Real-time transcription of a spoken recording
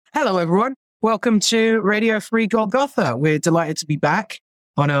Hello, everyone. Welcome to Radio Free Golgotha. We're delighted to be back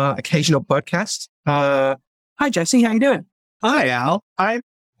on our occasional podcast. Hi, Jesse. How you doing? Hi, Al.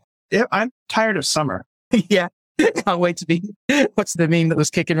 I'm tired of summer. Yeah. Can't wait to be. What's the meme that was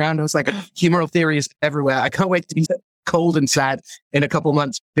kicking around? It was like humoral theories everywhere. I can't wait to be cold and sad in a couple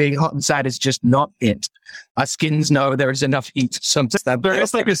months. Being hot and sad is just not it. Our skins know there is enough heat. There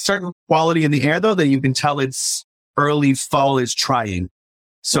is like a certain quality in the air, though, that you can tell it's early fall is trying.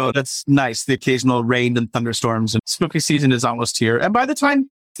 So that's nice. The occasional rain and thunderstorms, and spooky season is almost here. And by the time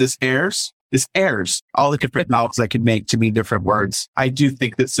this airs, all the different mouths I could make to mean different words. I do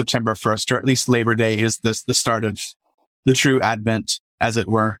think that September 1st, or at least Labor Day, is the start of the true Advent, as it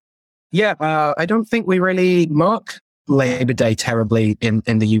were. Yeah, I don't think we really mark Labor Day terribly in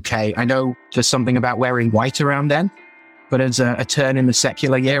the UK. I know there's something about wearing white around then, but as a turn in the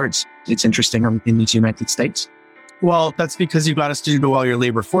secular year, it's interesting in the United States. Well, that's because you got us to do all your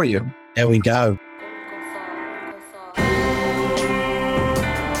labor for you. There we go.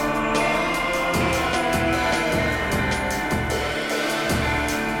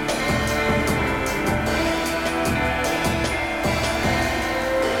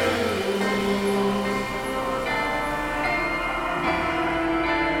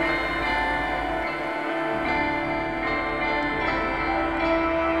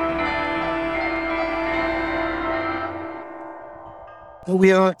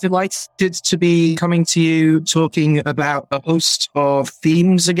 We are delighted to be coming to you talking about a host of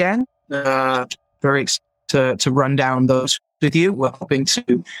themes again. Very excited to run down those with you. We're hoping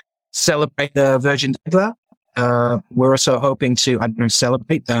to celebrate the Virgin Degla. We're also hoping to,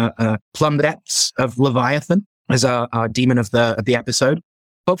 celebrate the plumb depths of Leviathan as our demon of the episode.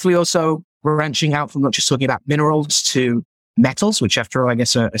 Hopefully also we're branching out from not just talking about minerals to metals, which after all, I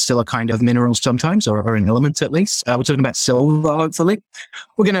guess are still a kind of minerals sometimes, or an element at least. We're talking about silver, hopefully.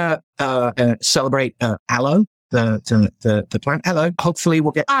 We're going to celebrate aloe, the plant aloe. Hopefully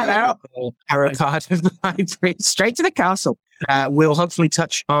we'll get arrow card of the high priest straight to the castle. We'll hopefully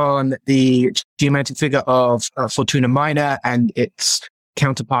touch on the geomantic figure of Fortuna Minor and its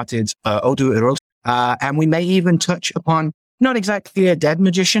counterparted Odu Eros. And we may even touch upon not exactly a dead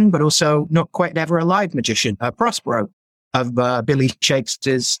magician, but also not quite ever alive magician, Prospero, of Billy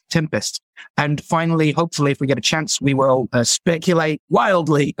Shakespeare's Tempest. And finally, hopefully, if we get a chance, we will speculate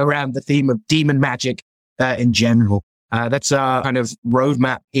wildly around the theme of demon magic in general. That's our kind of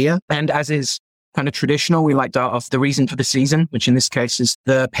roadmap here. And as is kind of traditional, we like to start off the reason for the season, which in this case is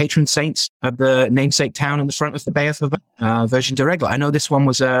the patron saints of the namesake town in the front of the Bay of Virgin Degla. I know this one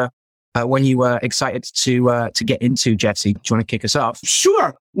was one you were excited to get into, Jesse. Do you want to kick us off?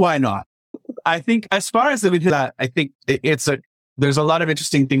 Sure. Why not? I think as far as that, I think there's a lot of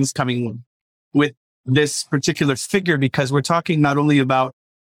interesting things coming with this particular figure, because we're talking not only about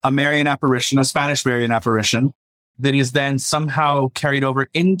a Marian apparition, a Spanish Marian apparition, that is then somehow carried over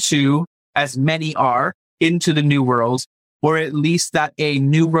into, as many are, into the New World, or at least that a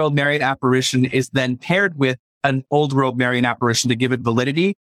New World Marian apparition is then paired with an Old World Marian apparition to give it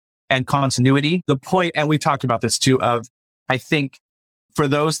validity and continuity. The point, and we talked about this too, of, I think, for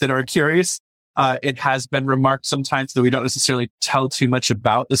those that are curious, it has been remarked sometimes that we don't necessarily tell too much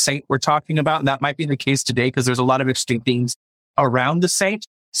about the saint we're talking about. And that might be the case today, because there's a lot of interesting things around the saint.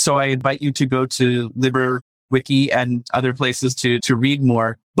 So I invite you to go to Liber Wiki and other places to read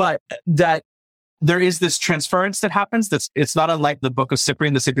more. But that there is this transference that happens. It's not unlike the book of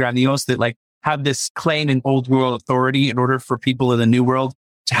Cyprian, the Ciprianios, that like have this claim in Old World authority in order for people in the New World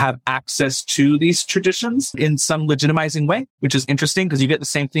to have access to these traditions in some legitimizing way, which is interesting, because you get the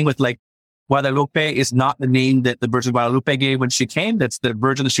same thing with like Guadalupe is not the name that the Virgin Guadalupe gave when she came. That's the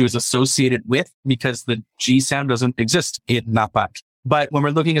virgin that she was associated with, because the G sound doesn't exist in Napak. But when we're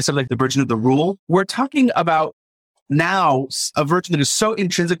looking at something like the Virgin of the Rule, we're talking about now a virgin that is so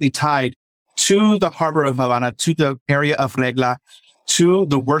intrinsically tied to the harbor of Havana, to the area of Regla, to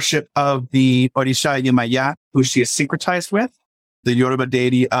the worship of the Orisha Yemaya, who she is syncretized with, the Yoruba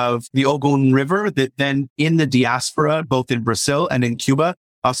deity of the Ogun River, that then in the diaspora, both in Brazil and in Cuba,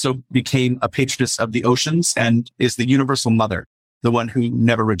 also became a patroness of the oceans and is the universal mother, the one who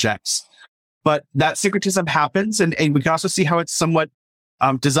never rejects. But that syncretism happens, and we can also see how it's somewhat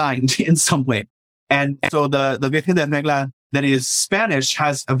designed in some way. And so the Virgen de Regla that is Spanish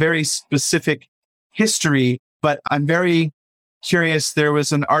has a very specific history, but I'm very curious. There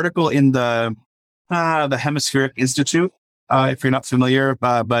was an article in the Hemispheric Institute, if you're not familiar,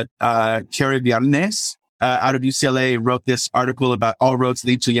 but Kerry Viernes out of UCLA wrote this article about all roads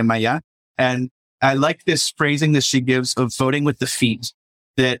lead to Yemaya. And I like this phrasing that she gives of voting with the feet,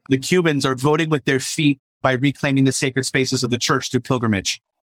 that the Cubans are voting with their feet by reclaiming the sacred spaces of the church through pilgrimage.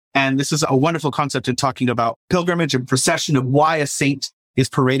 And this is a wonderful concept in talking about pilgrimage and procession of why a saint is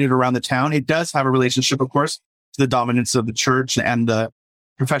paraded around the town. It does have a relationship, of course, to the dominance of the church and the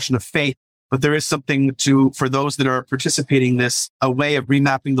profession of faith. But there is something for those that are participating in this, a way of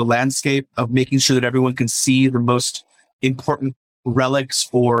remapping the landscape, of making sure that everyone can see the most important relics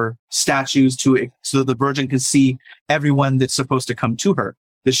or statues so that the Virgin can see everyone that's supposed to come to her,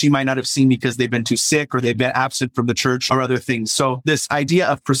 that she might not have seen because they've been too sick or they've been absent from the church or other things. So this idea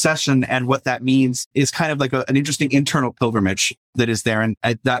of procession and what that means is kind of like an interesting internal pilgrimage that is there. And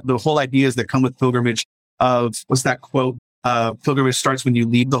that the whole ideas that come with pilgrimage of, what's that quote? Pilgrimage starts when you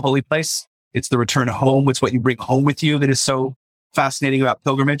leave the holy place. It's the return home. It's what you bring home with you that is so fascinating about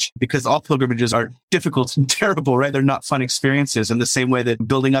pilgrimage, because all pilgrimages are difficult and terrible, right? They're not fun experiences. In the same way that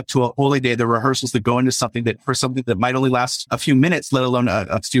building up to a holy day, the rehearsals that go into something that might only last a few minutes, let alone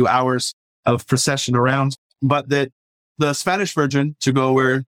a few hours of procession around. But that the Spanish Virgin, to go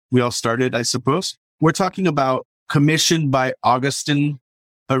where we all started, I suppose, we're talking about commissioned by Augustine.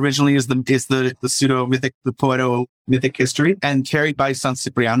 Originally is the pseudo mythic, the poeto mythic history, and carried by San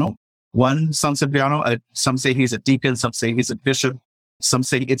Cipriano. One San Cipriano, some say he's a deacon, some say he's a bishop, some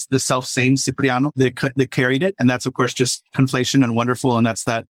say it's the self-same Cipriano that carried it. And that's, of course, just conflation and wonderful. And that's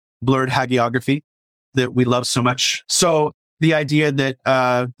that blurred hagiography that we love so much. So the idea that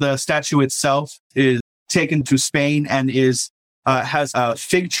the statue itself is taken to Spain and has a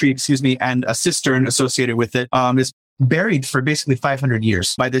fig tree, and a cistern associated with it, is buried for basically 500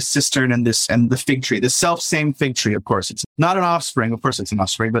 years by this cistern and the fig tree, the self-same fig tree. Of course, it's not an offspring. Of course, it's an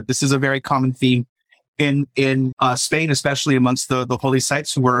offspring, but this is a very common theme in Spain, especially amongst the holy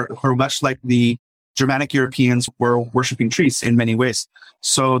sites, who are much like the Germanic Europeans were worshiping trees in many ways.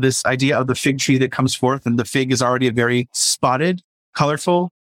 So this idea of the fig tree that comes forth, and the fig is already a very spotted, colorful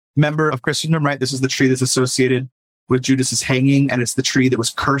member of Christendom, right? This is the tree that's associated with Judas's hanging, and it's the tree that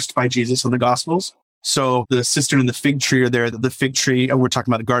was cursed by Jesus in the Gospels. So the cistern and the fig tree are there. The fig tree, and we're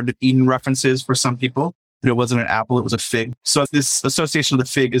talking about the Garden of Eden references for some people, but it wasn't an apple, it was a fig. So this association of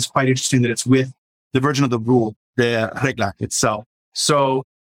the fig is quite interesting, that it's with the Virgin of the Rule, the Regla itself. So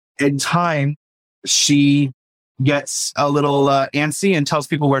in time, she gets a little antsy and tells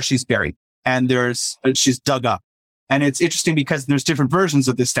people where she's buried. And she's dug up. And it's interesting because there's different versions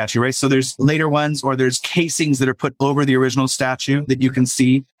of this statue, right? So there's later ones, or there's casings that are put over the original statue that you can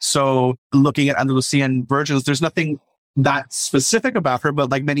see. So looking at Andalusian versions, there's nothing that specific about her,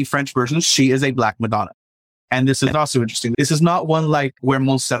 but like many French versions, she is a Black Madonna. And this is also interesting. This is not one like where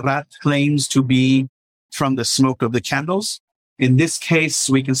Montserrat claims to be from the smoke of the candles. In this case,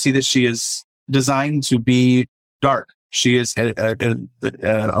 we can see that she is designed to be dark. She is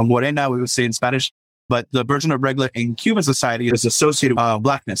a morena, we would say in Spanish. But the Virgin of Regla in Cuban society is associated with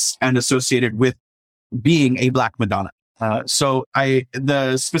blackness and associated with being a Black Madonna. So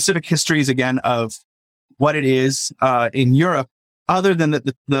the specific histories again of what it is in Europe, other than that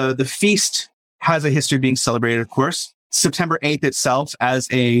the feast has a history of being celebrated, of course. September 8th itself as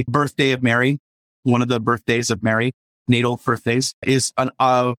a birthday of Mary, one of the birthdays of Mary, natal birthdays, is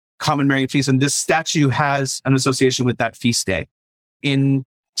a common Marian feast. And this statue has an association with that feast day. In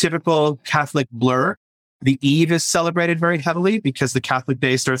typical Catholic blur, the eve is celebrated very heavily because the Catholic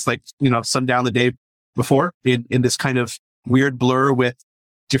day starts sundown the day before in this kind of weird blur with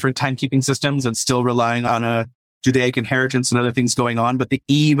different timekeeping systems and still relying on a Judaic inheritance and other things going on. But the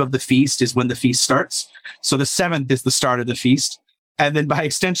eve of the feast is when the feast starts. So the 7th is the start of the feast. And then by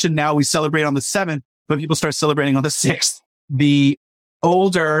extension, now we celebrate on the 7th, but people start celebrating on the 6th. The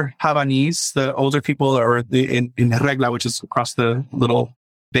older Havanese, the older people, or in Regla, which is across the little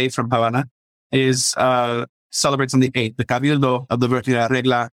bay from Havana, celebrates on the 8th. The Cabildo of the Virgin de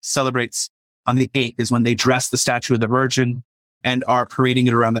Regla celebrates on the 8th, is when they dress the statue of the Virgin and are parading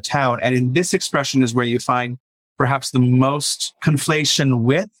it around the town. And in this expression is where you find perhaps the most conflation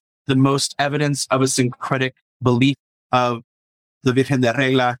with, the most evidence of a syncretic belief of the Virgen de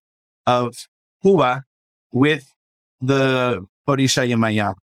Regla of Cuba with the Orisha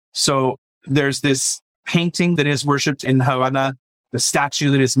Yemaya. So there's this painting that is worshipped in Havana, the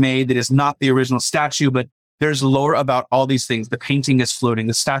statue that is made that is not the original statue, but there's lore about all these things. The painting is floating,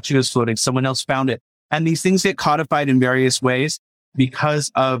 the statue is floating, someone else found it. And these things get codified in various ways because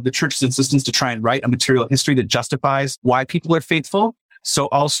of the church's insistence to try and write a material history that justifies why people are faithful. So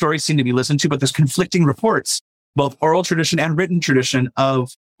all stories seem to be listened to, but there's conflicting reports, both oral tradition and written tradition,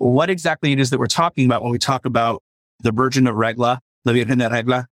 of what exactly it is that we're talking about when we talk about the Virgin of Regla, La Virgen de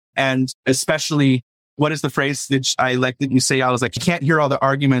Regla, and especially what is the phrase that I like that you say? I was like, you can't hear all the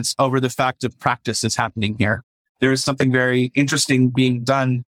arguments over the fact of practice that's happening here. There is something very interesting being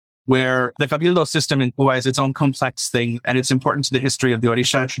done where the Cabildo system in Cuba is its own complex thing. And it's important to the history of the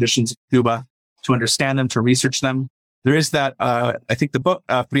Orisha traditions of Cuba to understand them, to research them. There is that, I think the book,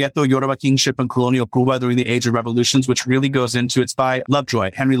 Prieto Yoruba Kingship in Colonial Cuba During the Age of Revolutions, which really goes into, it's by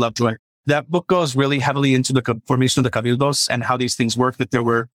Lovejoy, Henry Lovejoy. That book goes really heavily into the formation of the Cabildos and how these things work, that there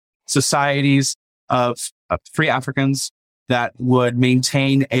were societies of free Africans that would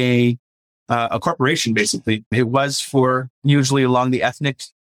maintain a corporation, basically. It was for usually along the ethnic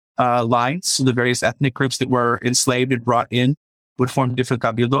lines. So the various ethnic groups that were enslaved and brought in would form different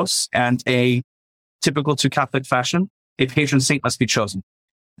Cabildos, and typical to Catholic fashion, a patron saint must be chosen.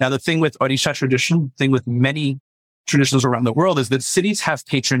 Now, the thing with Orisha tradition, the thing with many traditions around the world is that cities have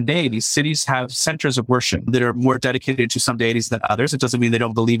patron deities. Cities have centers of worship that are more dedicated to some deities than others. It doesn't mean they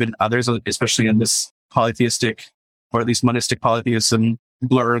don't believe in others, especially in this polytheistic or at least monistic polytheism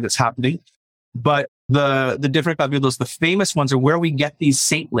blur that's happening. But the different Cabildos, the famous ones, are where we get these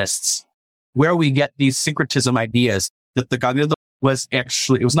saint lists, where we get these syncretism ideas that the Cabildo was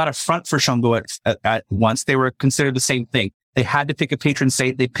actually, it was not a front for Shango at once. They were considered the same thing. They had to pick a patron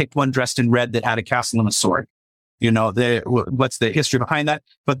saint. They picked one dressed in red that had a castle and a sword. You know, what's the history behind that?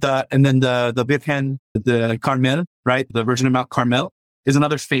 But and then the Virgen, the Carmel, right? The Virgin of Mount Carmel is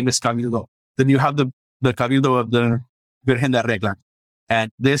another famous Cabildo. Then you have the Cabildo of the Virgen de Regla.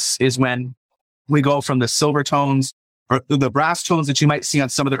 And this is when we go from the silver tones or the brass tones that you might see on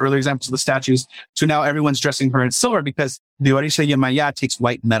some of the earlier examples of the statues to now everyone's dressing her in silver because the Orisha Yemaya takes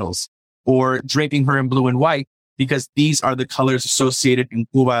white metals, or draping her in blue and white because these are the colors associated in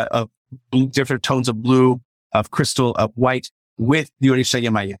Cuba of different tones of blue, of crystal, of white with the Orisha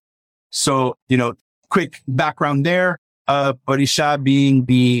Yemaya. So, you know, quick background there of Orisha being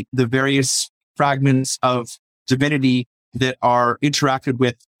the various fragments of divinity that are interacted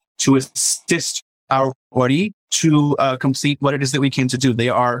with to assist our Ori to complete what it is that we came to do. They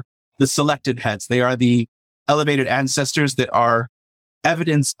are the selected heads. They are the elevated ancestors that are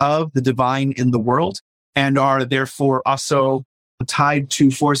evidence of the divine in the world and are therefore also tied to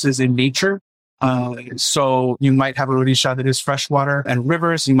forces in nature. So you might have a Orisha that is freshwater and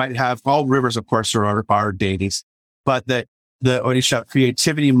rivers. You might have all rivers, of course, are deities, but the Orisha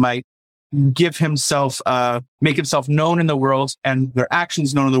creativity might give himself, make himself known in the world and their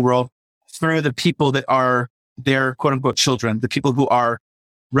actions known in the world through the people that are their quote unquote children, the people who are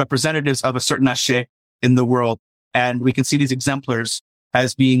representatives of a certain ashe in the world. And we can see these exemplars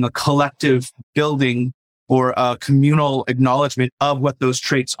as being a collective building or a communal acknowledgement of what those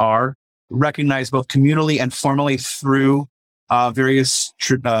traits are, recognized both communally and formally through various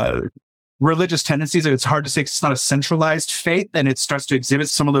religious tendencies. It's hard to say 'cause it's not a centralized faith, and it starts to exhibit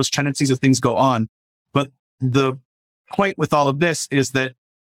some of those tendencies as things go on. But the point with all of this is that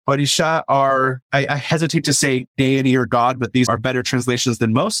Orisha are, I hesitate to say deity or God, but these are better translations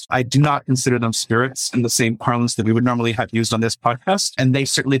than most. I do not consider them spirits in the same parlance that we would normally have used on this podcast. And they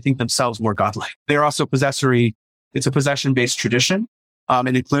certainly think themselves more godlike. They're also possessory. It's a possession-based tradition,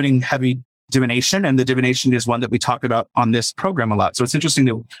 and including heavy divination. And the divination is one that we talk about on this program a lot. So it's interesting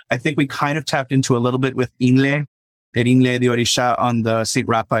that I think we kind of tapped into a little bit with Inle de Orisha on the St.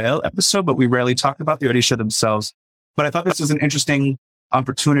 Raphael episode, but we rarely talk about the Orisha themselves. But I thought this was an interesting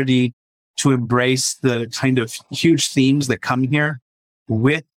opportunity to embrace the kind of huge themes that come here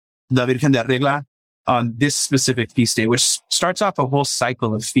with the Virgen de Regla on this specific feast day, which starts off a whole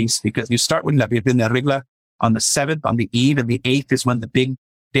cycle of feasts, because you start with La Virgen de Regla on the 7th, on the eve, and the 8th is when the big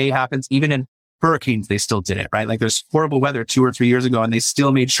day happens. Even in hurricanes, they still did it, right? Like there's horrible weather 2 or 3 years ago, and they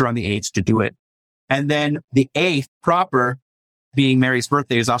still made sure on the 8th to do it. And then the 8th proper, being Mary's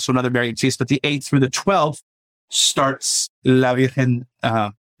birthday, is also another Marian feast, but the 8th through the 12th starts La Virgen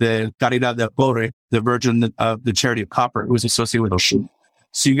the Caridad del Cobre, the Virgin of the Charity of Copper, who is associated with Oshun.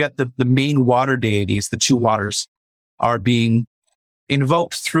 So you get the main water deities, the two waters, are being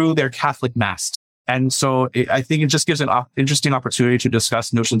invoked through their Catholic Mass. And so I think it just gives an interesting opportunity to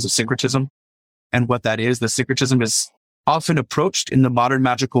discuss notions of syncretism and what that is. The syncretism is often approached in the modern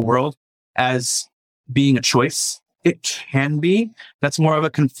magical world as being a choice. It can be. That's more of a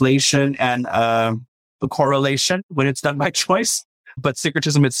conflation and a correlation when it's done by choice. But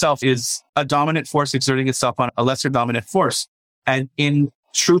syncretism itself is a dominant force exerting itself on a lesser dominant force. And in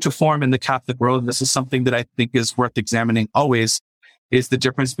true to form in the Catholic world, and this is something that I think is worth examining always, is the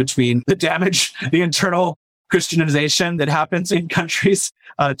difference between the damage, the internal Christianization that happens in countries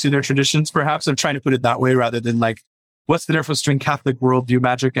to their traditions, perhaps. I'm trying to put it that way rather than like, what's the difference between Catholic worldview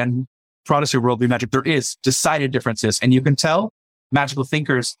magic and Protestant worldview magic? There is decided differences. And you can tell magical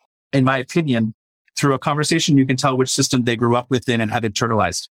thinkers, in my opinion, through a conversation, you can tell which system they grew up within and have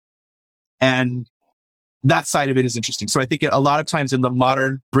internalized. And that side of it is interesting. So I think a lot of times in the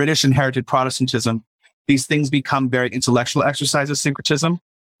modern British inherited Protestantism, these things become very intellectual exercises, syncretism,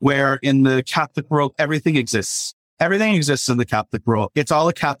 where in the Catholic world, everything exists. Everything exists in the Catholic world. It's all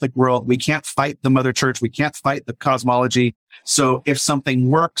a Catholic world. We can't fight the mother church. We can't fight the cosmology. So if something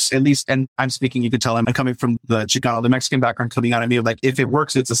works, at least, and I'm speaking, you can tell I'm coming from the Chicano, the Mexican background coming out of me, like if it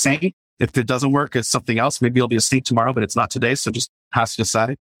works, it's a saint. If it doesn't work, it's something else. Maybe it'll be a saint tomorrow, but it's not today. So just has to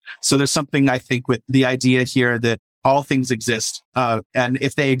decide. So there's something I think with the idea here that all things exist. And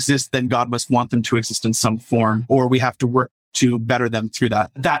if they exist, then God must want them to exist in some form, or we have to work to better them through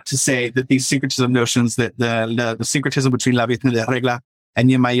that. That to say that these syncretism notions, that the syncretism between La Virgen de Regla and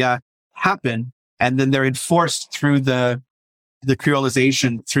Yemaya happen, and then they're enforced through the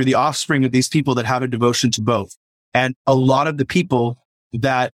creolization, through the offspring of these people that have a devotion to both. And a lot of the people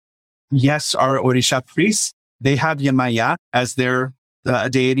that, yes, are Orisha priests, they have Yemaya as their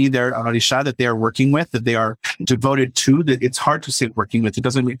deity, their Orisha that they are working with, that they are devoted to, that it's hard to say working with.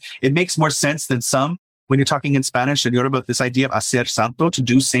 It makes more sense than some. When you're talking in Spanish and you're about this idea of hacer santo, to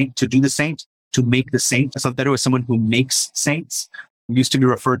do the saint, to make the saint. Santero is someone who makes saints. It used to be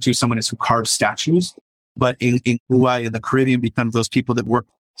referred to someone as who carves statues. But in Cuba, in the Caribbean, becomes those people that work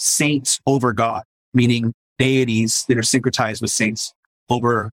saints over God, meaning deities that are syncretized with saints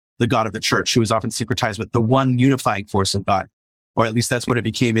over the God of the church, who is often syncretized with the one unifying force of God. Or at least that's what it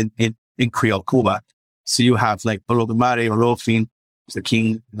became in Creole Cuba. So you have like Olodumare, Olofin, the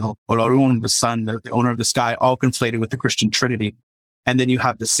king, Olorun, the sun, the owner of the sky, all conflated with the Christian Trinity. And then you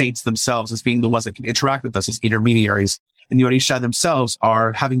have the saints themselves as being the ones that can interact with us as intermediaries. And the Orisha themselves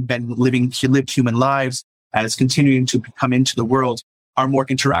are having been lived human lives as continuing to come into the world, are more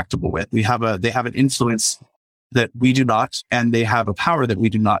interactable with. They have an influence that we do not, and they have a power that we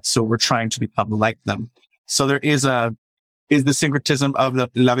do not. So we're trying to become like them. So there is the syncretism of the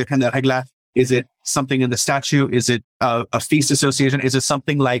La Virgen de Regla. Is it something in the statue? Is it a feast association? Is it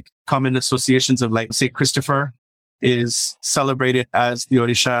something like common associations of like St. Christopher is celebrated as the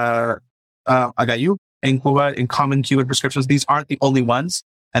Orisha Agayu in Cuba in common Cuban prescriptions? These aren't the only ones.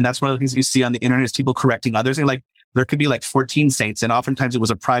 And that's one of the things you see on the internet is people correcting others. And like, there could be like 14 saints. And oftentimes it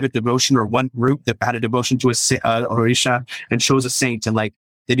was a private devotion or one group that had a devotion to a Orisha and chose a saint. And like,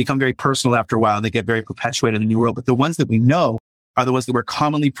 they become very personal after a while. They get very perpetuated in the new world. But the ones that we know are the ones that were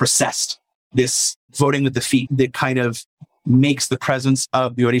commonly processed. This voting with the feet that kind of makes the presence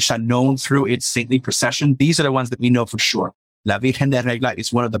of the Orisha known through its saintly procession. These are the ones that we know for sure. La Virgen de Regla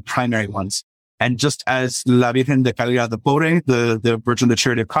is one of the primary ones. And just as La Virgen de Caridad de Pobre, the Virgin of the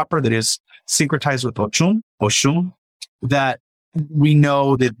Charity of Copper that is syncretized with Oshun, that we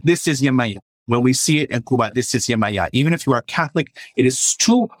know that this is Yemaya. When we see it in Cuba, this is Yemaya. Even if you are Catholic, it is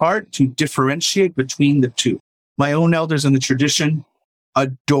too hard to differentiate between the two. My own elders in the tradition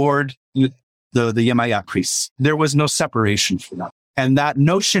adored the Yemaya priests. There was no separation for them. And that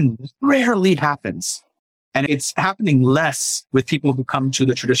notion rarely happens. And it's happening less with people who come to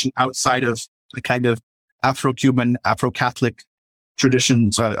the tradition outside of the kind of Afro-Cuban, Afro-Catholic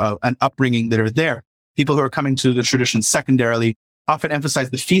traditions and upbringing that are there. People who are coming to the tradition secondarily often emphasize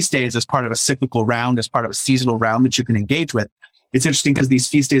the feast days as part of a cyclical round, as part of a seasonal round that you can engage with. It's interesting because these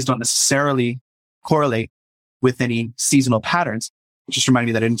feast days don't necessarily correlate with any seasonal patterns. Just remind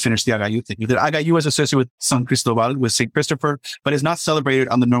me that I didn't finish the Agayu thing. That Agayu is associated with San Cristobal, with St. Christopher, but is not celebrated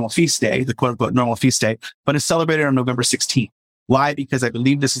on the normal feast day, the quote unquote normal feast day, but is celebrated on November 16th. Why? Because I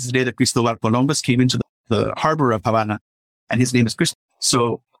believe this is the day that Cristobal Columbus came into the harbor of Havana, and his name is Christopher.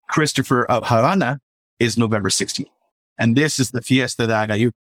 So Christopher of Havana is November 16th. And this is the Fiesta de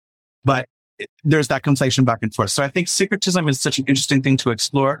Agayu. But there's that conflation back and forth. So I think syncretism is such an interesting thing to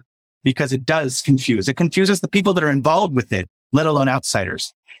explore because it does confuse. It confuses the people that are involved with it, let alone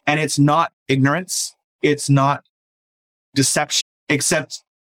outsiders. And it's not ignorance. It's not deception, except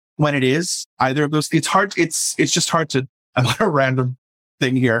when it is either of those. It's hard. It's just hard to, I'm on a random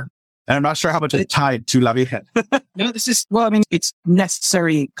thing here. And I'm not sure how much it's tied to La Virgen. No, it's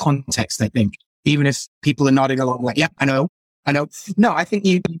necessary context, I think. Even if people are nodding along like, yeah, I know. No, I think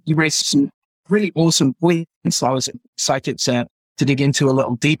you raised some really awesome points. I was excited to dig into a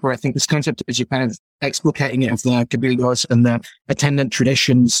little deeper. I think this concept, as you're kind of explicating it, of the cabildos and the attendant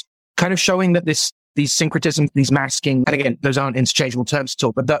traditions, kind of showing that these syncretisms, these masking, and again, those aren't interchangeable terms at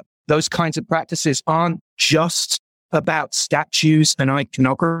all, but those kinds of practices aren't just about statues and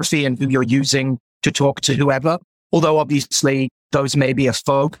iconography and who you're using to talk to whoever. Although obviously those may be a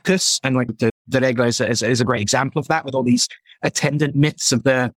focus, and like the Regla is a great example of that, with all these attendant myths of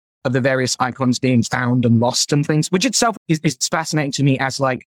the various icons being found and lost and things, which itself is fascinating to me as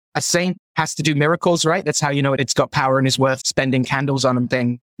like a saint has to do miracles, right? That's how you know it's got power and is worth spending candles on and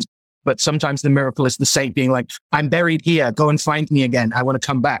things. but sometimes the miracle is the saint being like, I'm buried here, go and find me again. I want to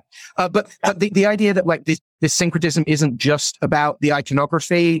come back. But the idea that like this syncretism isn't just about the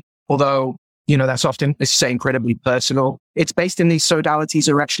iconography, although, that's often, let's say, incredibly personal. It's based in these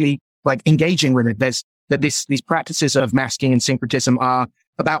sodalities are actually like engaging with it. These practices of masking and syncretism are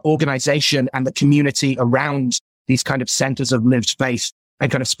about organization and the community around these kind of centers of lived faith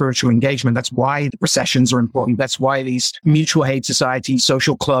and kind of spiritual engagement. That's why the processions are important. That's why these mutual aid societies,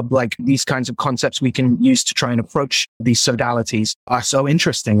 social club, like these kinds of concepts we can use to try and approach these sodalities are so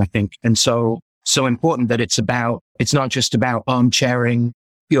interesting, I think. And so important that it's not just about armchairing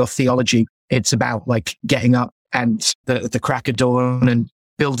pure theology. It's about like getting up and the crack of dawn and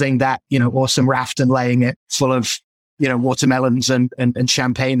building that, awesome raft and laying it full of, watermelons and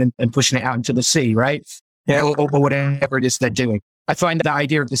champagne and pushing it out into the sea, right? Yeah, or whatever it is they're doing. I find the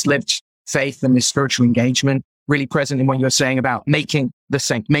idea of this lived faith and this spiritual engagement really present in what you're saying about making the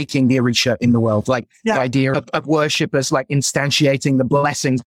saint, making the Orisha in the world. Like the idea of worship as like instantiating the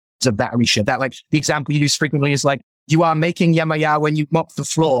blessings of that Orisha. That like the example you use frequently is like, you are making Yemaya when you mop the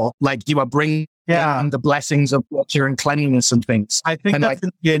floor, like you are bringing the blessings of water and cleanliness and things. I think that's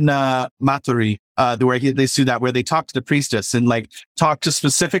in Maturi, where they do that, where they talk to the priestess and like talk to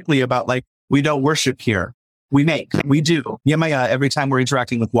specifically about like, we don't worship here. We do Yemaya every time we're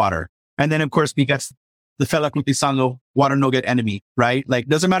interacting with water. And then of course, because the Fela Kutisango, water no get enemy, right? Like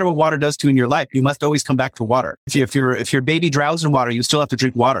doesn't matter what water does to you in your life. You must always come back to water. If your baby drowns in water, you still have to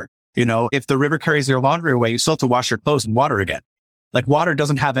drink water. If the river carries your laundry away, you still have to wash your clothes in water again. Like water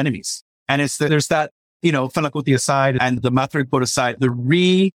doesn't have enemies. And there's that, Fela Kuti aside and the Matrikpur aside, the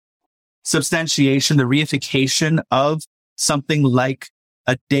resubstantiation, the reification of something like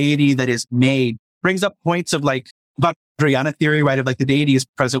a deity that is made brings up points of like Vajrayana theory, right? Of like the deity is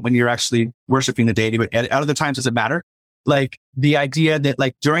present when you're actually worshiping the deity, but at other times does it matter? Like the idea that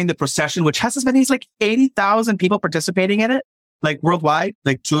like during the procession, which has as many as like 80,000 people participating in it, like worldwide,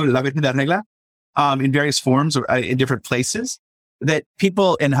 like to La Virgen de Regla, in various forms or in different places, that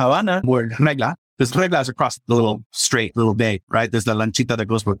people in Havana were Regla, because Regla is across the little bay, right? There's the lanchita that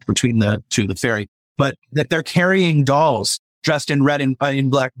goes between the ferry, but that they're carrying dolls dressed in red and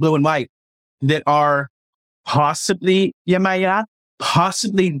in black, blue and white that are possibly Yemaya,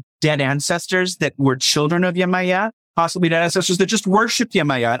 possibly dead ancestors that were children of Yemaya, possibly dead ancestors that just worshipped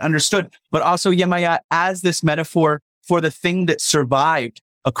Yemaya and understood, but also Yemaya as this metaphor for the thing that survived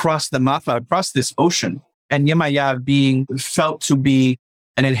across the Mafa, across this ocean, and Yemaya being felt to be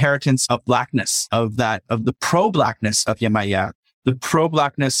an inheritance of blackness, of the pro-blackness of Yemaya, the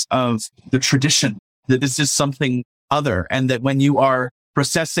pro-blackness of the tradition, that this is something other, and that when you are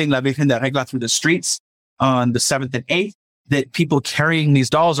processing La Virgen de Regla through the streets on the 7th and 8th, that people carrying these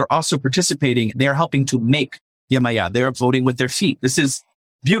dolls are also participating. They are helping to make Yemaya. They're voting with their feet. This is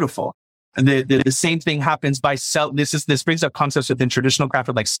beautiful. And the same thing happens by this brings up concepts within traditional craft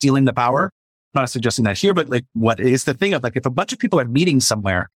of like stealing the power. I'm not suggesting that here, but like what is the thing of like, if a bunch of people are meeting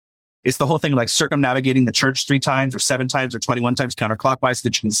somewhere, it's the whole thing of like circumnavigating the church 3 times or 7 times or 21 times counterclockwise so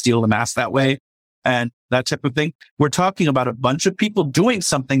that you can steal the mass that way. And that type of thing. We're talking about a bunch of people doing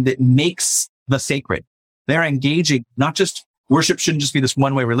something that makes the sacred. They're engaging, not just worship shouldn't just be this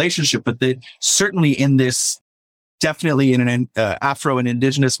one-way relationship, but they certainly definitely in an Afro and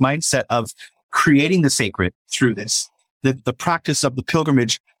indigenous mindset of creating the sacred through this. The practice of the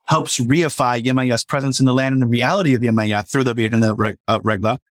pilgrimage helps reify Yemaya's presence in the land and the reality of Yemaya through the Virgen de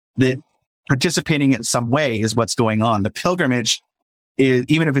Regla, that participating in some way is what's going on. The pilgrimage is,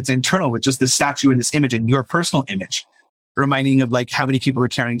 even if it's internal with just this statue and this image and your personal image, reminding of like how many people are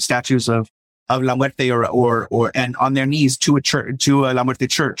carrying statues of La Muerte or and on their knees to a La Muerte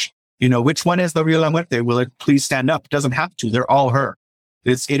church. Which one is the real La Muerte? Will it please stand up? It doesn't have to. They're all her.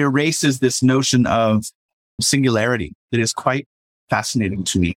 It erases this notion of singularity that is quite fascinating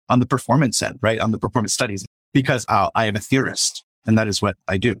to me on the performance end, right? On the performance studies, because I am a theorist and that is what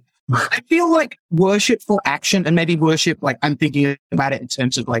I do. I feel like worshipful action, and maybe worship, like I'm thinking about it in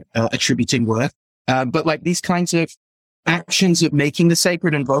terms of like attributing worth, but like these kinds of actions of making the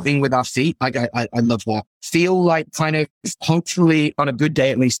sacred and voting with our feet, like I love that. Feel like kind of hopefully on a good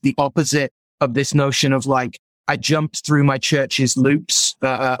day, at least the opposite of this notion of like, I jumped through my church's loops,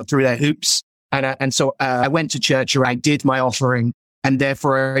 through their hoops. And so I went to church or I did my offering, and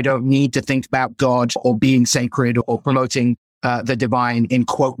therefore I don't need to think about God or being sacred or promoting the divine in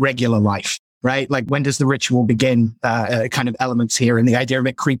quote regular life, right? Like when does the ritual begin? Kind of elements here, and the idea of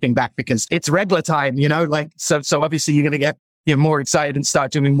it creeping back because it's regular time, like so obviously you're going to get you're more excited and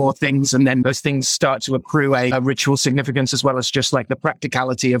start doing more things. And then those things start to accrue a ritual significance, as well as just like the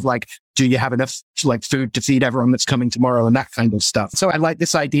practicality of like, do you have enough like food to feed everyone that's coming tomorrow and that kind of stuff. So I like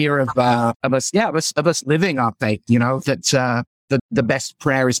this idea of us living our faith, that the best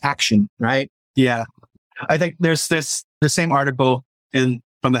prayer is action, right? Yeah. I think there's the same article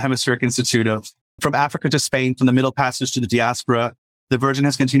from the Hemispheric Institute of From Africa to Spain, from the Middle Passage to the diaspora, the Virgin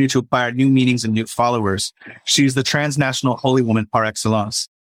has continued to acquire new meanings and new followers. She's the transnational holy woman par excellence.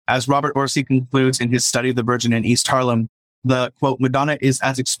 As Robert Orsi concludes in his study of the Virgin in East Harlem, the quote, Madonna is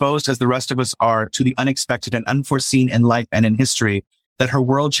as exposed as the rest of us are to the unexpected and unforeseen in life and in history, that her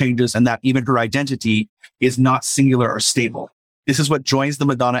world changes and that even her identity is not singular or stable. This is what joins the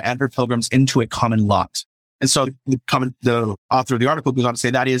Madonna and her pilgrims into a common lot. And so the author of the article goes on to say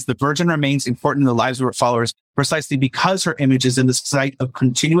that is, the Virgin remains important in the lives of her followers precisely because her image is in the site of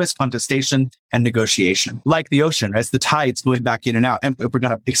continuous contestation and negotiation, like the ocean, as the tides going back in and out. And we're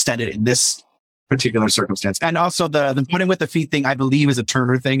going to extend it in this particular circumstance. And also the putting with the feet thing, I believe, is a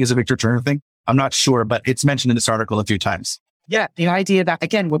Victor Turner thing. I'm not sure, but it's mentioned in this article a few times. Yeah, the idea that,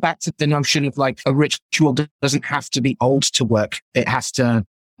 again, we're back to the notion of like a ritual doesn't have to be old to work. It has to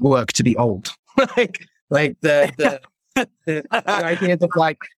work to be old. Like the idea that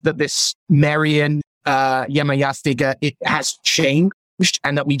like that this Marian Yemayastiga, it has changed,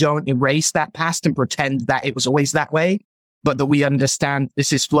 and that we don't erase that past and pretend that it was always that way, but that we understand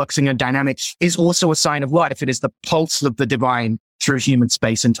this is fluxing and dynamic is also a sign of life. It is the pulse of the divine through human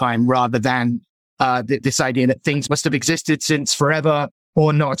space and time, rather than this idea that things must have existed since forever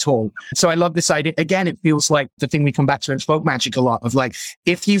or not at all. So I love this idea. Again, it feels like the thing we come back to in folk magic a lot of like,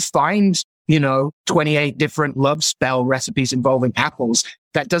 if you find 28 different love spell recipes involving apples,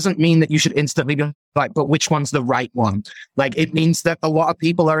 that doesn't mean that you should instantly be like, but which one's the right one? Like, it means that a lot of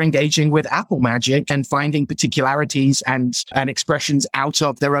people are engaging with apple magic and finding particularities and expressions out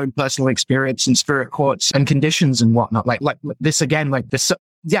of their own personal experience and spirit courts and conditions and whatnot. Like this again, like this.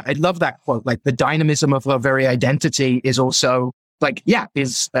 Yeah, I love that quote. Like the dynamism of our very identity is also like,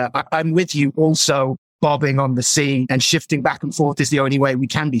 I'm with you also. Bobbing on the sea and shifting back and forth is the only way we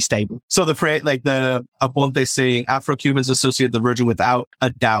can be stable. So the phrase, like the Aponte saying, Afro-Cubans associate the Virgin without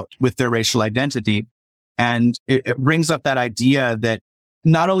a doubt with their racial identity. And it brings up that idea that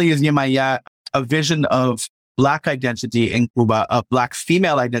not only is Yemaya a vision of Black identity in Cuba, of Black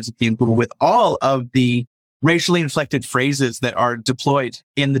female identity in Cuba, with all of the racially inflected phrases that are deployed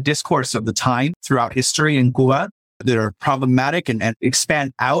in the discourse of the time throughout history in Cuba that are problematic and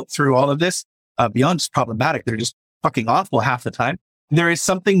expand out through all of this. Beyond just problematic, they're just fucking awful half the time. There is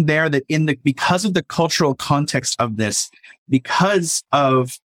something there that because of the cultural context of this, and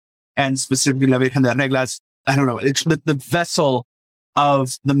specifically La Virgen de Reglas, I don't know, it's the vessel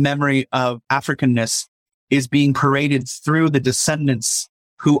of the memory of Africanness is being paraded through the descendants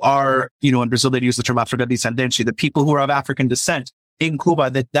who are, in Brazil, they use the term Afrodescendente, the people who are of African descent in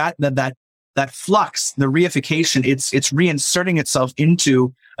Cuba, that flux, the reification, it's reinserting itself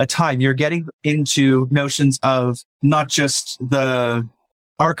into a time. You're getting into notions of not just the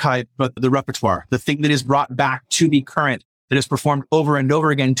archive, but the repertoire, the thing that is brought back to be current, that is performed over and over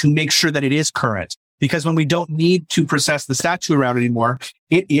again to make sure that it is current. Because when we don't need to process the statue around anymore,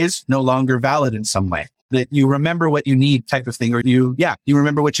 it is no longer valid in some way. That you remember what you need type of thing, or you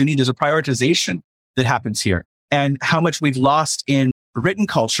remember what you need. There's a prioritization that happens here. And how much we've lost in written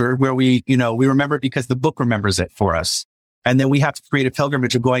culture where we remember it because the book remembers it for us. And then we have to create a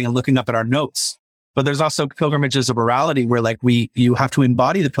pilgrimage of going and looking up at our notes. But there's also pilgrimages of orality where you have to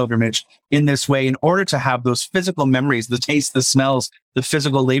embody the pilgrimage in this way in order to have those physical memories, the taste, the smells, the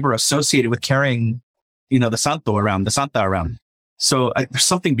physical labor associated with carrying, the Santa around. So there's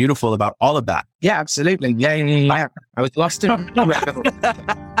something beautiful about all of that. Yeah, absolutely. Yeah. I was lost in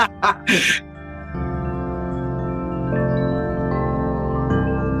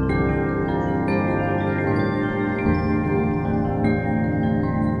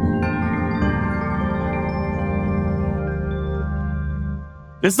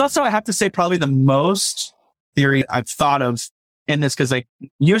This is also, I have to say, probably the most theory I've thought of in this, because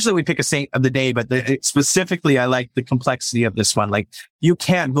usually we pick a saint of the day, but specifically I like the complexity of this one. Like, you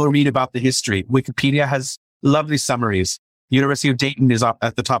can't go read about the history. Wikipedia has lovely summaries. University of Dayton is up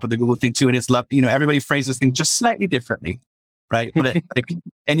at the top of the Google thing too, and it's everybody phrases things just slightly differently, right?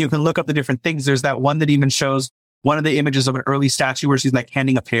 And you can look up the different things. There's that one that even shows one of the images of an early statue where she's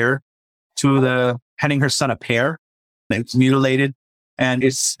handing her son a pear. It's mutilated. And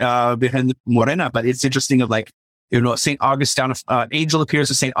it's Virgen Morena, but it's interesting of St. Augustine, an angel appears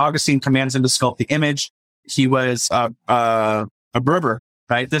to St. Augustine, commands him to sculpt the image. He was a Berber,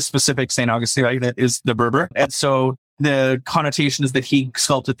 right? This specific St. Augustine, right? That is the Berber. And so the connotation is that he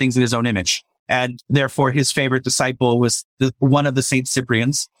sculpted things in his own image. And therefore his favorite disciple was one of the Saint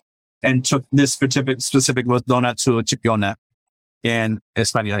Cyprians, and took this specific Dona to Chipiona in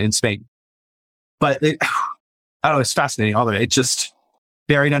España, in Spain. But it's fascinating. All of it. It's just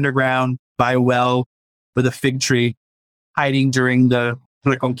buried underground by a well with a fig tree, hiding during the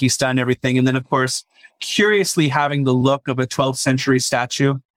Reconquista and everything. And then, of course, curiously having the look of a 12th century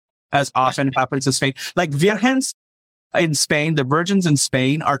statue, as often happens in Spain. Like Virgens in Spain, the virgins in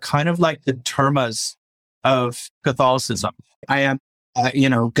Spain are kind of like the termas of Catholicism. I am,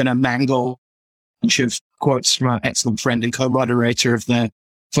 going to mangle a bunch of quotes from our excellent friend and co-moderator of the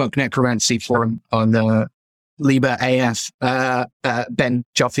Folk Necromancy Forum on the Liber AF, Ben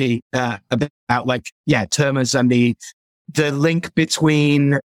Joffe, about termas and the link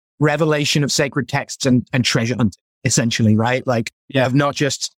between revelation of sacred texts and treasure hunting, essentially, right? Of not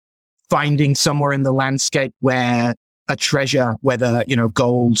just finding somewhere in the landscape where a treasure, whether,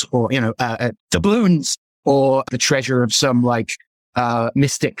 gold or, doubloons, or the treasure of some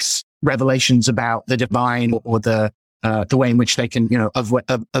mystics revelations about the divine, or the way in which they can,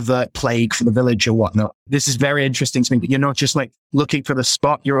 avert plague from the village or whatnot. This is very interesting to me, that you're not just looking for the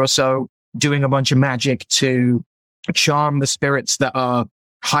spot. You're also doing a bunch of magic to charm the spirits that are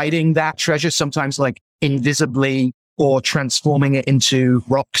hiding that treasure, sometimes invisibly, or transforming it into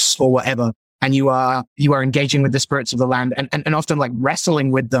rocks or whatever. And you are engaging with the spirits of the land and often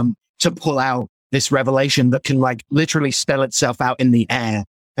wrestling with them to pull out this revelation that can literally spell itself out in the air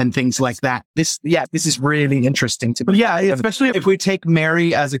and things like that. This is really interesting to me. Yeah, especially if we take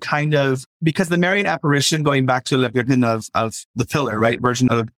Mary as a kind of, because the Marian apparition, going back to La Virgen of the Pillar, right? Version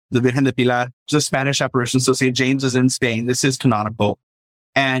of the Virgen de Pilar, the Spanish apparition. So St. James is in Spain. This is canonical.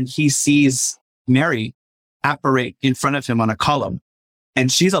 And he sees Mary apparate in front of him on a column.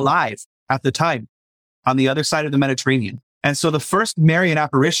 And she's alive at the time on the other side of the Mediterranean. And so the first Marian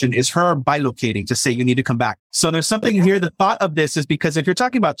apparition is her bilocating to say, you need to come back. So there's something here. The thought of this is because if you're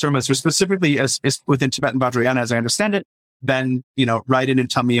talking about termas, or specifically as within Tibetan Vajrayana, as I understand it, then, write in and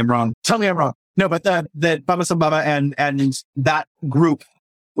tell me I'm wrong. No, but that Baba Sambhava and that group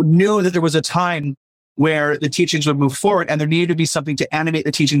knew that there was a time where the teachings would move forward, and there needed to be something to animate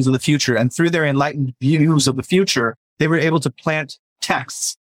the teachings of the future. And through their enlightened views of the future, they were able to plant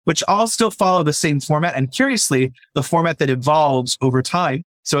texts which all still follow the same format. And curiously, the format that evolves over time.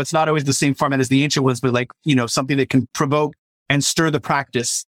 So it's not always the same format as the ancient ones, but something that can provoke and stir the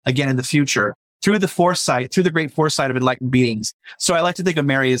practice again in the future through the great foresight of enlightened beings. So I like to think of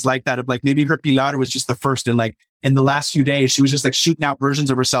Mary as like that, of maybe her Pilar was just the first, and in the last few days, she was just shooting out versions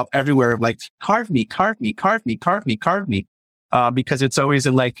of herself everywhere of carve me, carve me, carve me, carve me, carve me. Because it's always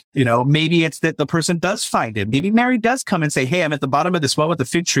in maybe it's that the person does find it. Maybe Mary does come and say, hey, I'm at the bottom of this well with the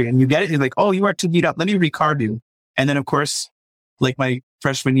fig tree, and you get it. And you're oh, you are too beat up. Let me recarve you. And then of course, my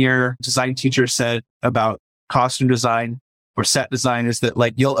freshman year design teacher said about costume design or set design is that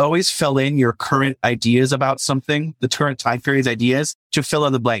you'll always fill in your current ideas about something, the current time period's ideas, to fill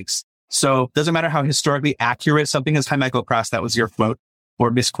in the blanks. So it doesn't matter how historically accurate something is. Hi, Michael Cross, that was your quote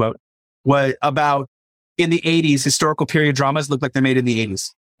or misquote. What about in the 80s, historical period dramas look like they're made in the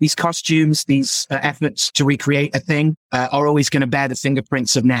 80s. These costumes, these efforts to recreate a thing are always going to bear the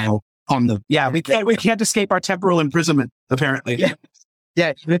fingerprints of now on them. Yeah, we can't escape our temporal imprisonment, apparently.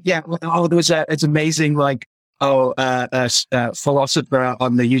 Yeah. Oh, there was it's amazing, philosopher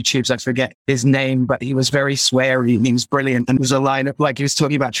on the YouTubes, I forget his name, but he was very sweary and he was brilliant. And there was a line of he was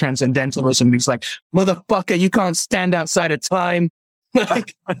talking about transcendentalism. He was like, motherfucker, you can't stand outside of time.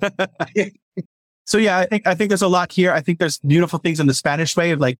 So yeah, I think there's a lot here. I think there's beautiful things in the Spanish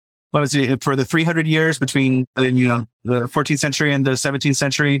way of what was it for the 300 years between, the 14th century and the 17th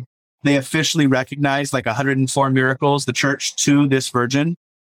century, they officially recognized 104 miracles, the church, to this Virgin,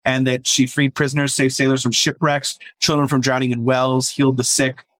 and that she freed prisoners, saved sailors from shipwrecks, children from drowning in wells, healed the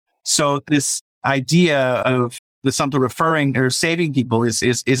sick. So this idea of the Santo referring or saving people is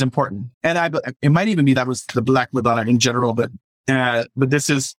important. And it might even be that was the Black Madonna in general, but this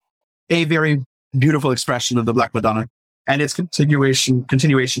is a very beautiful expression of the Black Madonna and its continuation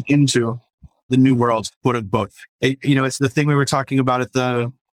into the New World, quote unquote. It's the thing we were talking about at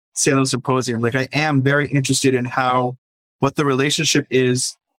the Salem Symposium. I am very interested in what the relationship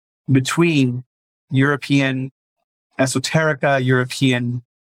is between European esoterica, European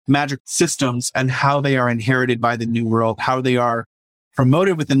magic systems, and how they are inherited by the New World, how they are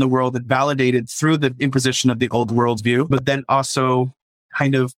promoted within the world and validated through the imposition of the old world view, but then also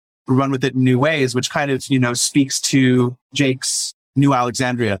kind of run with it in new ways, which kind of, speaks to Jake's New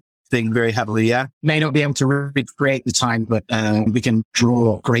Alexandria thing very heavily. Yeah. May not be able to recreate the time, but we can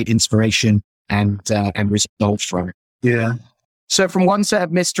draw great inspiration and result from it. Yeah. So from one set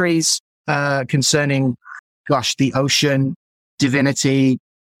of mysteries concerning, the ocean, divinity,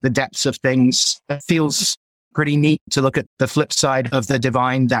 the depths of things, it feels pretty neat to look at the flip side of the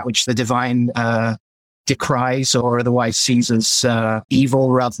divine, that which the divine decries or otherwise sees as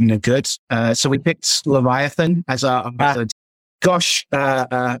evil rather than good. So we picked Leviathan as our gosh,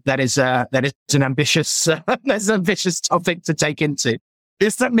 that is an ambitious that's an ambitious topic to take into.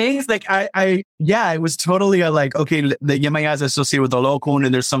 It's amazing. Like it was totally okay, the Yemaya is associated with Olokun,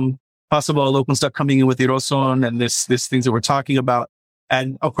 and there's some possible Olokun stuff coming in with Hiroson and this things that we're talking about.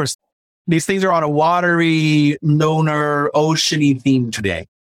 And of course, these things are on a watery, loner, oceany theme today.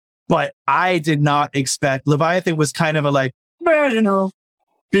 But I did not expect Leviathan was kind of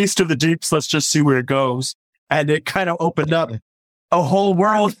beast of the deeps. Let's just see where it goes. And it kind of opened up a whole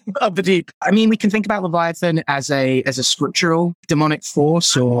world of the deep. I mean, we can think about Leviathan as a scriptural demonic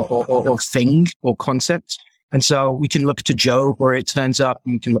force or thing or concept. And so we can look to Job where it turns up,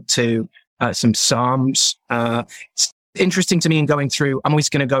 and we can look to some Psalms. It's interesting to me in going through, I'm always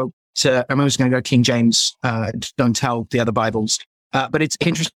going to go King James, don't tell the other Bibles. But it's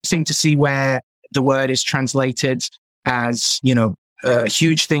interesting to see where the word is translated as, a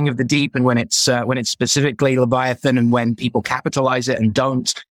huge thing of the deep, and when it's specifically Leviathan, and when people capitalize it and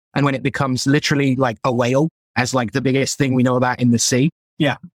don't, and when it becomes literally like a whale as like the biggest thing we know about in the sea.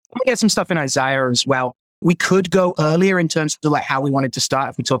 Yeah. We get some stuff in Isaiah as well. We could go earlier in terms of like how we wanted to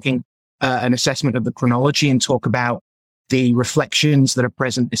start if we're talking an assessment of the chronology and talk about the reflections that are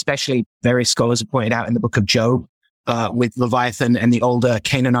present, especially various scholars have pointed out in the book of Job, with Leviathan and the older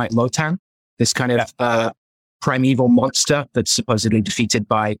Canaanite Lotan, this kind of primeval monster that's supposedly defeated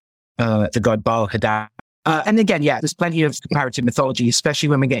by the god Baal Hadad. And again, there's plenty of comparative mythology, especially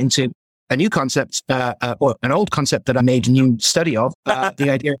when we get into a new concept, or an old concept that I made a new study of, the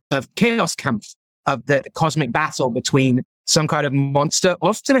idea of chaos camp, of the cosmic battle between some kind of monster,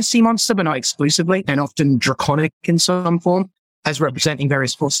 often a sea monster, but not exclusively, and often draconic in some form, as representing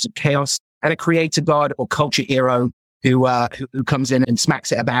various forces of chaos, and a creator god or culture hero who comes in and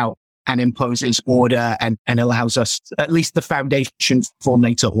smacks it about and imposes order and allows us at least the foundation for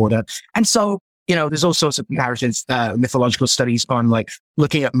later order. And so, there's all sorts of comparative mythological studies on like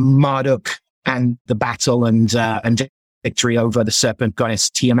looking at Marduk and the battle and victory over the serpent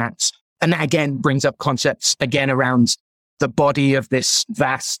goddess Tiamat. And that again brings up concepts again around the body of this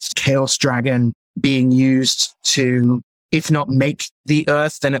vast chaos dragon being used to, if not make the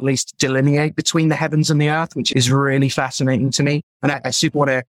earth, then at least delineate between the heavens and the earth, which is really fascinating to me. And I super want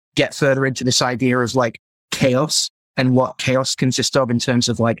to get further into this idea of like chaos and what chaos consists of in terms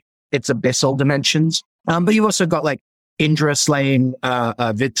of like its abyssal dimensions. But you've also got like Indra slaying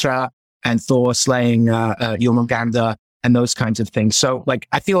Vitra and Thor slaying Jormungandr and those kinds of things. So like,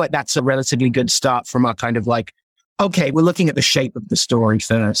 I feel like that's a relatively good start from a kind of like, okay, we're looking at the shape of the story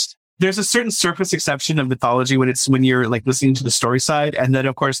first. There's a certain surface exception of mythology when you're like listening to the story side. And then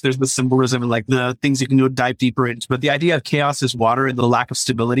of course there's the symbolism and like the things you can do dive deeper into. But the idea of chaos as water and the lack of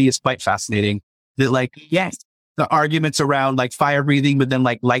stability is quite fascinating. That like, yes, the arguments around like fire breathing, but then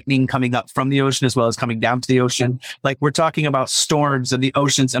like lightning coming up from the ocean as well as coming down to the ocean. Like we're talking about storms and the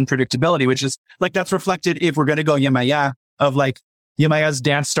ocean's unpredictability, which is like, that's reflected if we're going to go Yemaya of like Yemaya's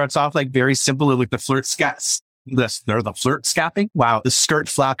dance starts off like very simple, like the flirt scats. The flirt scapping. Wow. The skirt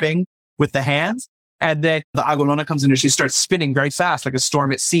flapping with the hands. And then the Agolona comes in and she starts spinning very fast, like a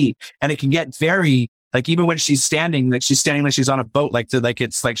storm at sea. And it can get very, like, even when she's standing like she's on a boat,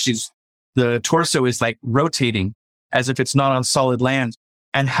 the torso is like rotating as if it's not on solid land.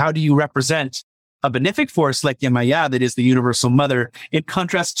 And how do you represent a benefic force like Yemaya that is the universal mother in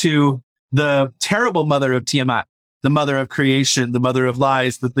contrast to the terrible mother of Tiamat? The mother of creation, the mother of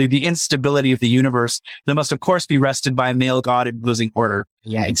lies, the instability of the universe that must, of course, be wrested by a male god in losing order.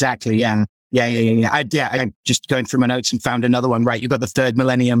 Yeah, exactly. Yeah. I'm just going through my notes and found another one, right? You've got the 3rd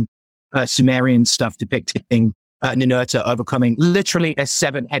millennium Sumerian stuff depicting Ninurta overcoming literally a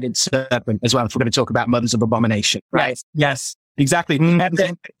 7-headed serpent as well, if we're going to talk about mothers of abomination. Right? Yes, exactly. Mm-hmm. And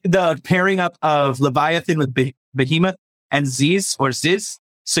then the pairing up of Leviathan with Behemoth and Ziz.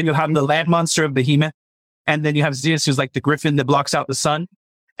 So you have the land monster of Behemoth. And then you have Zeus, who's like the griffin that blocks out the sun,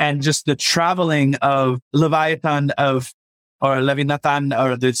 and just the traveling of Leviathan or Levinathan,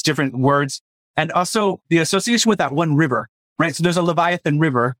 or there's different words. And also the association with that one river, right? So there's a Leviathan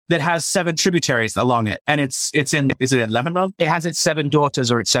river that has 7 tributaries along it. And is it in Lebanon? It has its 7 daughters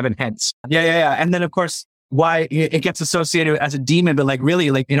or its 7 heads. Yeah. And then of course, why it gets associated as a demon, but like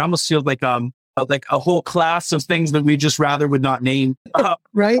really, like it almost feels like a whole class of things that we just rather would not name.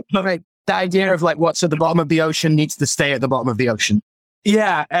 Right. The idea of like what's at the bottom of the ocean needs to stay at the bottom of the ocean.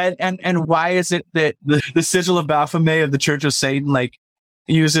 Yeah. And why is it that the sigil of Baphomet of the Church of Satan, like,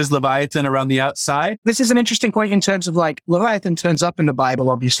 uses Leviathan around the outside? This is an interesting point in terms of like Leviathan turns up in the Bible,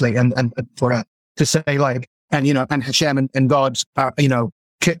 obviously, and for to say like, and and Hashem and God,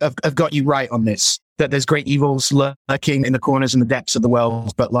 have got you right on this, that there's great evils lurking in the corners and the depths of the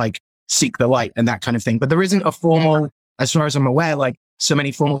world, but like seek the light and that kind of thing. But there isn't a formal, as far as I'm aware, like so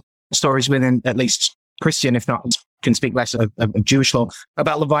many formal stories within at least Christian, if not can speak less of Jewish law,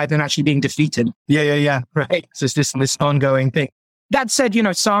 about Leviathan actually being defeated. Yeah. Right. So it's this ongoing thing. That said,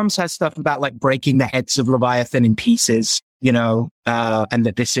 Psalms has stuff about like breaking the heads of Leviathan in pieces, and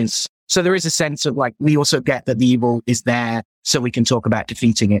that this is, so there is a sense of like, we also get that the evil is there so we can talk about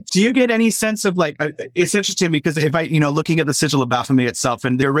defeating it. Do you get any sense of like, it's interesting because if I, looking at the sigil of Baphomet itself,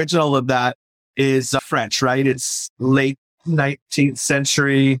 and the original of that is French, right? It's late 19th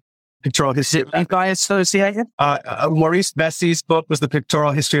century pictorial history. Guy associated? Maurice Bessy's book was The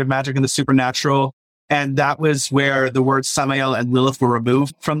Pictorial History of Magic and the Supernatural. And that was where the words Samael and Lilith were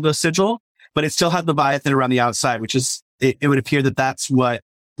removed from the sigil, but it still had Leviathan around the outside, which is, it would appear that that's what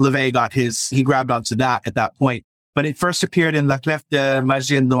LeVay he grabbed onto that at that point. But it first appeared in La Clef de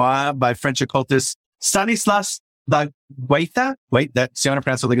Magie Noire by French occultist Stanislas da Guaita. Wait, that's how I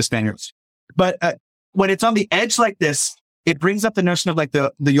pronounce it, like a Spaniard. But when it's on the edge like this, it brings up the notion of like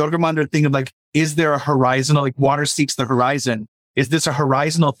the Jorgemonder thing of like, is there a horizontal, like water seeks the horizon? Is this a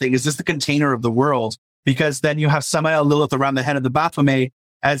horizontal thing? Is this the container of the world? Because then you have Samael, Lilith around the head of the Baphomet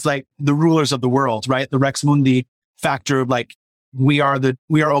as like the rulers of the world, right? The Rex Mundi factor of like, we are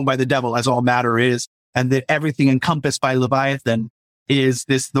owned by the devil, as all matter is. And that everything encompassed by Leviathan is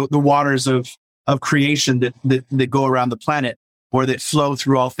the waters of creation that go around the planet, or that flow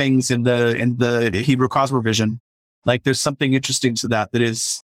through all things in the Hebrew cosmovision. Like there's something interesting to that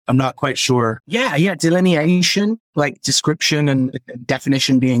is, I'm not quite sure. Yeah. Delineation, like description and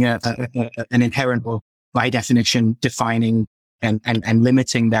definition being an inherent, or by definition, defining and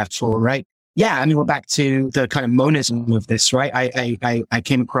limiting that for, right? Yeah. I mean, we're back to the kind of monism of this, right? I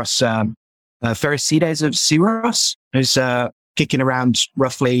came across, Pherecydes of Syros, who's, kicking around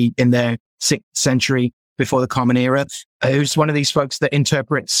roughly in the 6th century before the Common Era, who's one of these folks that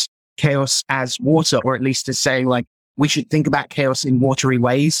interprets chaos as water, or at least is saying like, we should think about chaos in watery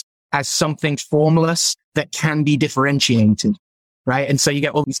ways as something formless that can be differentiated, right? And so you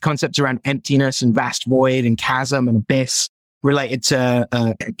get all these concepts around emptiness and vast void and chasm and abyss related to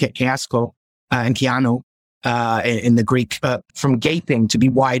chiasko and chiano in the Greek, from gaping to be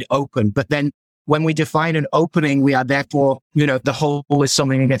wide open. But then when we define an opening, we are therefore, the whole is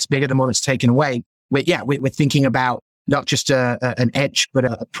something that gets bigger the more it's taken away. We're thinking about not just an edge, but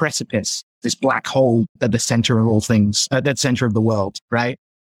a precipice, this black hole at the center of all things, at the center of the world, right?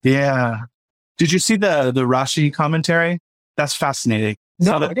 Yeah. Did you see the Rashi commentary? That's fascinating.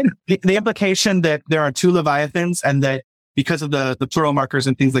 No, I didn't. The implication that there are two Leviathans, and that because of the plural markers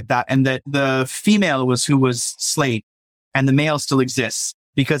and things like that, and that the female was who was slain and the male still exists,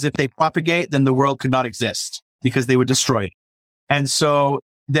 because if they propagate, then the world could not exist because they would destroy it. And so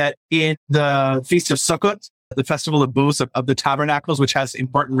that in the Feast of Sukkot, the festival of booths of the tabernacles, which has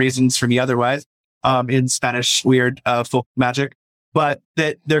important reasons for me otherwise, in Spanish weird folk magic, but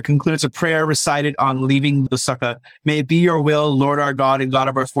that there concludes a prayer recited on leaving the sukkah. May it be your will, Lord our God and God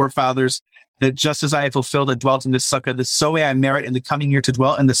of our forefathers, that just as I have fulfilled and dwelt in this sukkah, that so may I merit in the coming year to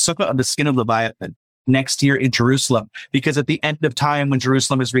dwell in the sukkah of the skin of Leviathan next year in Jerusalem. Because at the end of time, when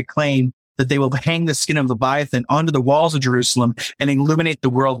Jerusalem is reclaimed, that they will hang the skin of Leviathan onto the walls of Jerusalem and illuminate the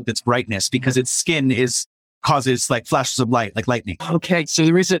world with its brightness, because its skin causes like flashes of light, like lightning. Okay. So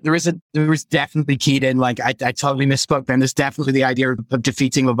there is definitely keyed in, like I totally misspoke then. There's definitely the idea of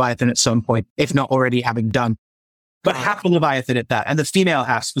defeating Leviathan at some point, if not already having done. But half of Leviathan at that, and the female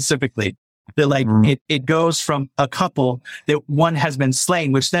half specifically, that like it goes from a couple that one has been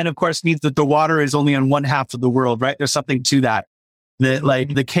slain, which then of course means that the water is only on one half of the world, right? There's something to that. That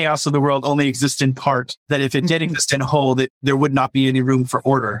like the chaos of the world only exists in part, that if it did exist in whole, that there would not be any room for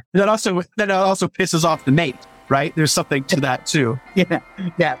order. That also pisses off the mate, right? There's something to that too. Yeah.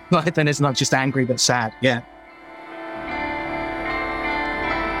 Leviathan is not just angry, but sad. Yeah.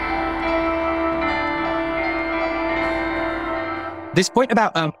 This point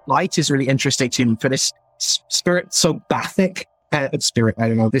about light is really interesting to me, for this spirit so bathic, spirit, I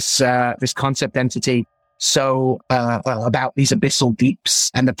don't know, this concept entity. So, about these abyssal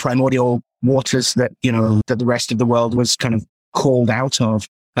deeps and the primordial waters that, that the rest of the world was kind of called out of,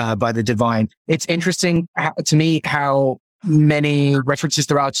 by the divine. It's interesting to me how many references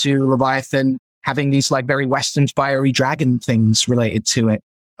there are to Leviathan having these like very Western fiery dragon things related to it.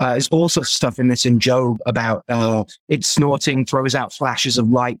 There's also stuff in this in Job about it snorting throws out flashes of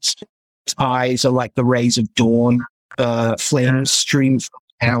light. Its eyes are like the rays of dawn. Flames stream from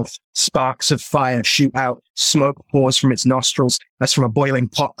its mouth. Sparks of fire shoot out. Smoke pours from its nostrils. That's from a boiling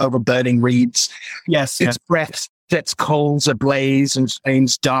pot over burning reeds. Yes. Its breath sets coals ablaze and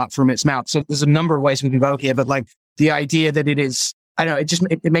flames dart from its mouth. So there's a number of ways we can go here, but like the idea that it is, I don't know,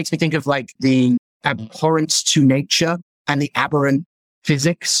 it makes me think of like the abhorrence to nature and the aberrant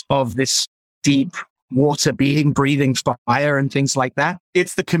physics of this deep water being, breathing fire and things like that.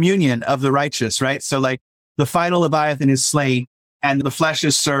 It's the communion of the righteous, right? So like the final Leviathan is slain and the flesh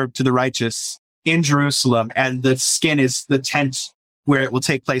is served to the righteous in Jerusalem, and the skin is the tent where it will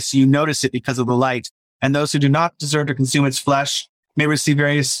take place. So you notice it because of the light. And those who do not deserve to consume its flesh may receive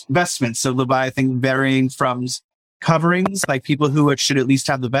various vestments of Leviathan, varying from coverings, like people who should at least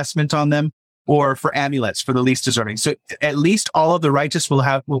have the vestment on them, or for amulets for the least deserving. So at least all of the righteous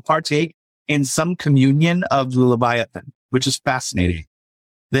will partake in some communion of the Leviathan, which is fascinating.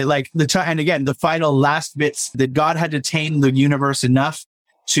 They like and again, the final last bits that God had to tame the universe enough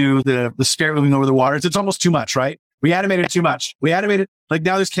to the spirit moving over the waters. It's almost too much, right? We animated it too much. We animated, like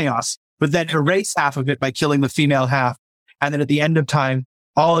now there's chaos, but then erase half of it by killing the female half. And then at the end of time,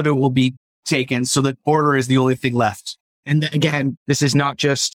 all of it will be taken so that order is the only thing left. And again, this is not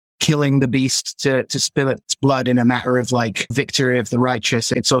just killing the beast to spill its blood in a matter of like victory of the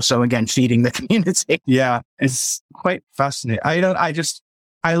righteous. It's also, again, feeding the community. Yeah, it's quite fascinating.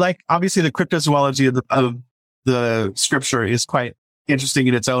 I like, obviously the cryptozoology of the scripture is quite interesting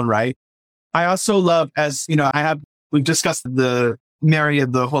in its own right. I also love, as you know, we've discussed the Mary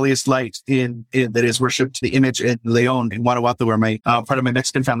of the holiest light in that is worshipped the image in Leon in Guanajuato, where my part of my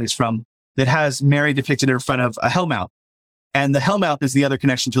Mexican family is from, that has Mary depicted in front of a hellmouth. And the hellmouth is the other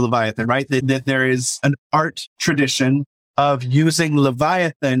connection to Leviathan, right? That there is an art tradition of using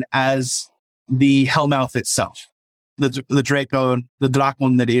Leviathan as the hellmouth itself. The Draco, the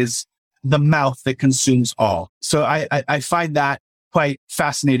Dracon that is the mouth that consumes all. So I find that quite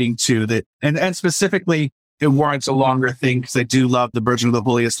fascinating too, that, and specifically it warrants a longer thing because I do love the Virgin of the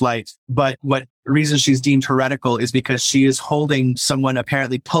Holiest Light. But what reason she's deemed heretical is because she is holding someone,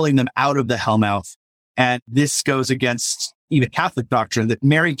 apparently pulling them out of the hellmouth. And this goes against even Catholic doctrine that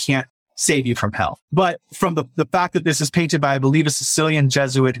Mary can't save you from hell. But from the fact that this is painted by, I believe, a Sicilian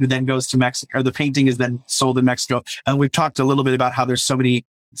Jesuit who then goes to Mexico, or the painting is then sold in Mexico. And we've talked a little bit about how there's so many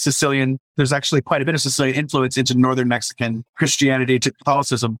there's actually quite a bit of Sicilian influence into Northern Mexican Christianity, to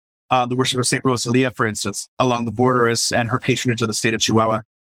Catholicism. The worship of St. Rosalia, for instance, along the border and her patronage of the state of Chihuahua.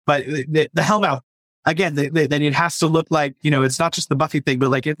 But the hellmouth, again, that it has to look like, it's not just the Buffy thing, but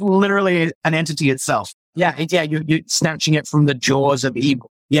like it's literally an entity itself. Yeah, you're snatching it from the jaws of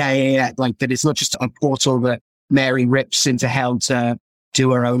evil. Yeah. Like that it's not just a portal that Mary rips into hell to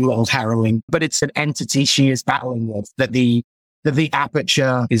do her own little harrowing, but it's an entity she is battling with, that the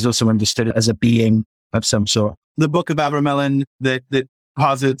aperture is also understood as a being of some sort. The Book of Abramelin that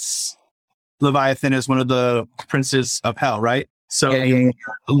posits Leviathan as one of the princes of hell, right? So yeah.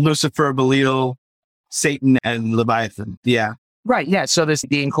 Lucifer, Belial, Satan, and Leviathan. Yeah. Right. Yeah. So there's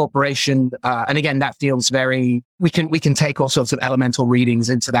the incorporation. And again, that feels very, we can take all sorts of elemental readings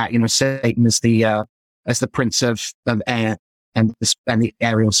into that, Satan as the prince of air and the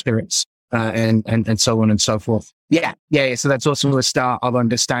aerial spirits, and so on and so forth. Yeah. So that's also a start of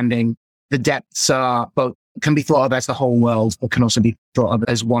understanding the depths can be thought of as the whole world, but can also be thought of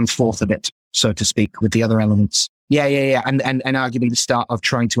as 1/4 of it, so to speak, with the other elements. Yeah. And arguably the start of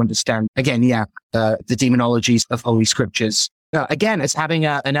trying to understand, again, the demonologies of Holy Scriptures. Again, as having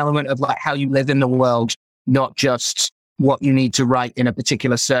an element of like how you live in the world, not just what you need to write in a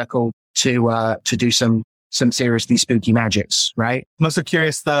particular circle to do some seriously spooky magics, right? I'm also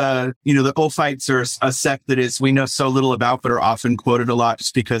curious, the Ophites are a sect that we know so little about, but are often quoted a lot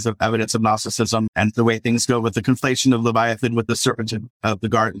just because of evidence of Gnosticism and the way things go with the conflation of Leviathan with the serpent of the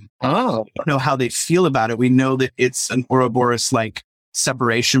garden. Oh. I don't know how they feel about it. We know that it's an Ouroboros-like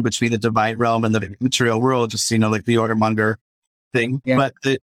separation between the divine realm and the material world, just, like the ordermonger thing, but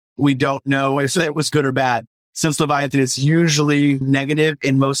that we don't know if it was good or bad. Since Leviathan is usually negative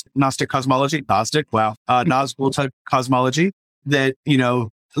in most Gnostic cosmology, Nazgul type cosmology, that,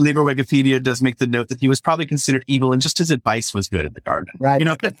 Liber Wikipedia does make the note that he was probably considered evil and just his advice was good in the garden. Right.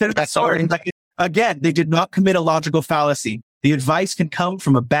 Again, they did not commit a logical fallacy. The advice can come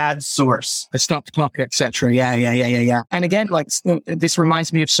from a bad source. A stop the clock, etc. Yeah. And again, like this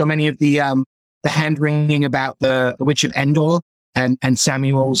reminds me of so many of the hand-wringing about the Witch of Endor and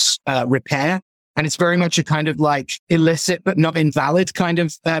Samuel's repair. And it's very much a kind of like illicit but not invalid kind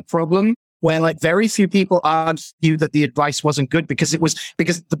of problem. where like very few people argue that the advice wasn't good because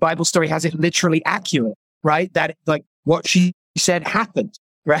the Bible story has it literally accurate, right? That like what she said happened,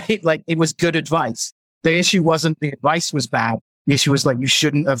 right? Like it was good advice. The issue wasn't the advice was bad. The issue was like, you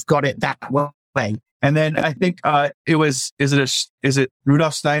shouldn't have got it that way. And then I think, is it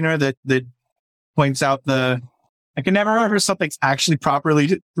Rudolf Steiner that points out I can never remember if something's actually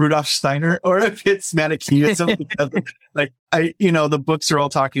properly Rudolf Steiner or if it's Manichaeism. Like the books are all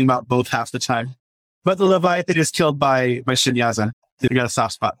talking about both half the time. But the Leviathan is killed by Shinyaza. They got a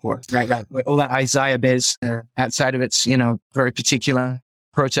soft spot for it. Right. All that Isaiah biz outside of its, very particular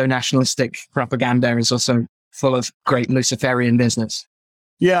proto-nationalistic propaganda is also full of great Luciferian business.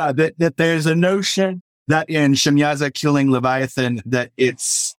 Yeah, that there's a notion that in Shinyaza killing Leviathan, that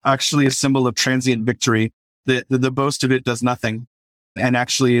it's actually a symbol of transient victory. The boast of it does nothing, and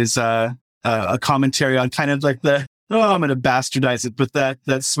actually is a commentary on kind of like I'm going to bastardize it, but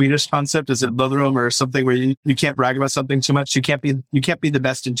that Swedish concept, is it Lotherum or something where you can't brag about something too much. You can't be the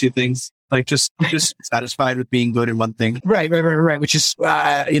best in two things. Like just satisfied with being good in one thing. Right. Which is,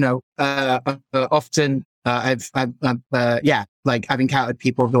 often, I've encountered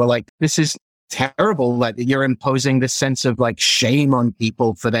people who are like, this is terrible. Like you're imposing this sense of like shame on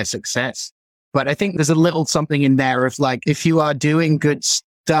people for their success. But I think there's a little something in there of like, if you are doing good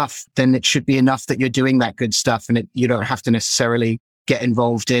stuff, then it should be enough that you're doing that good stuff. And you don't have to necessarily get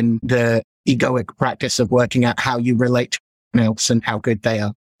involved in the egoic practice of working out how you relate to someone else and how good they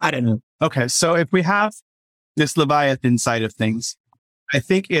are. I don't know. Okay. So if we have this Leviathan side of things, I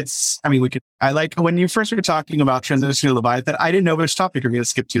think I like when you first were talking about transition to Leviathan, I didn't know which topic you're going to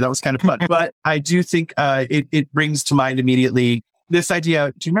skip to. That was kind of fun. But I do think it brings to mind immediately this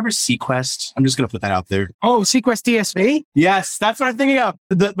idea. Do you remember Sequest? I'm just going to put that out there. Oh, Sequest DSV? Yes, that's what I'm thinking of.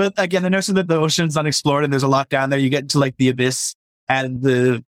 But again, the notion that the ocean's unexplored and there's a lot down there, you get into like the abyss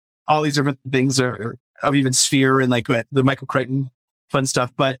and all these different things are of even Sphere and like the Michael Crichton fun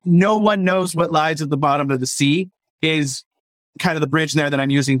stuff. But no one knows what lies at the bottom of the sea is kind of the bridge there that I'm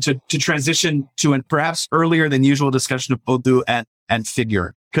using to transition to a perhaps earlier than usual discussion of Odu and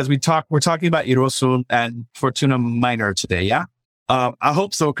figure. Because we're talking about Hirosun and Fortuna Minor today, yeah? I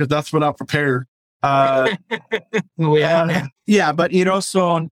hope so, because that's what I'll prepare. But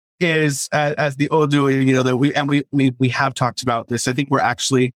Hirosun is as the Odu, that we have talked about this. I think we're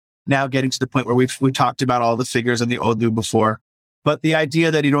actually now getting to the point where we talked about all the figures in the Odu before. But the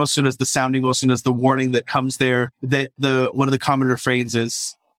idea that Hirosun is the sounding ocean is the warning that comes there, that one of the common refrains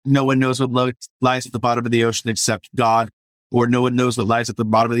is, no one knows what lies at the bottom of the ocean except God, or no one knows what lies at the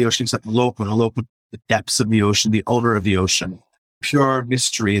bottom of the ocean except Lopun, the depths of the ocean, the odor of the ocean, pure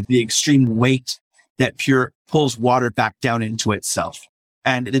mystery, the extreme weight that pulls water back down into itself.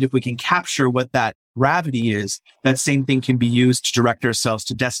 And that if we can capture what that gravity is, that same thing can be used to direct ourselves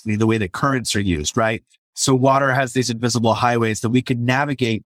to destiny, the way that currents are used, right? So water has these invisible highways that we can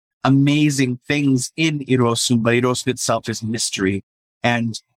navigate amazing things in Hirosun, but Hirosun itself is mystery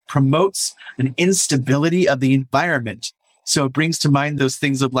and promotes an instability of the environment. So it brings to mind those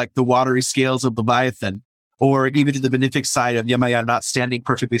things of like the watery scales of Leviathan, or even to the benefic side of Yamaya not standing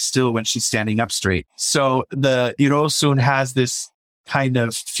perfectly still when she's standing up straight. So the Hirosun has this kind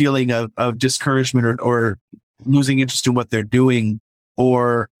of feeling of discouragement or losing interest in what they're doing,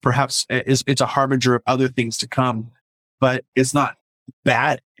 or perhaps it's a harbinger of other things to come, but it's not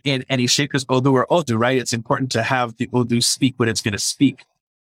bad in any shape because Odu or Odu, right? It's important to have the Odu speak what it's going to speak.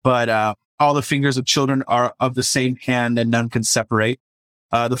 But all the fingers of children are of the same hand and none can separate.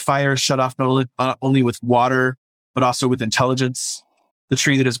 The fire is shut off not only with water, but also with intelligence. The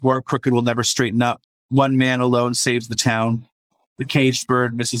tree that is born crooked will never straighten up. One man alone saves the town. The caged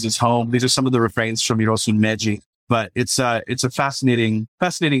bird misses his home. These are some of the refrains from Hirosun Meiji. But it's a fascinating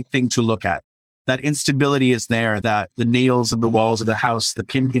thing to look at. That instability is there, that the nails in the walls of the house, the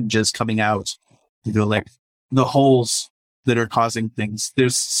pin hinges coming out, like the holes that are causing things.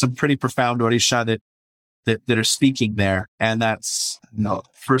 There's some pretty profound orisha that are speaking there. And that's,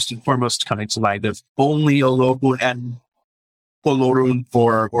 first and foremost coming to light of only Ologu and Olorun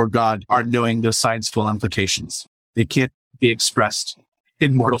or God are knowing the science-full implications. They can't be expressed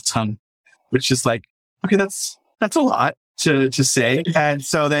in mortal tongue, which is like, okay, that's a lot to say. And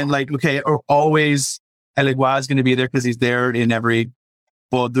so then like, okay, or always Elegua is going to be there because he's there in every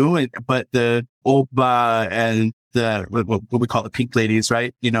Odu, but the Oba and the, what we call the pink ladies,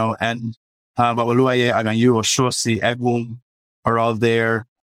 right? And Wawoluaye, Aganyu, Oshosi, Egum are all there.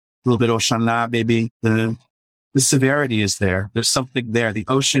 A little bit Oshana, maybe. The severity is there. There's something there. The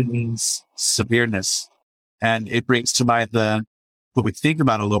ocean means severeness. And it brings to mind what we think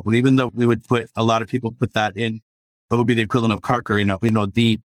about Olopu, even though a lot of people put that in what would be the equivalent of Karker,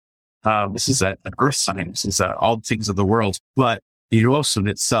 deep. This is an earth sign. This is all things of the world. But the Yosun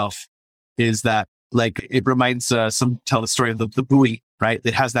itself is that, like, it reminds tell the story of the buoy, right?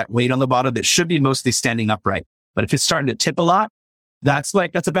 It has that weight on the bottom that should be mostly standing upright. But if it's starting to tip a lot, that's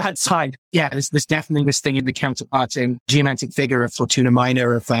a bad sign. Yeah, there's definitely this thing in the counterpart in geomantic figure of Fortuna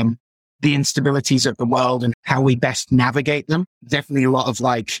Minor of the instabilities of the world and how we best navigate them. Definitely a lot of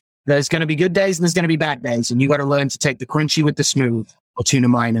like, there's going to be good days and there's going to be bad days. And you got to learn to take the crunchy with the smooth, Fortuna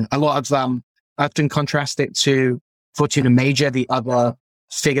Minor. A lot of I often contrast it to Fortuna Major, the other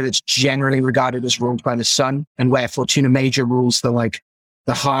figure that's generally regarded as ruled by the sun, and where Fortuna Major rules the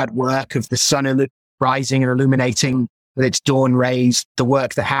hard work of the sun rising and illuminating with its dawn rays, the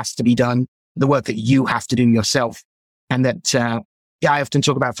work that has to be done, the work that you have to do yourself. And that, I often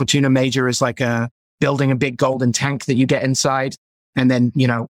talk about Fortuna Major as like building a big golden tank that you get inside and then,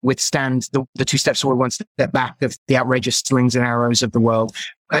 withstand the 2 steps forward, 1 step back of the outrageous slings and arrows of the world.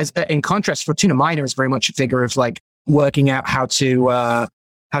 As, in contrast, Fortuna Minor is very much a figure of like working out how to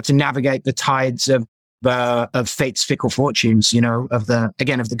navigate the tides of fate's fickle fortunes, of the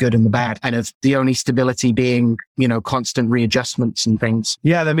good and the bad, and of the only stability being, constant readjustments and things.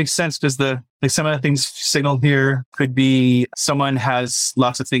 Yeah, that makes sense because some of the things signaled here could be someone has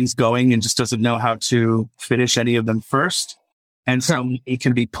lots of things going and just doesn't know how to finish any of them first. And so it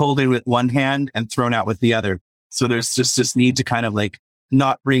can be pulled in with one hand and thrown out with the other. So there's just this need to kind of like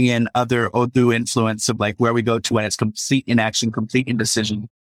not bring in other Odu influence of like where we go to when it's complete inaction, complete indecision.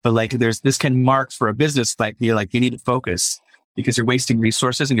 But like this can mark for a business, like you need to focus because you're wasting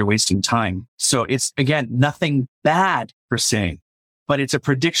resources and you're wasting time. So it's, again, nothing bad per se, but it's a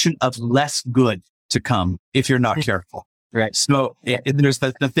prediction of less good to come if you're not careful. Right. So there's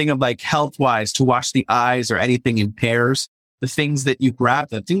the thing of like health wise to wash the eyes or anything in pairs, the things that you grab,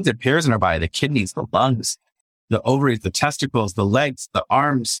 the things that pairs in our body, the kidneys, the lungs, the ovaries, the testicles, the legs, the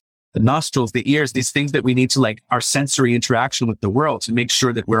arms, the nostrils, the ears, these things that we need to like our sensory interaction with the world to make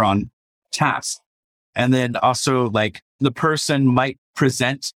sure that we're on task. And then also like the person might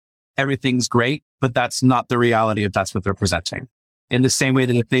present everything's great, but that's not the reality if that's what they're presenting. In the same way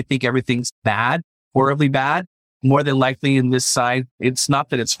that if they think everything's bad, horribly bad, more than likely in this side, it's not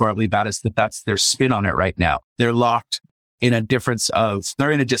that it's horribly bad, it's that that's their spin on it right now. They're locked in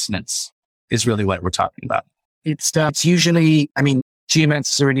they're in a dissonance is really what we're talking about. It's usually,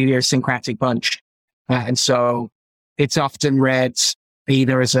 geomancy is a really idiosyncratic bunch. And so it's often read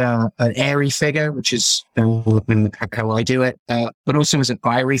either as an airy figure, which is how I do it, but also as an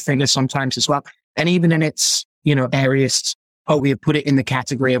fiery figure sometimes as well. And even in its, airiest, we have put it in the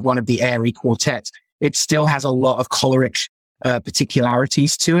category of one of the airy quartets. It still has a lot of choleric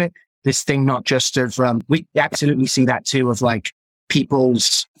particularities to it. This thing, not just of, we absolutely see that too, of like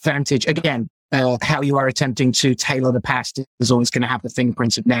people's vantage. Again, how you are attempting to tailor the past is always going to have the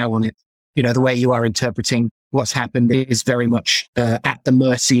fingerprints of now on it. The way you are interpreting what's happened is very much at the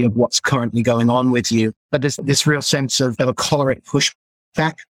mercy of what's currently going on with you. But there's this real sense of a choleric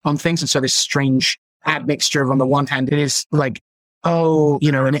pushback on things. And so this strange admixture of, on the one hand, it is like,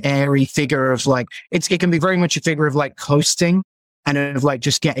 an airy figure of like, it can be very much a figure of like coasting and of like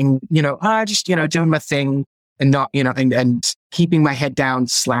just getting, doing my thing and not, and keeping my head down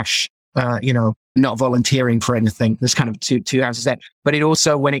 / not volunteering for anything. There's kind of two houses there. But it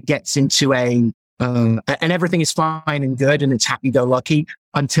also, when it gets into and everything is fine and good and it's happy-go-lucky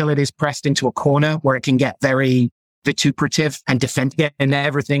until it is pressed into a corner where it can get very vituperative and defensive, and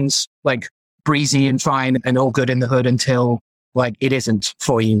everything's like breezy and fine and all good in the hood until like it isn't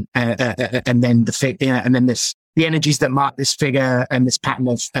for you. And then the energies that mark this figure and this pattern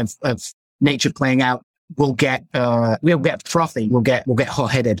of nature playing out we'll get frothy, we'll get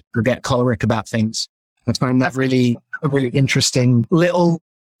hot-headed, we'll get choleric about things. I find that really a really interesting little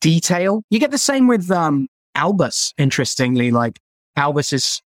detail. You get the same with Albus, interestingly. Like Albus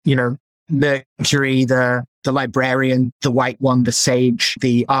is, Mercury, the librarian, the white one, the sage,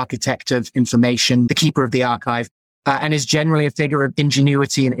 the architect of information, the keeper of the archive, and is generally a figure of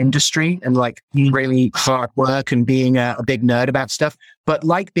ingenuity and industry and like really hard work and being a big nerd about stuff. But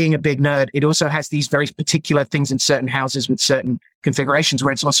like being a big nerd, it also has these very particular things in certain houses with certain configurations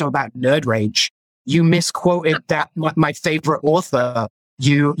where it's also about nerd rage. You misquoted that my favorite author.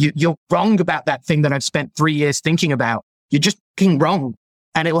 You're wrong about that thing that I've spent 3 years thinking about. You're just fucking wrong.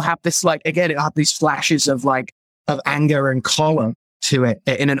 And it will have this it'll have these flashes of anger and choler to it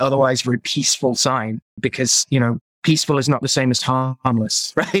in an otherwise very peaceful sign, because, peaceful is not the same as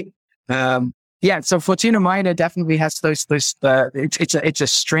harmless, right? So Fortuna Minor definitely has those, it's a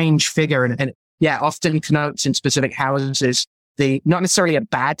strange figure and often connotes in specific houses not necessarily a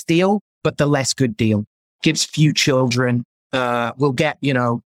bad deal, but the less good deal. Gives few children, will get,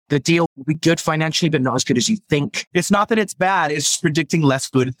 the deal will be good financially, but not as good as you think. It's not that it's bad. It's just predicting less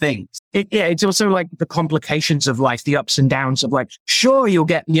good things. It's also like the complications of life, the ups and downs of like, sure, you'll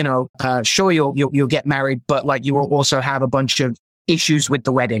get, sure, you'll get married, but like you will also have a bunch of issues with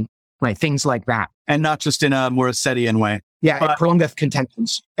the wedding, like things like that. And not just in a Morissettian way. Yeah, it prolongeth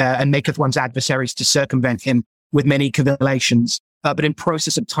contentions and maketh one's adversaries to circumvent him with many cavilitions. But in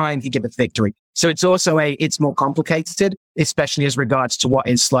process of time, he giveth victory. So it's also it's more complicated, especially as regards to what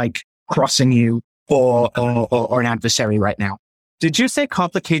is like crossing you or an adversary right now. Did you say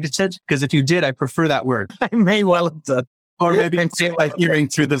complicated? Because if you did, I prefer that word. I may well have done. Or maybe I'm like hearing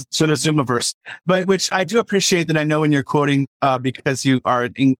through the Zoomiverse, but which I do appreciate that I know when you're quoting, because you are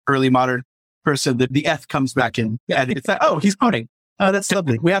an early modern person, that the F comes back in. Yeah. And it's like, oh, he's quoting. Oh, that's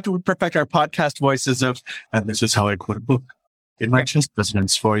lovely. We have to perfect our podcast voices of, and this is how I quote a book in my chess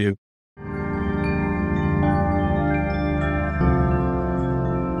resonance for you.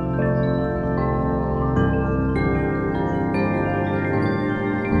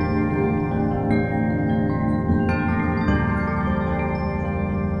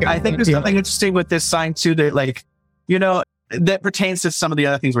 I think there's something interesting with this sign too, that that pertains to some of the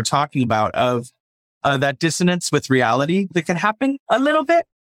other things we're talking about of that dissonance with reality that can happen a little bit.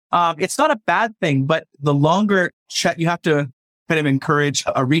 It's not a bad thing, but the longer check, you have to kind of encourage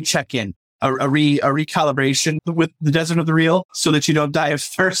a recheck in, a recalibration with the desert of the real so that you don't die of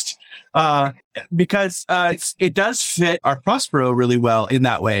thirst. Because it does fit our Prospero really well in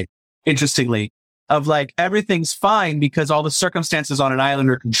that way, interestingly, of like everything's fine because all the circumstances on an island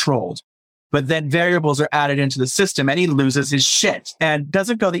are controlled. But then variables are added into the system and he loses his shit and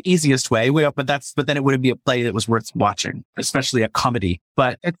doesn't go the easiest way. But then it wouldn't be a play that was worth watching, especially a comedy.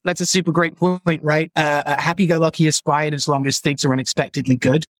 But that's a super great point, right? Happy-go-lucky is fine as long as things are unexpectedly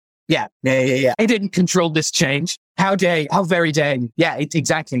good. Yeah. I didn't control this change. How very dare you? Yeah,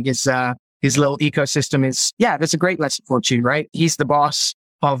 exactly. His little ecosystem is, that's a great lesson for you, right? He's the boss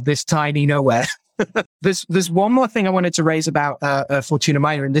of this tiny nowhere. There's one more thing I wanted to raise about Fortuna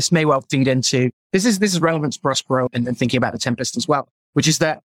Minor, and this may well feed into this is relevant to Prospero and thinking about the Tempest as well, which is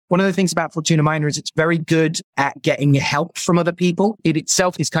that one of the things about Fortuna Minor is it's very good at getting help from other people. It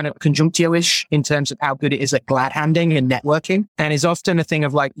itself is kind of conjunctio-ish in terms of how good it is at glad handing and networking, and is often a thing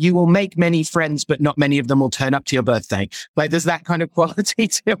of like, you will make many friends, but not many of them will turn up to your birthday. Like there's that kind of quality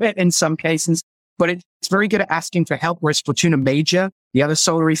to it in some cases. But it's very good at asking for help, whereas Fortuna Major, the other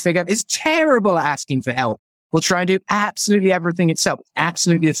solary figure, is terrible at asking for help. Will try and do absolutely everything itself.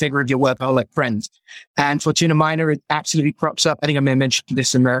 Absolutely the figure of your workaholic friends. And Fortuna Minor, it absolutely crops up. I think I may have mentioned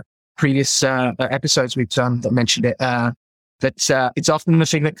this in the previous episodes we've done that mentioned it, that it's often the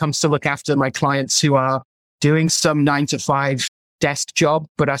thing that comes to look after my clients who are doing some 9-to-5 desk job,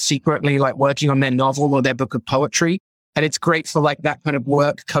 but are secretly like working on their novel or their book of poetry. And it's great for like that kind of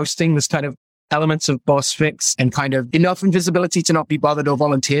work coasting, this kind of elements of boss fix and kind of enough invisibility to not be bothered or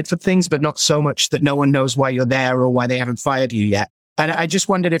volunteered for things, but not so much that no one knows why you're there or why they haven't fired you yet. And I just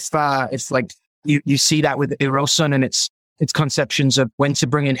wondered if like you see that with Erosun and its conceptions of when to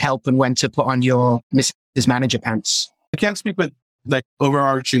bring in help and when to put on your Mrs. Manager pants. I can't speak with like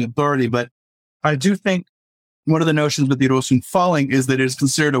overarching authority, but I do think one of the notions with the Erosun falling is that it is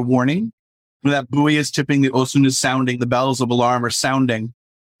considered a warning. When that buoy is tipping, the Osun is sounding, the bells of alarm are sounding.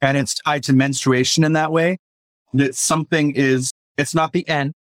 And it's tied to menstruation in that way. That something it's not the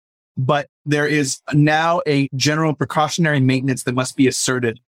end, but there is now a general precautionary maintenance that must be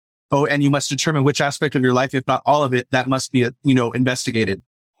asserted. Oh, and you must determine which aspect of your life, if not all of it, that must be, investigated.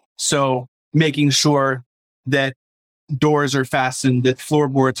 So making sure that doors are fastened, that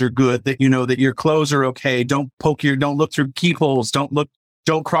floorboards are good, that, that your clothes are okay. Don't look through keyholes.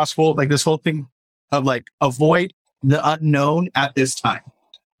 Don't cross-fold, like this whole thing of like, avoid the unknown at this time.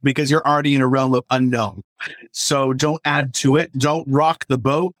 Because you're already in a realm of unknown. So don't add to it. Don't rock the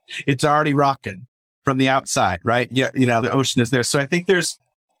boat. It's already rocking from the outside, right? Yeah, the ocean is there. So I think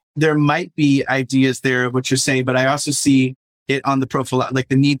there might be ideas there of what you're saying, but I also see it on the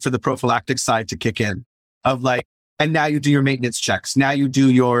the need for the prophylactic side to kick in of like, and now you do your maintenance checks. Now you do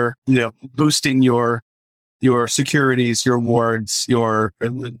your, boosting your securities, your wards,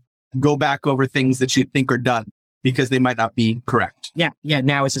 go back over things that you think are done, because they might not be correct. Yeah.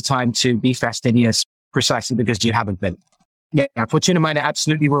 Now is the time to be fastidious precisely because you haven't been. Yeah. Fortuna Minor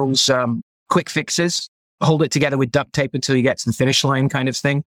absolutely rules quick fixes, hold it together with duct tape until you get to the finish line kind of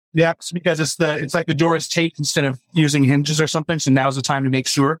thing. Yeah. It's because it's like the door is taped instead of using hinges or something. So now's the time to make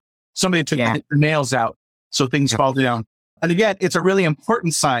sure somebody took their nails out so things fall down. And again, it's a really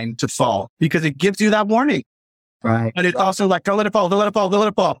important sign to fall because it gives you that warning. Right. And it's also like, don't let it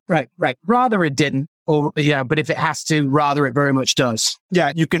fall. Right. Rather it didn't. Or, yeah, but if it has to, rather, it very much does.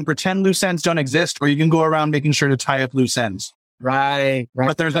 Yeah, you can pretend loose ends don't exist, or you can go around making sure to tie up loose ends. Right.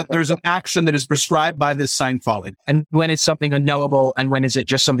 But there's an action that is prescribed by this sign falling. And when is something unknowable, and when is it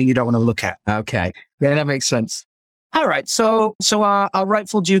just something you don't want to look at? Okay. Yeah, that makes sense. All right. So our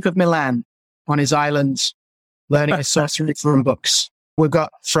rightful Duke of Milan on his island, learning his sorcery from books. We've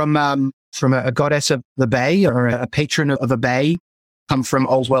got from a goddess of the bay, or a patron of a bay, come from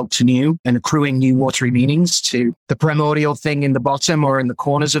old world to new and accruing new watery meanings, to the primordial thing in the bottom or in the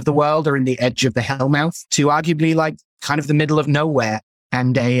corners of the world or in the edge of the hellmouth, to arguably like kind of the middle of nowhere,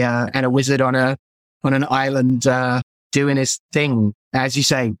 and a wizard on an island doing his thing, as you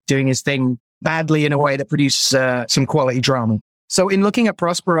say, doing his thing badly in a way that produces some quality drama. So in looking at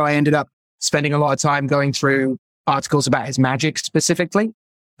Prospero, I ended up spending a lot of time going through articles about his magic specifically.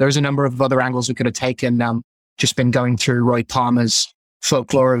 There's a number of other angles we could have taken. Just been going through Roy Palmer's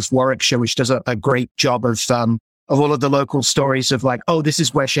Folklore of Warwickshire, which does a great job of all of the local stories of like, oh, this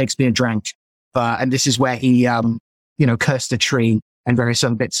is where Shakespeare drank, and this is where he cursed a tree, and various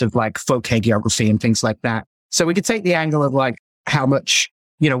other bits of like folk hagiography and things like that. So we could take the angle of like how much,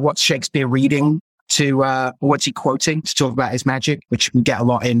 what's Shakespeare reading to, what's he quoting to talk about his magic, which we get a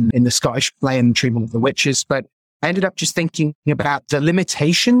lot in the Scottish play and Treatment of the Witches. But I ended up just thinking about the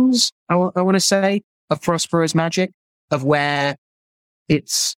limitations, I want to say, of Prospero's magic, of where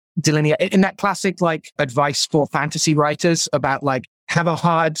it's delineated in that classic like advice for fantasy writers about like have a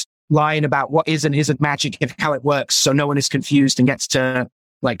hard line about what is and isn't magic and how it works, so no one is confused and gets to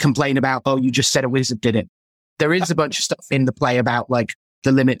like complain about, oh, you just said a wizard did it. There is a bunch of stuff in the play about like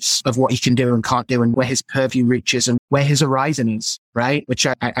the limits of what he can do and can't do, and where his purview reaches and where his horizon is, right? Which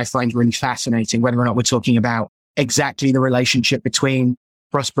I find really fascinating, whether or not we're talking about exactly the relationship between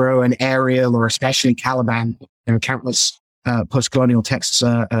Prospero and Ariel, or especially Caliban. There are countless post-colonial texts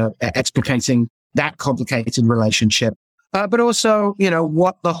explicating that complicated relationship. But also,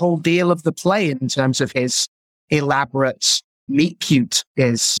 what the whole deal of the play in terms of his elaborate meet cute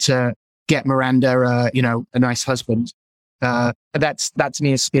is to get Miranda, a nice husband. That to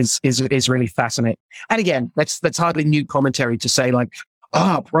me is really fascinating. And again, that's hardly new commentary to say like,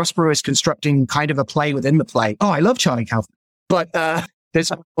 Prospero is constructing kind of a play within the play. Oh, I love Charlie Kaufman. But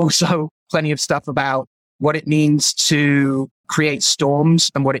there's also plenty of stuff about what it means to create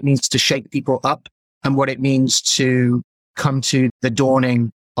storms, and what it means to shake people up, and what it means to come to the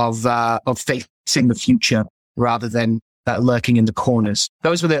dawning of facing the future rather than lurking in the corners.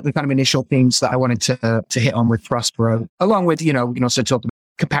 Those were the kind of initial themes that I wanted to hit on with Prospero, along with, we can also talk about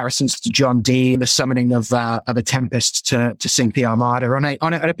comparisons to John Dee, the summoning of a tempest to sink the Armada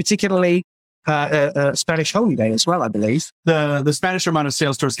on a particularly Spanish holy day as well, I believe. The Spanish Armada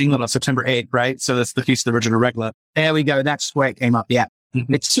sails towards England on September 8th, right? So that's the Feast of the Virgin Regla. There we go. That's where it came up. Yeah.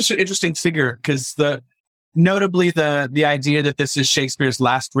 Mm-hmm. It's such an interesting figure because notably the idea that this is Shakespeare's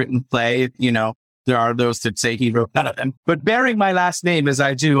last written play, there are those that say he wrote none of them. But bearing my last name as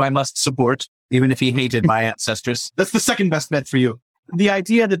I do, I must support, even if he hated my ancestors. That's the second best bet for you. The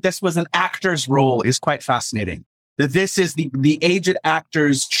idea that this was an actor's role is quite fascinating. That this is the aged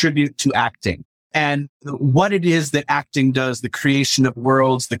actor's tribute to acting, and what it is that acting does, the creation of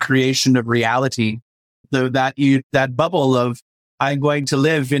worlds, the creation of reality, that bubble of, I'm going to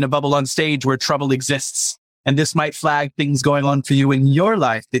live in a bubble on stage where trouble exists. And this might flag things going on for you in your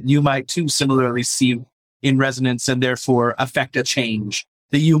life that you might too similarly see in resonance, and therefore affect a change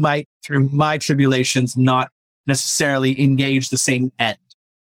that you might, through my tribulations, not necessarily engage the same end.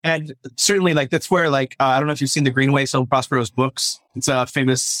 And certainly that's where I don't know if you've seen the Greenway, some of Prospero's books. It's a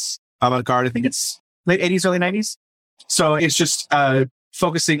famous avant-garde. I think it's late 80s, early 90s. So it's just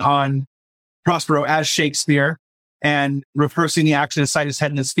focusing on Prospero as Shakespeare and rehearsing the action inside his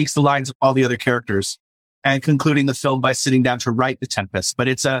head, and it speaks the lines of all the other characters, and concluding the film by sitting down to write The Tempest. But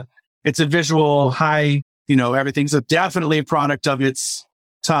it's a visual high, everything's definitely a product of its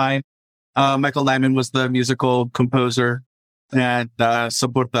time. Michael Nyman was the musical composer, and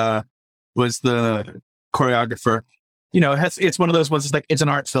Soporta was the choreographer. It's one of those ones, it's an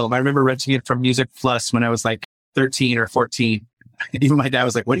art film. I remember renting it from Music Plus when I was 13 or 14. Even my dad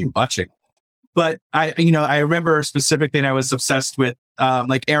was like, what are you watching? But I remember specifically, and I was obsessed with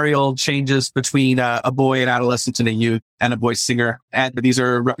Ariel changes between a boy, an adolescent, and a youth, and a voice singer. And these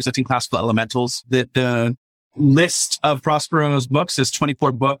are representing classical elementals. The list of Prospero's books is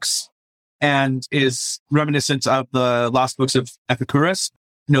 24 books and is reminiscent of the lost books of Epicurus.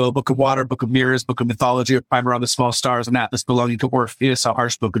 A book of water, book of mirrors, book of mythology, a primer on the small stars, an atlas belonging to Orpheus, a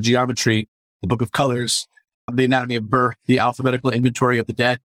harsh book of geometry, the book of colors, the anatomy of birth, the alphabetical inventory of the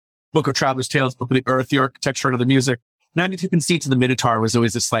dead, book of traveler's tales, book of the earth, the architecture of the music. 92 Conceits of the Minotaur was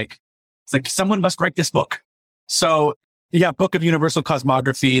always this It's like, someone must write this book. So yeah, Book of Universal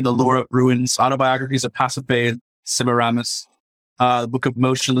Cosmography, The Lore of Ruins, Autobiographies of Pasiphae, Semiramis, the Book of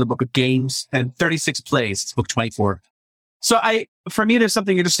Motion, the Book of Games, and 36 Plays. It's book 24. So for me, there's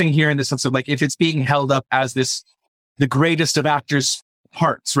something interesting here in the sense of like, if it's being held up as the greatest of actors'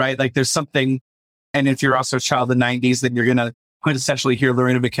 parts, right? Like there's something, and if you're also a child of the 90s, then you're going to quintessentially hear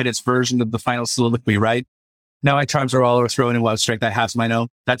Lorena Bacchett's version of the final soliloquy, right? Now my charms are all overthrown and what strength I have mine own.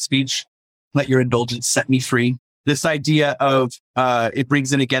 That speech, let your indulgence set me free. This idea of, it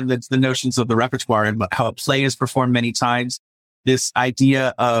brings in again the notions of the repertoire and how a play is performed many times. This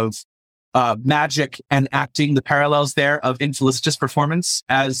idea of magic and acting, the parallels there of infelicitous performance,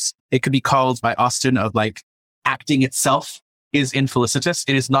 as it could be called by Austen, of like acting itself is infelicitous.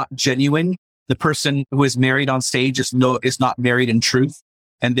 It is not genuine. The person who is married on stage is not married in truth.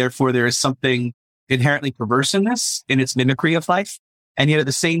 And therefore there is something inherently perverse in this, in its mimicry of life. And yet at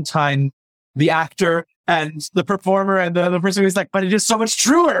the same time, the actor and the performer and the person who's like, but it is so much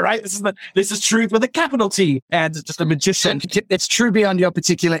truer, right? This is truth with a capital T, and just a magician. It's true beyond your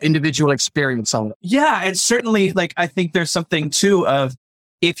particular individual experience on it. Yeah. And certainly, like, I think there's something too of,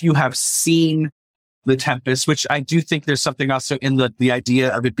 if you have seen The Tempest, which I do think there's something also in the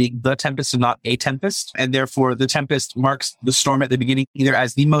idea of it being The Tempest and not a tempest. And therefore the tempest marks the storm at the beginning either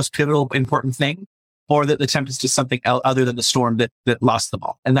as the most pivotal, important thing, or that the tempest is something else other than the storm that lost them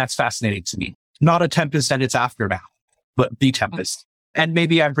all. And that's fascinating to me. Not a tempest and its aftermath, but the tempest. And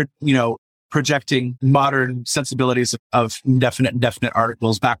maybe I'm, projecting modern sensibilities of indefinite and definite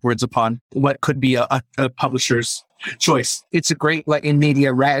articles backwards upon what could be a publisher's choice. It's a great, like, in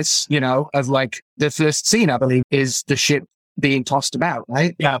media res, of like the first scene, I believe, is the ship being tossed about,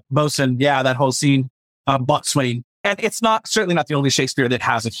 right? Yeah. Bosun. Yeah. That whole scene, boatswain. And it's certainly not the only Shakespeare that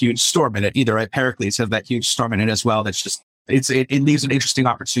has a huge storm in it either, right? Pericles has that huge storm in it as well. That's just, it leaves an interesting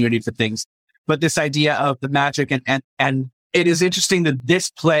opportunity for things. But this idea of the magic and it is interesting that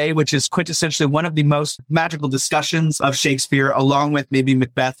this play, which is quintessentially one of the most magical discussions of Shakespeare, along with maybe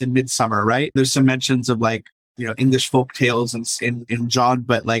Macbeth and Midsummer, right? There's some mentions of like, English folk tales in John,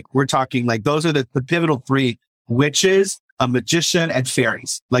 but like, we're talking like, those are the pivotal three: witches, a magician, and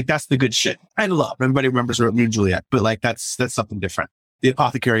fairies. Like, that's the good shit. I love, everybody remembers Romeo and Juliet, but like, that's something different. The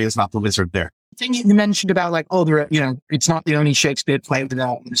apothecary is not the wizard there. The thing you mentioned about like, it's not the only Shakespeare play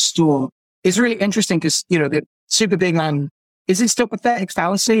without the storm. It's really interesting because, the super big man, is it still pathetic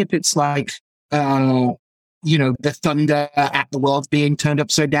fallacy if it's like, the thunder at the world being turned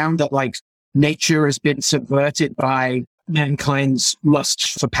upside down, that like nature has been subverted by mankind's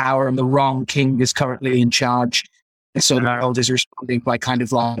lust for power and the wrong king is currently in charge. And so the world is responding by kind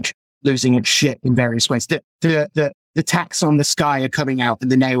of like losing its shit in various ways. The tacks on the sky are coming out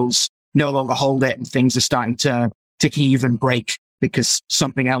and the nails no longer hold it and things are starting to heave and break because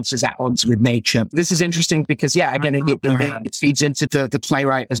something else is at odds with nature. This is interesting because, again, it feeds into the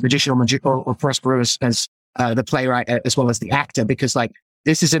playwright as magician or Prospero as the playwright as well as the actor, because like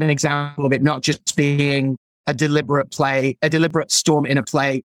this is an example of it not just being a deliberate storm in a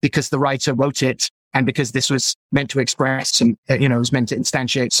play because the writer wrote it and because this was meant to express some, was meant to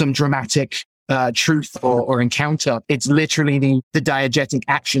instantiate some dramatic truth or encounter. It's literally the diegetic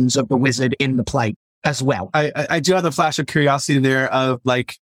actions of the wizard in the play as well. I do have the flash of curiosity there of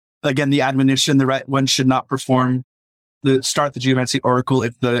like, again, the admonition, the right one should not start the geomancy oracle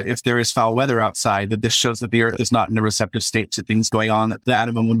if there is foul weather outside, that this shows that the earth is not in a receptive state to things going on, that the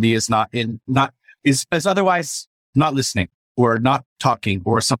anima mundi is is otherwise not listening or not talking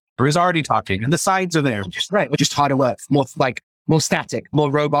or is already talking, and the signs are there. Just harder work, more static,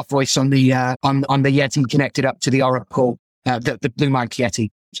 more robot voice on the Yeti connected up to the oracle, the blue mic Yeti,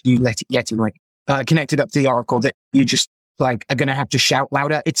 right? Connected up to the oracle, that you just like are going to have to shout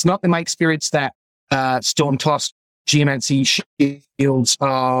louder. It's not in my experience that storm-tossed geomancy shields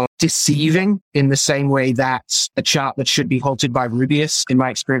are deceiving in the same way that a chart that should be halted by Rubeus, in my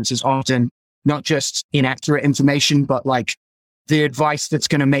experience, is often not just inaccurate information, but like the advice that's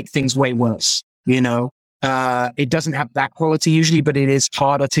going to make things way worse. It doesn't have that quality usually, but it is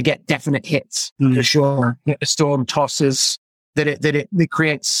harder to get definite hits for sure. The storm tosses that it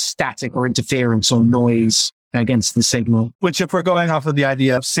creates static or interference or noise against the signal. Which, if we're going off of the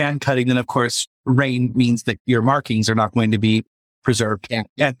idea of sand cutting, then of course rain means that your markings are not going to be preserved. Yeah.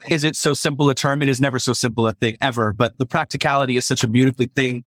 And is it so simple a term? It is never so simple a thing ever. But the practicality is such a beautiful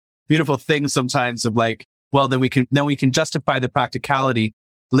thing sometimes of like, well, then we can justify the practicality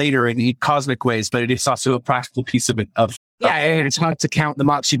later in cosmic ways, but it is also a practical piece of it. It's hard to count the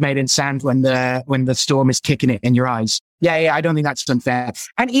marks you've made in sand when the storm is kicking it in your eyes. Yeah, I don't think that's unfair.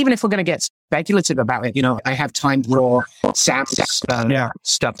 And even if we're going to get speculative about it, I have time for Sam's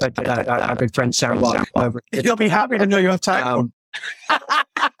stuff. Our good friend Sarah Locke over. You'll be happy to know you have time.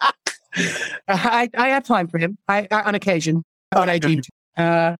 I have time for him. On occasion, when I do.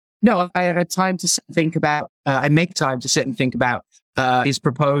 No, I had time to think about. I make time to sit and think about his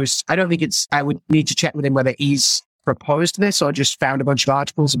proposed. I don't think I would need to check with him whether he's proposed this or just found a bunch of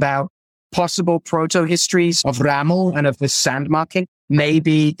articles about possible proto-histories of Ramel and of the sand marking,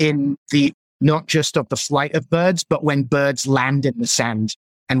 maybe in the, not just of the flight of birds, but when birds land in the sand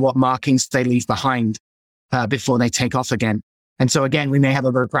and what markings they leave behind before they take off again. And so again, we may have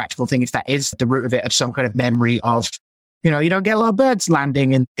a very practical thing if that is the root of it, of some kind of memory of, you don't get a lot of birds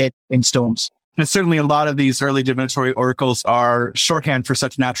landing in storms. And certainly a lot of these early divinatory oracles are shorthand for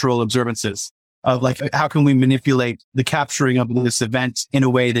such natural observances of like, how can we manipulate the capturing of this event in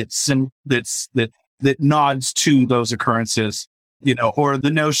a way that nods to those occurrences, or the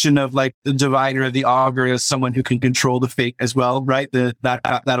notion of like the diviner, the augur as someone who can control the fate as well, right?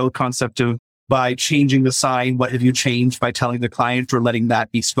 That old concept of by changing the sign, what have you changed by telling the client or letting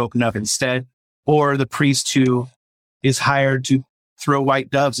that be spoken of instead? Or the priest who is hired to throw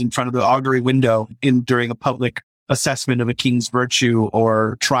white doves in front of the augury window during a public assessment of a king's virtue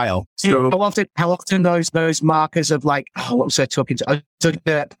or trial. So how often those markers of like, what was I talking to? I talked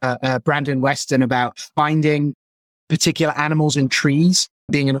to Brandon Weston about finding particular animals in trees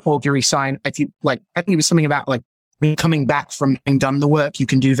being an augury sign. I think it was something about like coming back from having done the work, you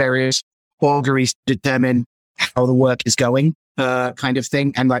can do various auguries to determine how the work is going, kind of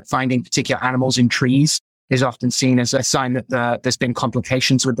thing. And like finding particular animals in trees is often seen as a sign that there's been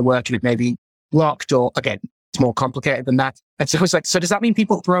complications with the work and it may be blocked, or again, it's more complicated than that. And so it's like, so does that mean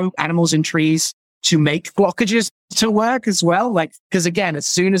people throw animals in trees to make blockages to work as well? Like, because again, as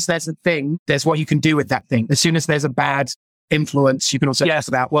soon as there's a thing, there's what you can do with that thing. As soon as there's a bad influence, you can also ask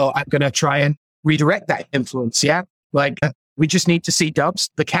about, well, I'm going to try and redirect that influence. Yeah. Like we just need to see doves.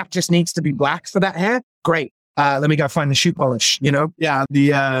 The cap just needs to be black for that hair. Great. Let me go find the shoe polish, Yeah.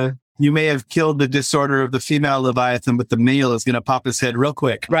 You may have killed the disorder of the female Leviathan, but the male is going to pop his head real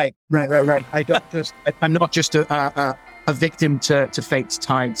quick. Right. I'm not just a victim to fate's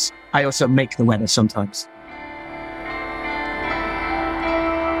tides. I also make the weather sometimes.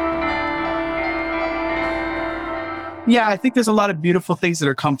 Yeah, I think there's a lot of beautiful things that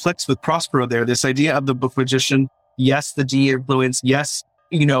are complex with Prospero there. This idea of the book magician, yes, the D influence, yes,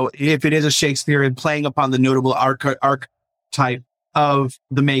 if it is a Shakespearean playing upon the notable archetype of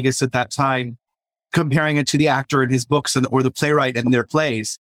the magus at that time, comparing it to the actor in his books or the playwright and their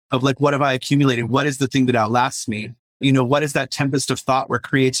plays of like, what have I accumulated? What is the thing that outlasts me? What is that tempest of thought where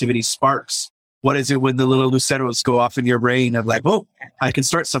creativity sparks? What is it when the little luceros go off in your brain of like, oh, I can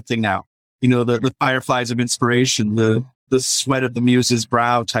start something now? The fireflies of inspiration, the sweat of the muse's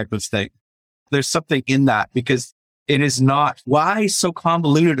brow type of thing. There's something in that because it is not, why so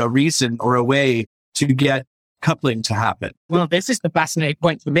convoluted a reason or a way to get coupling to happen? Well, this is the fascinating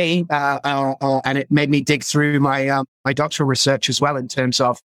point for me, and it made me dig through my doctoral research as well in terms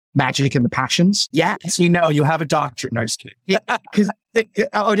of magic and the passions. Yeah, you have a doctorate. No, just kidding. Yeah, because did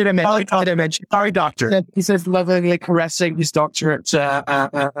I mention? Sorry, doctor. He says lovingly caressing his doctorate. No,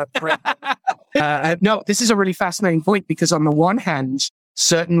 this is a really fascinating point because on the one hand,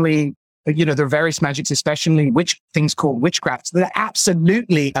 certainly, there are various magics, especially things called witchcrafts, that are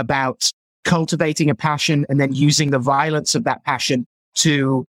absolutely about cultivating a passion and then using the violence of that passion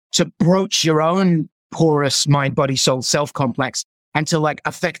to broach your own porous mind, body, soul, self complex and to like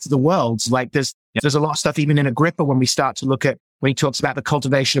affect the world. Like there's a lot of stuff even in Agrippa when we start to look at, when he talks about the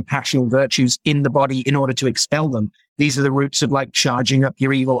cultivation of passional virtues in the body in order to expel them. These are the roots of like charging up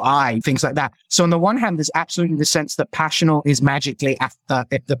your evil eye, things like that. So on the one hand, there's absolutely the sense that passional is magically,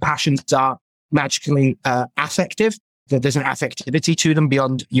 the passions are magically affective, that there's an affectivity to them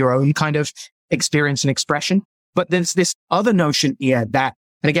beyond your own kind of experience and expression. But there's this other notion here that,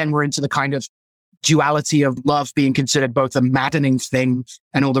 and again, we're into the kind of duality of love being considered both a maddening thing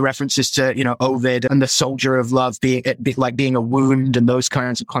and all the references to, Ovid and the soldier of love being a wound and those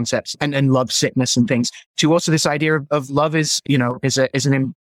kinds of concepts and love sickness and things, to also this idea of love is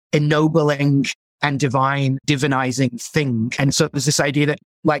an ennobling and divinizing thing. And so there's this idea that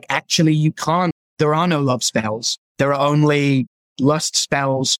like, actually there are no love spells. There are only lust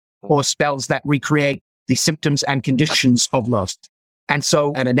spells or spells that recreate the symptoms and conditions of lust. And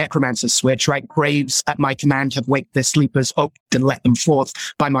so, and a necromancer's switch, right? Graves at my command have waked their sleepers up and let them forth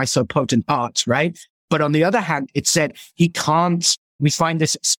by my so potent art, right? But on the other hand, it said he can't, we find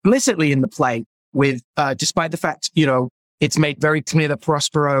this explicitly in the play with, despite the fact, it's made very clear that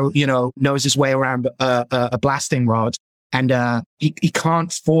Prospero, knows his way around a blasting rod. And he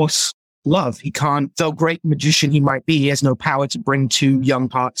can't force love. He can't, though great magician he might be, he has no power to bring two young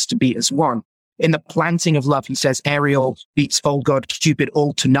hearts to be as one. In the planting of love, he says, Ariel beats old god Cupid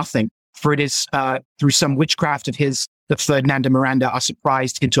all to nothing. For it is through some witchcraft of his that Ferdinand and Miranda are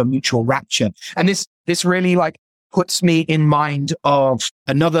surprised into a mutual rapture. And this really like puts me in mind of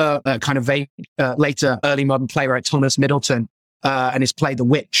another kind of later early modern playwright, Thomas Middleton, and his play The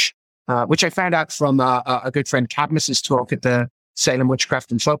Witch, which I found out from a good friend Cadmus's talk at the Salem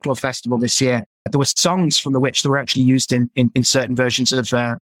Witchcraft and Folklore Festival this year. There were songs from The Witch that were actually used in certain versions of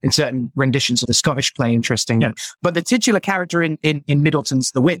in certain renditions of the Scottish play, interesting. Yeah. But the titular character in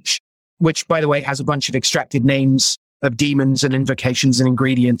Middleton's The Witch, which, by the way, has a bunch of extracted names of demons and invocations and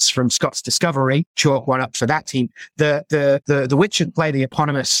ingredients from Scott's Discovery, chalk one up for that team. The witch in play, the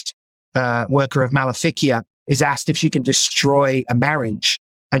eponymous worker of Maleficia, is asked if she can destroy a marriage.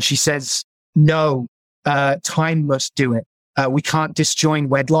 And she says, no, time must do it. We can't disjoin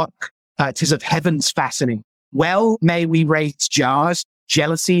wedlock. 'Tis of heaven's fastening. Well, may we raise jars,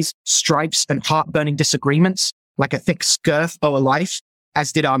 jealousies, stripes, and heart-burning disagreements, like a thick scurf o'er life,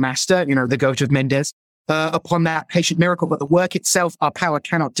 as did our master, the goat of Mendes, upon that patient miracle. But the work itself, our power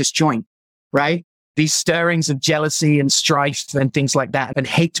cannot disjoin, right? These stirrings of jealousy and strife and things like that, and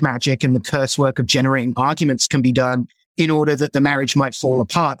hate magic and the curse work of generating arguments can be done in order that the marriage might fall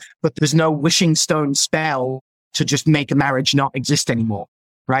apart. But there's no wishing stone spell to just make a marriage not exist anymore,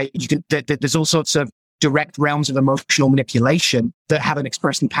 right? There's all sorts of direct realms of emotional manipulation that have an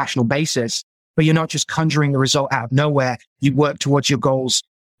expressly passional basis, but you're not just conjuring the result out of nowhere. You work towards your goals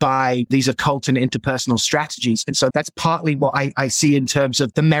by these occult and interpersonal strategies. And so that's partly what I see in terms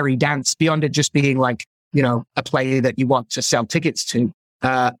of the merry dance, beyond it just being like, a play that you want to sell tickets to,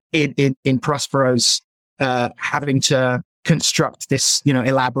 in Prospero's having to construct this,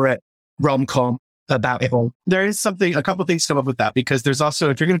 elaborate rom-com about it all. There is a couple of things come up with that, because there's also,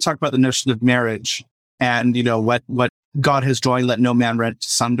 if you're going to talk about the notion of marriage and, what God has joined, let no man rent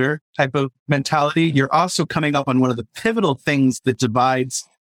asunder type of mentality, you're also coming up on one of the pivotal things that divides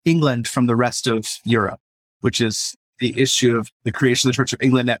England from the rest of Europe, which is the issue of the creation of the Church of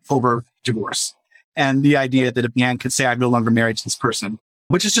England over divorce. And the idea that a man could say, I'm no longer married to this person,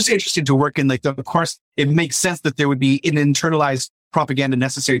 which is just interesting to work in. Of course, it makes sense that there would be an internalized propaganda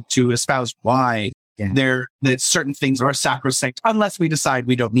necessary to espouse why that certain things are sacrosanct, unless we decide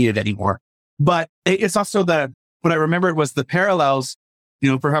we don't need it anymore. But it's also what I remembered was the parallels,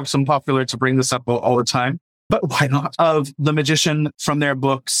 perhaps I'm popular to bring this up all the time, but why not, of the magician from their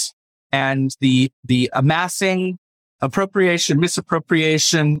books and the amassing, appropriation,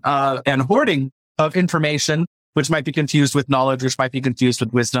 misappropriation, and hoarding of information, which might be confused with knowledge, which might be confused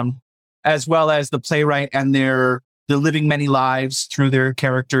with wisdom, as well as the playwright and the living many lives through their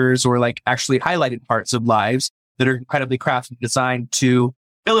characters, or like actually highlighted parts of lives that are incredibly crafted and designed to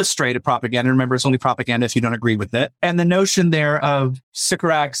illustrate a propaganda. Remember, it's only propaganda if you don't agree with it. And the notion there of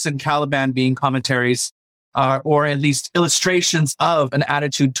Sycorax and Caliban being commentaries, or at least illustrations of an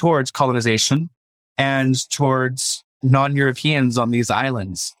attitude towards colonization and towards non-Europeans on these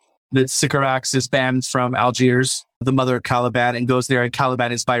islands. That Sycorax is banned from Algiers, the mother of Caliban, and goes there, and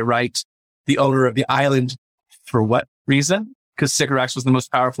Caliban is by right the owner of the island. For what reason? Because Sycorax was the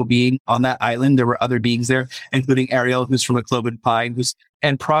most powerful being on that island. There were other beings there, including Ariel, who's from a cloven pine,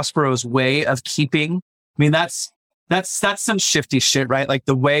 and Prospero's way of keeping. I mean, that's some shifty shit, right? Like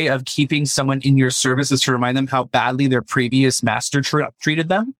the way of keeping someone in your service is to remind them how badly their previous master treated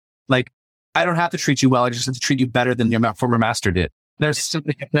them. Like, I don't have to treat you well. I just have to treat you better than your former master did. There's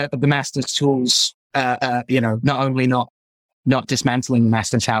the master's tools, not only not dismantling the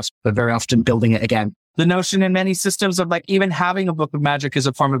master's house, but very often building it again. The notion in many systems of like even having a book of magic is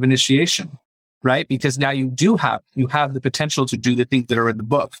a form of initiation, right? Because now you have the potential to do the things that are in the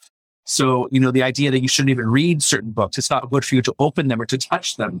book. So, the idea that you shouldn't even read certain books, it's not good for you to open them or to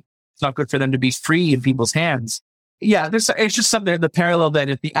touch them. It's not good for them to be free in people's hands. Yeah, it's just something, the parallel that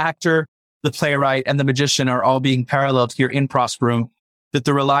if the actor, the playwright, and the magician are all being paralleled here in Prospero, that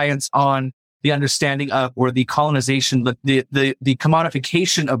the reliance on the understanding of, or the colonization, the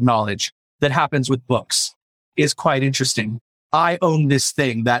commodification of knowledge that happens with books is quite interesting. I own this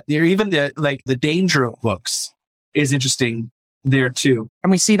thing that even the danger of books is interesting there too. And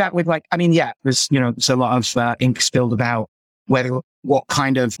we see that with there's a lot of ink spilled about what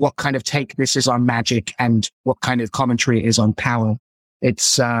kind of take this is on magic and what kind of commentary it is on power.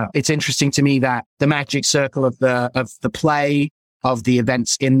 It's interesting to me that the magic circle of the play, of the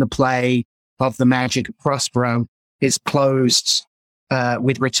events in the play, of the magic of Prospero is closed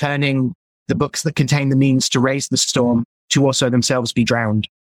with returning the books that contain the means to raise the storm to also themselves be drowned,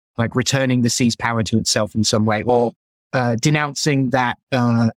 like returning the sea's power to itself in some way, or denouncing that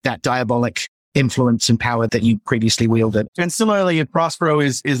diabolic influence and power that you previously wielded. And similarly, Prospero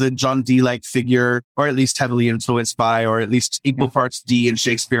is a John Dee-like figure, or at least heavily influenced by, or at least equal parts Dee in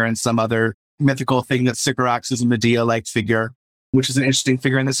Shakespeare and some other mythical thing that Sycorax is a Medea-like figure, which is an interesting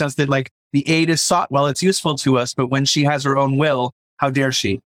figure in the sense that like the aid is sought while it's useful to us, but when she has her own will, how dare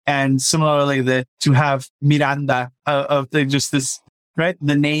she? And similarly, to have Miranda just this, right?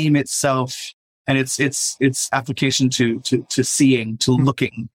 The name itself and its application to seeing, to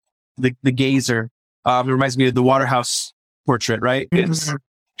looking, the gazer. It reminds me of the Waterhouse portrait, right? It's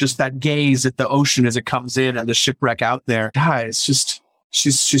just that gaze at the ocean as it comes in and the shipwreck out there. God, it's just,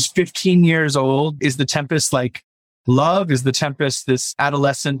 she's 15 years old. Is the Tempest like love? Is the Tempest this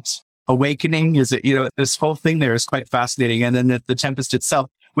adolescent awakening? Is it, this whole thing there is quite fascinating. And then the Tempest itself,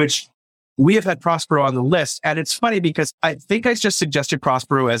 which we have had Prospero on the list. And it's funny because I think I just suggested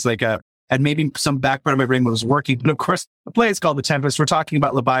Prospero as like and maybe some background of my brain was working. But of course, the play is called The Tempest. We're talking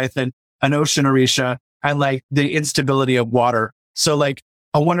about Leviathan, an ocean Orisha, and like the instability of water. So like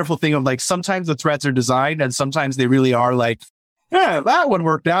a wonderful thing of like, sometimes the threads are designed and sometimes they really are like, yeah, that one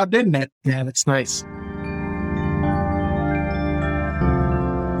worked out, didn't it? Yeah, that's nice.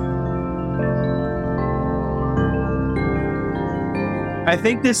 I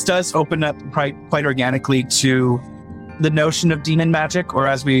think this does open up quite organically to the notion of demon magic, or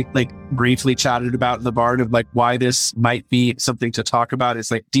as we like briefly chatted about in the Bard of like why this might be something to talk about is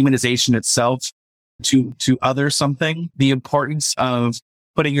like demonization itself to other something, the importance of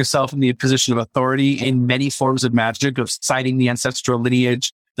putting yourself in the position of authority in many forms of magic, of citing the ancestral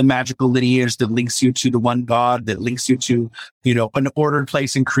lineage, the magical lineage that links you to the one God, that links you to, an ordered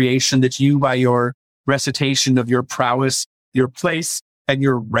place in creation, that you by your recitation of your prowess, your place and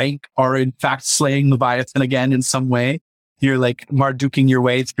your rank are in fact slaying Leviathan again in some way. You're like Marduking your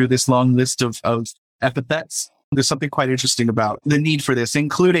way through this long list of epithets. There's something quite interesting about the need for this,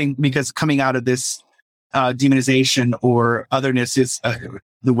 including because coming out of this demonization or otherness is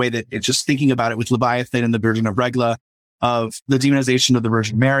the way that it's just thinking about it with Leviathan and the Virgin of Regla, of the demonization of the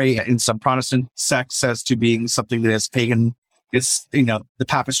Virgin Mary in some Protestant sects as to being something that is pagan. It's, the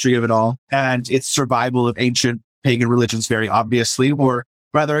papistry of it all and its survival of ancient pagan religions, very obviously, or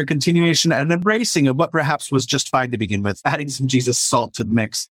rather a continuation and an embracing of what perhaps was just fine to begin with, adding some Jesus salt to the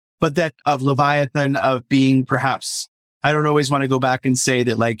mix. But that of Leviathan, of being perhaps, I don't always want to go back and say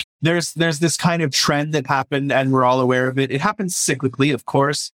that like, there's this kind of trend that happened and we're all aware of it. It happens cyclically, of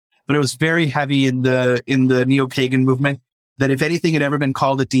course, but it was very heavy in the neo-pagan movement, that if anything had ever been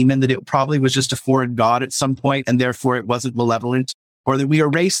called a demon, that it probably was just a foreign god at some point, and therefore it wasn't malevolent, or that we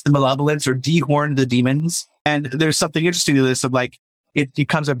erased the malevolence or dehorned the demons. And there's something interesting to this of like, it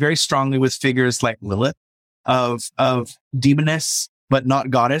comes up very strongly with figures like Lilith of demoness, but not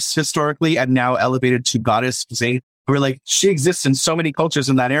goddess historically, and now elevated to goddess. We're like, she exists in so many cultures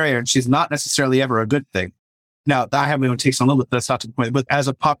in that area, and she's not necessarily ever a good thing. Now, I have my own takes on Lilith, that's not to the point, but as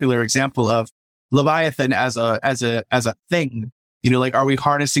a popular example of Leviathan as a thing, like, are we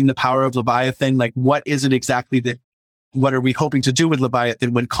harnessing the power of Leviathan? Like, what is it exactly what are we hoping to do with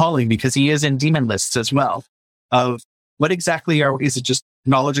Leviathan when calling? Because he is in demon lists as well. Of what exactly is it just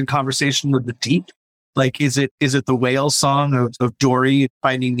knowledge and conversation with the deep? Like, is it the whale song of Dory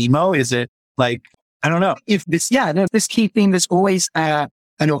finding Nemo? Is it like, I don't know. If this key theme, there's always an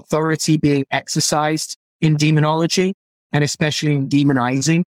authority being exercised in demonology, and especially in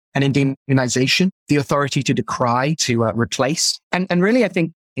demonizing and in demonization, the authority to decry, to replace. And really, I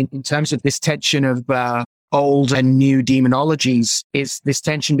think in terms of this tension of old and new demonologies, is this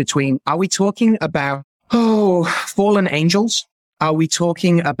tension between, are we talking about fallen angels? Are we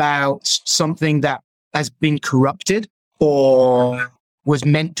talking about something that has been corrupted or was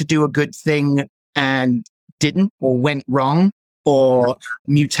meant to do a good thing and didn't, or went wrong, or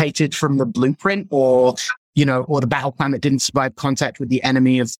mutated from the blueprint, or the battle plan that didn't survive contact with the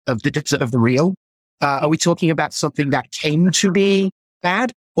enemy of the real? Are we talking about something that came to be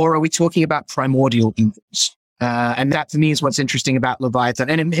bad, or are we talking about primordial evils? And that to me is what's interesting about Leviathan.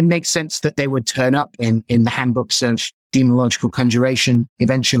 And it makes sense that they would turn up in the handbooks of demonological conjuration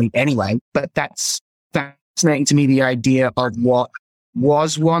eventually anyway. But that's fascinating to me, the idea of what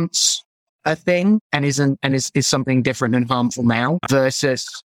was once a thing and is something different and harmful now versus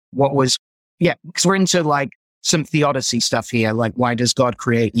what was, because we're into like some theodicy stuff here. Like, why does God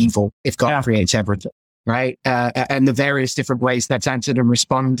create evil if God creates everything? Right. And the various different ways that's answered and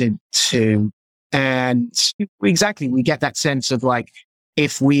responded to. And exactly, we get that sense of like,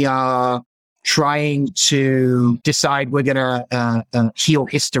 if we are trying to decide we're going to heal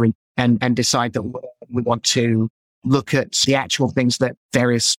history and decide that we want to look at the actual things that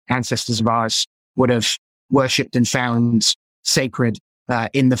various ancestors of ours would have worshipped and found sacred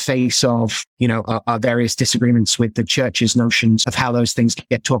in the face of, our various disagreements with the church's notions of how those things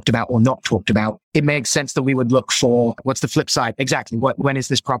get talked about or not talked about. It makes sense that we would look for what's the flip side? Exactly. When is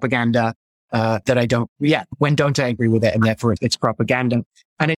this propaganda when don't I agree with it? And therefore it's propaganda.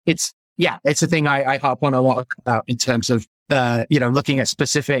 And it's a thing I harp on a lot about in terms of, looking at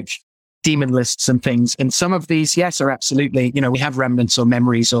specific demon lists and things. And some of these, yes, are absolutely, we have remnants or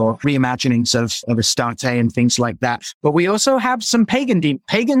memories or reimaginings of Astarte and things like that. But we also have some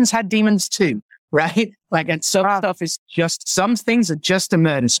pagans had demons too, right? Like, and some stuff is some things are just a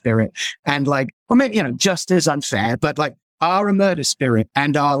murder spirit. And like, or maybe, just as unfair, but like are a murder spirit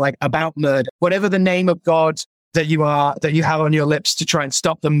and are like about murder, whatever the name of God that you have on your lips to try and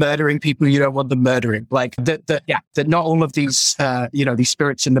stop them murdering people you don't want them murdering. Like that not all of these, these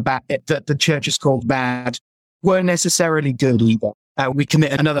spirits in the back that the church is called bad weren't necessarily good either. We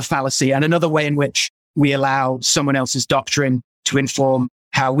commit another fallacy and another way in which we allow someone else's doctrine to inform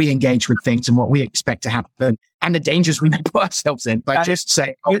how we engage with things and what we expect to happen and the dangers we may put ourselves in. But just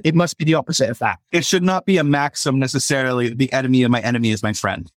say, it must be the opposite of that. It should not be a maxim necessarily. The enemy of my enemy is my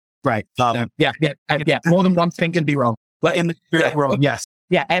friend. Right. More than one thing can be wrong. But in the spirit world, yes.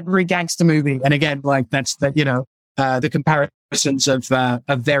 Yeah. Every gangster movie. And again, like that's the comparisons of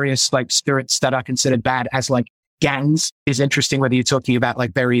various like spirits that are considered bad as like gangs is interesting, whether you're talking about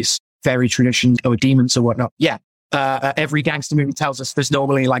like various fairy traditions or demons or whatnot. Yeah. Every gangster movie tells us there's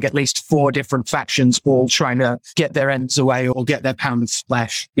normally like at least 4 different factions all trying to get their ends away or get their pound of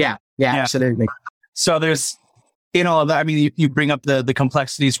flesh. Yeah. Absolutely. So there's, in all of that, I mean, you bring up the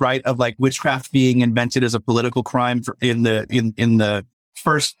complexities, right, of like witchcraft being invented as a political crime in the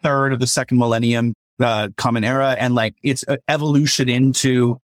first third of the second millennium, Common Era, and like its evolution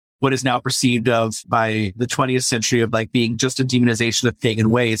into what is now perceived of by the 20th century of like being just a demonization of pagan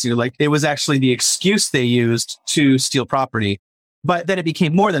ways. Like it was actually the excuse they used to steal property. But then it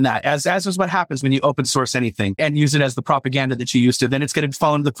became more than that, as is what happens when you open source anything and use it as the propaganda that you used to. Then it's going to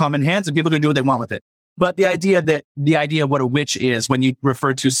fall into the common hands and people are going to do what they want with it. But the idea of what a witch is, when you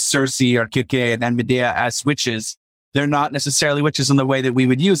refer to Circe or Kike and Medea as witches, they're not necessarily witches in the way that we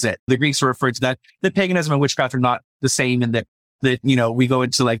would use it. The Greeks referred to that. The paganism and witchcraft are not the same in that we go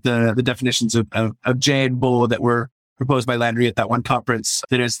into like the definitions of Jane Bull that were proposed by Landry at that one conference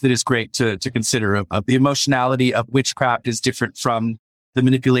that is great to consider. Of the emotionality of witchcraft is different from the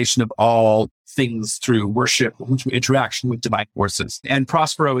manipulation of all things through worship, through interaction with divine forces. And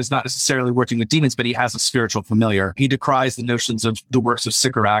Prospero is not necessarily working with demons, but he has a spiritual familiar. He decries the notions of the works of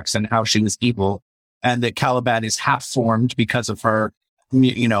Sycorax and how she was evil, and that Caliban is half formed because of her,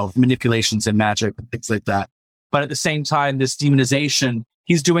 manipulations and magic and things like that. But at the same time, this demonization,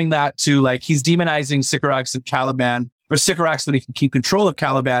 he's doing that to he's demonizing Sycorax and Caliban, or Sycorax so that he can keep control of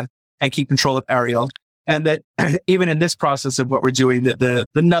Caliban and keep control of Ariel. And that even in this process of what we're doing, the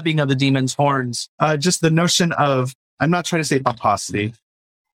nubbing of the demon's horns, just the notion of, I'm not trying to say pomposity,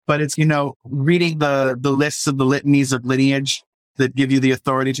 but it's, reading the lists of the litanies of lineage that give you the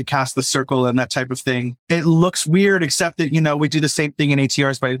authority to cast the circle and that type of thing. It looks weird, except that, we do the same thing in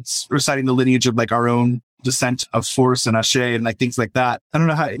ATRs by reciting the lineage of our own descent of Force and Ashe and things like that. I don't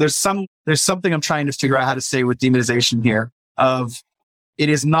know how, there's something I'm trying to figure out how to say with demonization here of it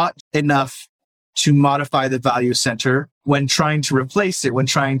is not enough to modify the value center. When trying to replace it, when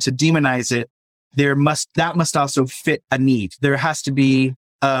trying to demonize it, that must also fit a need. There has to be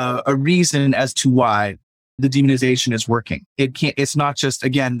a reason as to why the demonization is working. It's not just,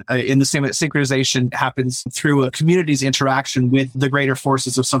 again, in the same way that synchronization happens through a community's interaction with the greater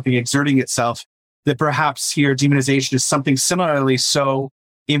forces of something exerting itself, that perhaps here demonization is something similarly so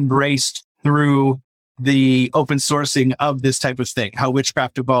embraced through the open sourcing of this type of thing, how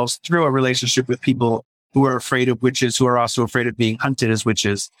witchcraft evolves through a relationship with people who are afraid of witches, who are also afraid of being hunted as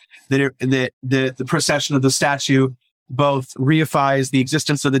witches. The procession of the statue both reifies the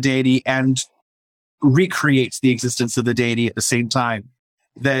existence of the deity and recreates the existence of the deity at the same time.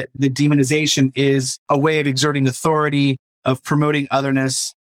 That the demonization is a way of exerting authority, of promoting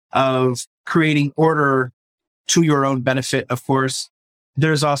otherness, of creating order to your own benefit, of course.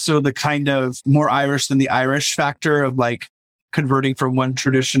 There's also the kind of more Irish than the Irish factor of converting from one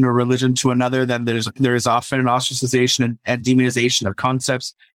tradition or religion to another. Then there is often an ostracization and demonization of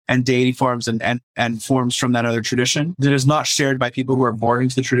concepts and deity forms and forms from that other tradition that is not shared by people who are born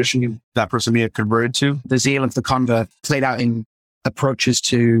into the tradition that person may have converted to. The zeal of the convert played out in approaches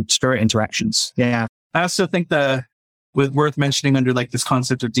to spirit interactions. Yeah. I also think worth mentioning under this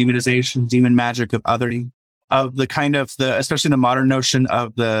concept of demonization, demon magic, of othering, of the kind of especially the modern notion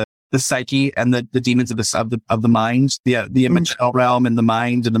of the psyche and the demons of the mind, the emotional realm and the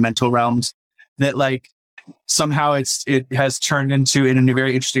mind and the mental realms, that somehow it has turned into, in a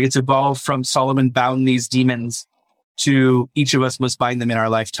very interesting, it's evolved from Solomon bound these demons to each of us must bind them in our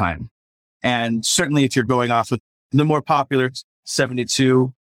lifetime. And certainly if you're going off with the more popular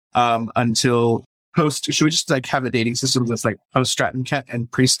 72, until post, should we just like have a dating system that's like post-Stratton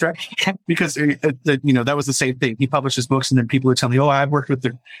and pre-Stratton? Because that was the same thing. He publishes books and then people would tell me, oh, I've worked with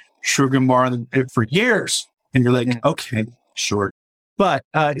the Shugamore for years. And you're like, okay, sure. But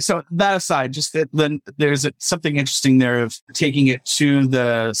so that aside, just that then there's something interesting there of taking it to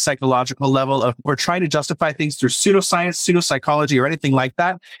the psychological level of, or trying to justify things through pseudoscience, pseudopsychology, or anything like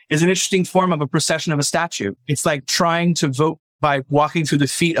that is an interesting form of a procession of a statue. It's like trying to vote by walking through the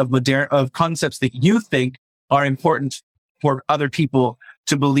feet of concepts that you think are important for other people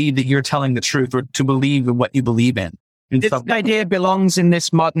to believe that you're telling the truth or to believe in what you believe in. This idea belongs in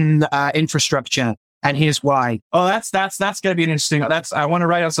this modern infrastructure. And here's why. Oh, that's going to be an interesting, I want to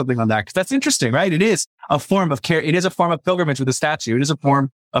write out something on that because that's interesting, right? It is a form of care. It is a form of pilgrimage with a statue. It is a form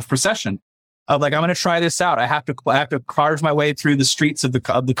of procession of like, I'm going to try this out. I have to carve my way through the streets of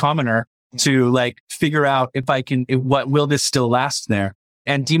the commoner to like figure out if I can, what will this still last there?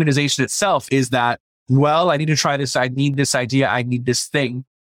 And demonization itself is that, well, I need to try this. I need this idea. I need this thing.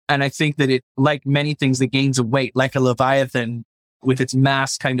 And I think that it, like many things that gains a weight, like a Leviathan with its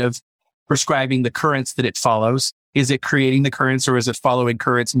mass kind of prescribing the currents that it follows. Is it creating the currents or is it following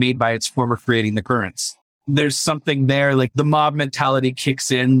currents made by its former creating the currents? There's something there, like the mob mentality kicks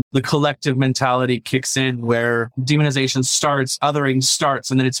in, the collective mentality kicks in where demonization starts, othering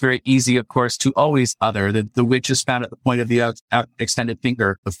starts, and then it's very easy, of course, to always other. The witch is found at the point of the extended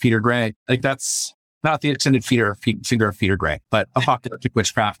finger of Peter Gray. Like that's not the extended finger of Peter Gray, but apocalyptic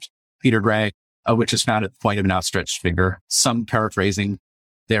witchcraft, Peter Gray, a witch is found at the point of an outstretched finger, some paraphrasing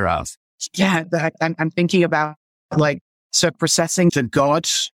thereof. Yeah, I'm thinking about so processing the God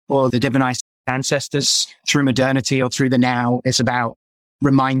or the divinized ancestors through modernity or through the now is about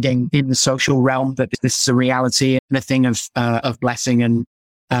reminding in the social realm that this is a reality and a thing of blessing and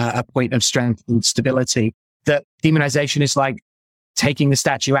a point of strength and stability. That demonization is like taking the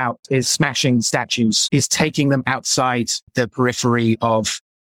statue out, is smashing statues, is taking them outside the periphery of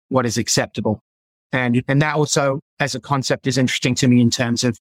what is acceptable. And that also as a concept is interesting to me in terms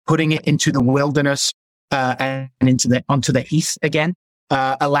of putting it into the wilderness and onto the heath again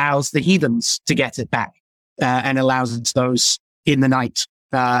allows the heathens to get it back and allows those in the night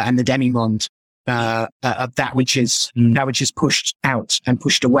and the demimonde of that which is pushed out and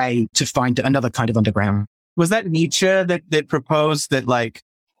pushed away to find another kind of underground. Was that Nietzsche that proposed that like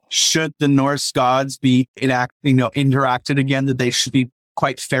should the Norse gods be interacted again, that they should be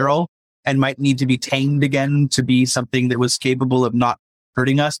quite feral and might need to be tamed again to be something that was capable of not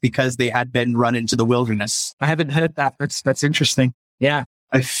hurting us because they had been run into the wilderness? I haven't heard that. That's interesting. Yeah.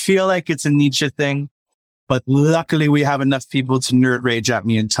 I feel like it's a Nietzsche thing, but luckily we have enough people to nerd rage at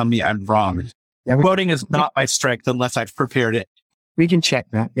me and tell me I'm wrong. Yeah, quoting is not my strength unless I've prepared it. We can check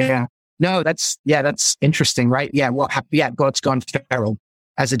that. Yeah. No, that's interesting, right? Yeah. What happened? Yeah. God's gone feral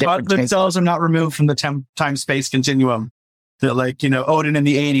as a different God themselves are not removed from the time-space continuum. That Odin in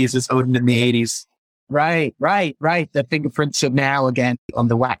the 80s is Odin in the 80s. Right. The fingerprints of now again on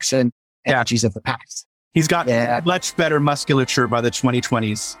the wax and energies of the past. He's got much better musculature by the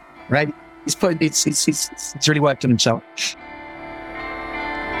 2020s. Right. He's really worked on himself.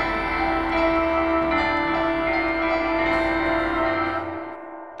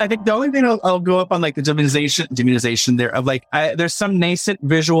 I think the only thing I'll go up on like the demonization there of like, there's some nascent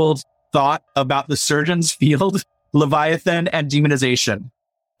visual thought about the surgeon's field, Leviathan and demonization.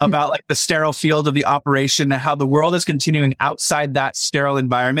 About like the sterile field of the operation and how the world is continuing outside that sterile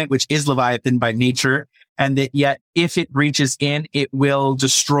environment, which is Leviathan by nature. And that yet if it reaches in, it will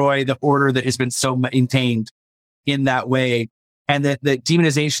destroy the order that has been so maintained in that way. And that the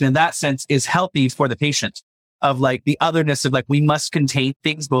demonization in that sense is healthy for the patient of like the otherness of like, we must contain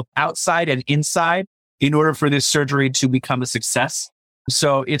things both outside and inside in order for this surgery to become a success.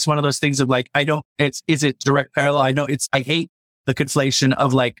 So it's one of those things of like, is it direct parallel? I hate the conflation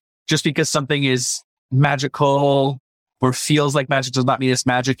of like, just because something is magical or feels like magic does not mean it's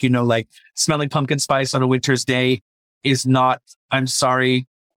magic. Like smelling pumpkin spice on a winter's day is not, I'm sorry,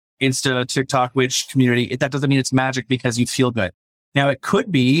 Insta, TikTok, witch community. That doesn't mean it's magic because you feel good. Now it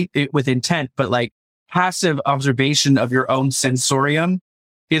could be with intent, but like passive observation of your own sensorium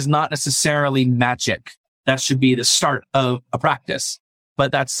is not necessarily magic. That should be the start of a practice.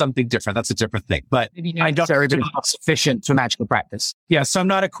 But that's something different. That's a different thing. But I don't think it's not sufficient to magical practice. Yeah. So I'm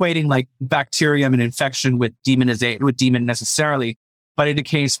not equating like bacterium and infection with demon necessarily, but in a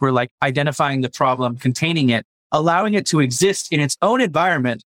case where like identifying the problem, containing it, allowing it to exist in its own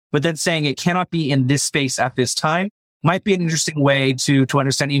environment, but then saying it cannot be in this space at this time might be an interesting way to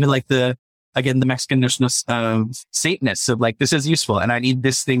understand even like the Mexican Satanists of like, this is useful and I need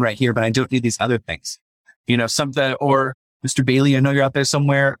this thing right here, but I don't need these other things, something. Or Mr. Bailey, I know you're out there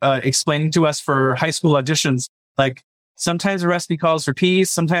somewhere, explaining to us for high school auditions, like sometimes the recipe calls for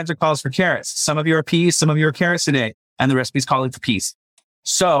peas, sometimes it calls for carrots. Some of you are peas, some of you are carrots today, and the recipe's calling for peas.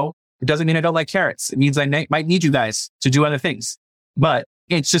 So it doesn't mean I don't like carrots. It means I might need you guys to do other things. But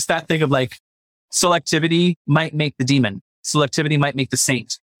it's just that thing of like, selectivity might make the demon. Selectivity might make the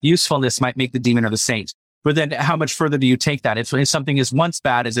saint. Usefulness might make the demon or the saint. But then how much further do you take that? If something is once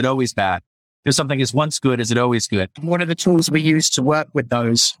bad, is it always bad? If something is once good, is it always good? What are the tools we use to work with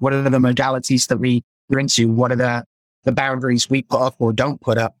those? What are the modalities that we are into? What are the boundaries we put up or don't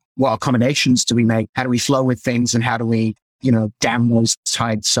put up? What accommodations do we make? How do we flow with things? And how do we, dam those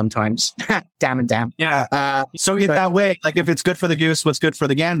tides sometimes? Damn. Yeah. So in that way, like if it's good for the goose, what's good for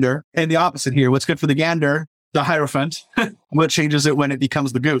the gander? And the opposite here, what's good for the gander, the Hierophant, what changes it when it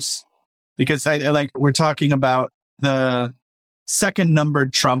becomes the goose? Because we're talking about the second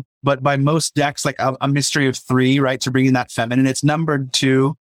numbered trump, but by most decks, like a mystery of 3, right? To bring in that feminine, it's numbered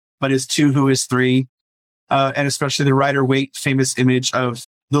 2, but is 2 who is 3. And especially the Rider-Waite famous image of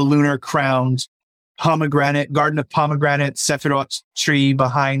the lunar crowned garden of pomegranate, Sephiroth tree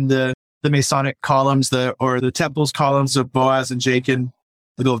behind the Masonic columns, the temple's columns of Boaz and Jachin,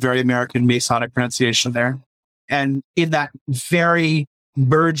 the little very American Masonic pronunciation there. And in that very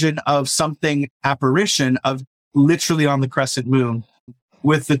virgin of something apparition of literally on the crescent moon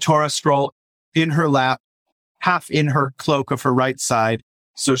with the Torah scroll in her lap, half in her cloak of her right side.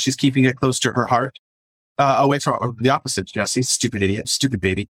 So she's keeping it close to her heart, away from the opposite, Jesse, stupid idiot, stupid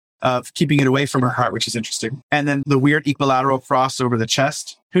baby. Of keeping it away from her heart, which is interesting. And then the weird equilateral cross over the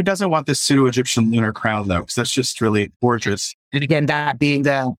chest. Who doesn't want this pseudo-Egyptian lunar crown, though? Because that's just really gorgeous. And again, that being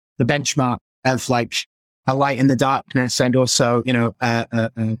the benchmark of like a light in the darkness, and also,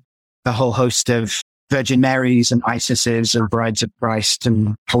 a whole host of Virgin Marys and Isises and Brides of Christ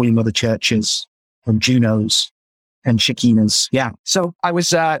and Holy Mother Churches and Junos and Shekinahs. Yeah. So I was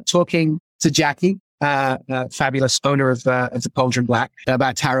talking to Jackie, fabulous owner of the Cauldron Black,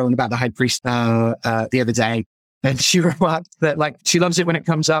 about tarot and about the High Priest the other day. And she remarked that like she loves it when it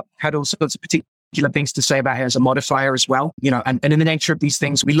comes up, had all sorts of particular things to say about it as a modifier as well. And in the nature of these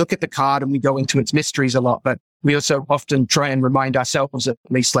things, we look at the card and we go into its mysteries a lot, but we also often try and remind ourselves at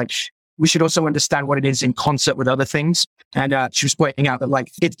least like we should also understand what it is in concert with other things. And she was pointing out that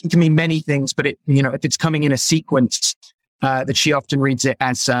like it can mean many things, but if it's coming in a sequence, that she often reads it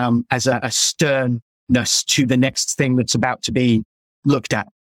as a sternness to the next thing that's about to be looked at.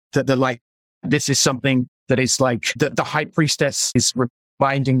 That the like this is something that is like the High Priestess is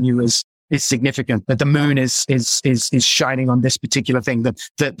reminding you is significant. That the moon is shining on this particular thing.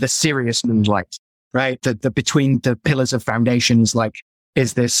 The serious moonlight, right? The between the pillars of foundations, like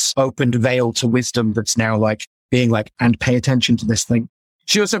is this opened veil to wisdom that's now like being like, and pay attention to this thing.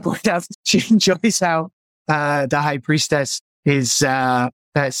 She also pointed out she enjoys how the High Priestess is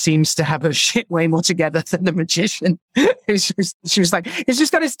seems to have her shit way more together than the magician. She was like, he's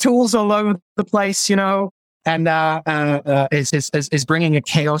just got his tools all over the place, and is bringing a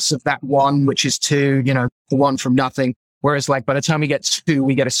chaos of that one, which is 2, the one from nothing. Whereas like by the time we get 2,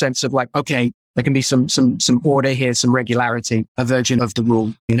 we get a sense of like, okay, there can be some order here, some regularity, a version of the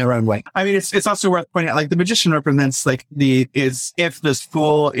rule in her own way. I mean, it's also worth pointing out, like the magician represents like if this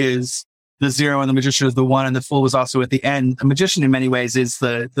fool is the 0 and the magician is the 1 and the fool was also at the end. The magician in many ways is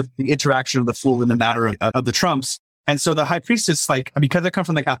the interaction of the fool in the matter of the trumps. And so the High Priestess, like, because I come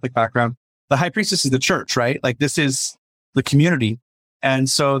from the Catholic background, the High Priestess is the church, right? Like this is the community. And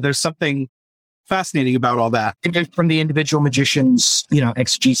so there's something fascinating about all that. From the individual magicians,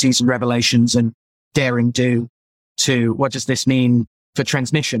 exegeses and revelations and daring do to what does this mean for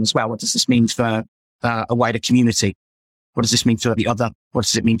transmission as well? What does this mean for a wider community? What does this mean for the other? What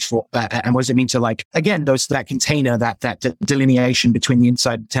does it mean for, and what does it mean to like, again, that container, that delineation between the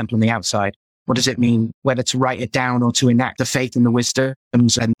inside of the temple and the outside? What does it mean, whether to write it down or to enact the faith and the wisdoms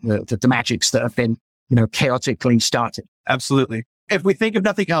and the magics that have been, chaotically started? Absolutely. If we think of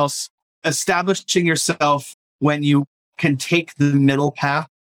nothing else, establishing yourself when you can take the middle path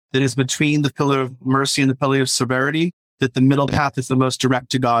that is between the pillar of mercy and the pillar of severity, that the middle path is the most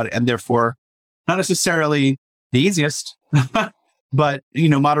direct to God and therefore not necessarily the easiest, but,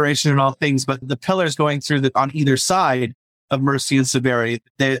 moderation in all things. But the pillars going through on either side of mercy and severity,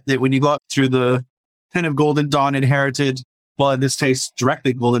 that when you go up through the kind of Golden Dawn inherited, well, in this case,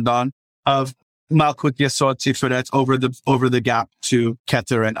 directly Golden Dawn of Malkut Yesod Tiferet over the gap to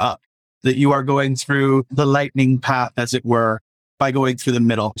Keter and up, that you are going through the lightning path, as it were, by going through the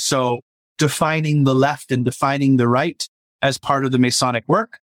middle. So defining the left and defining the right as part of the Masonic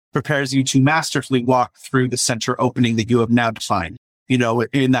work prepares you to masterfully walk through the center opening that you have now defined. You know,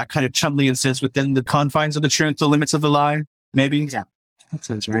 in that kind of Chumleyan sense, within the confines of the truth, the limits of the lie, maybe. Yeah, that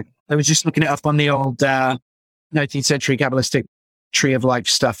sounds right. I was just looking it up on the old 19th century Kabbalistic Tree of Life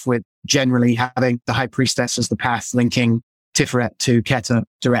stuff, with generally having the high priestess as the path linking Tiferet to Keter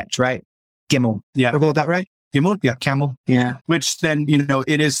direct, right? Gimel. Yeah. Have I got that right? Gimel, yeah, camel. Yeah. Which then, you know,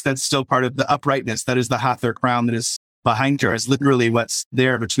 that's still part of the uprightness. That is the Hathor crown that is behind her, is literally what's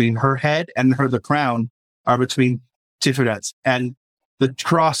there between her head and the crown are between Tiferet's. And the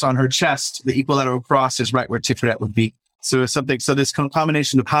cross on her chest, the equilateral cross, is right where Tiferet would be. So it's something, so this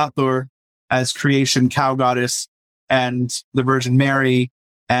combination of Hathor as creation, cow goddess, and the Virgin Mary,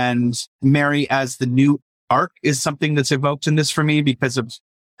 and Mary as the new ark is something that's evoked in this for me because of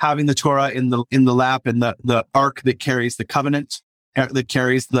having the Torah in the lap and the ark that carries the covenant, that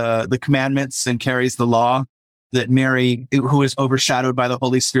carries the commandments and carries the law, that Mary, who is overshadowed by the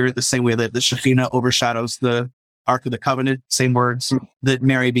Holy Spirit, the same way that the Shekhinah overshadows the Ark of the Covenant, same words, that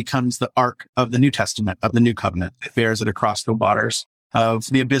Mary becomes the Ark of the New Testament, of the New Covenant. It bears it across the waters of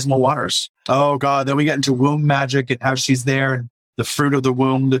the abysmal waters. Oh God, then we get into womb magic and how she's there, and the fruit of the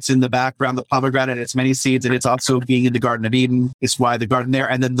womb that's in the background, the pomegranate, its many seeds, and it's also being in the Garden of Eden. It's why the garden there,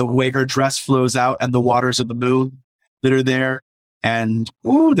 and then the way her dress flows out and the waters of the moon that are there. And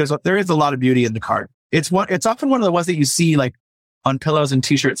there is a lot of beauty in the card. It's often one of the ones that you see like on pillows and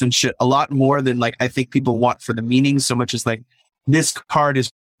t-shirts and shit a lot more than like I think people want for the meaning so much as like this card is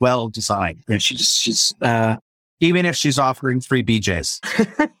well designed. Yeah, she's even if she's offering free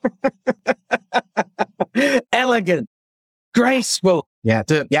BJs. Elegant, graceful. Yeah,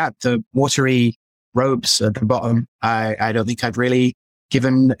 the watery robes at the bottom. I don't think I've really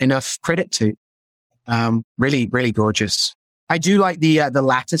given enough credit to. Really, really gorgeous. I do like the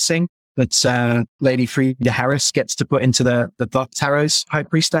latticing that Lady Frieda Harris gets to put into the Thoth Tarot's High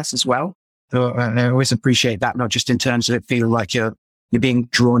Priestess as well. So I always appreciate that, not just in terms of it feeling like you're being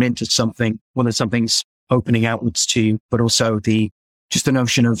drawn into something, when something's opening outwards to you, but also the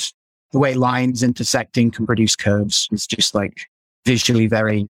notion of the way lines intersecting can produce curves. It's just like visually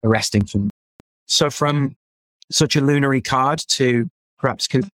very arresting for me. So from such a lunary card to perhaps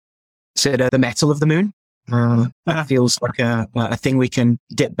consider the metal of the moon, feels like a thing we can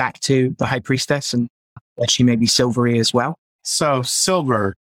dip back to the High Priestess, and she may be silvery as well. So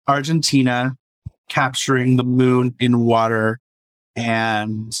silver, Argentina capturing the moon in water,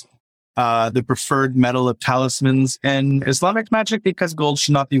 and the preferred metal of talismans in Islamic magic because gold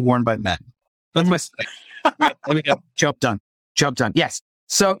should not be worn by men. That's my Right, there we go. Job done. Yes.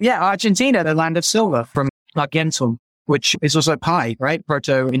 So yeah, Argentina, the land of silver from Argentum, which is also Pi, right?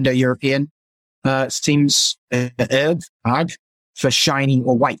 Proto-Indo-European. Seems hard for shiny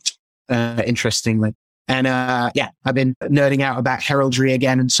or white, interestingly. And I've been nerding out about heraldry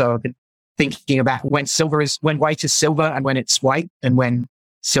again. And so I've been thinking about when white is silver and when it's white, and when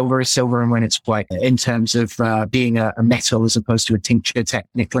silver is silver and when it's white, in terms of being a metal as opposed to a tincture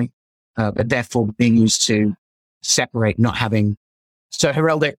technically, but therefore being used to separate, not having. So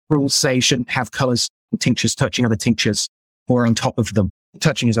heraldic rules say you shouldn't have colors and tinctures touching other tinctures or on top of them.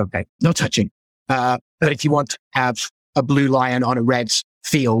 Touching is okay. No touching. But if you want to have a blue lion on a red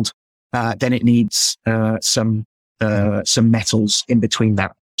field, then it needs some metals in between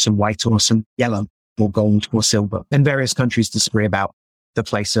that, some white or some yellow or gold or silver. And various countries disagree about the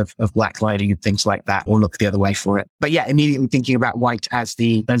place of black lighting and things like that, or look the other way for it. But yeah, immediately thinking about white as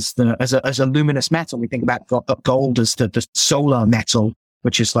a luminous metal, we think about gold as the solar metal,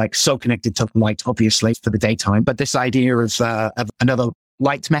 which is like so connected to light, obviously, for the daytime. But this idea of another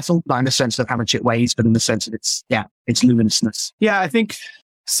light metal, not in the sense of how much it weighs, but in the sense of its luminousness. Yeah, I think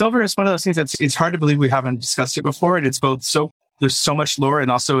silver is one of those things it's hard to believe we haven't discussed it before. And it's both there's so much lore,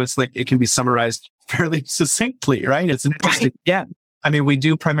 and also it's like it can be summarized fairly succinctly, right? It's an interesting. Right. Yeah. I mean, we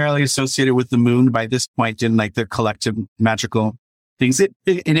do primarily associate it with the moon by this point in like the collective magical things. It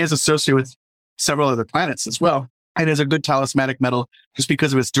is associated with several other planets as well. And is a good talismanic metal just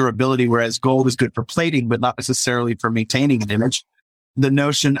because of its durability, whereas gold is good for plating, but not necessarily for maintaining an image. The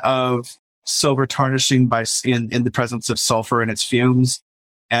notion of silver tarnishing in the presence of sulfur and its fumes.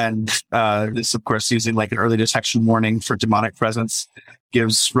 And this, of course, using like an early detection warning for demonic presence,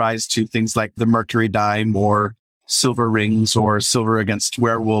 gives rise to things like the mercury dime or silver rings or silver against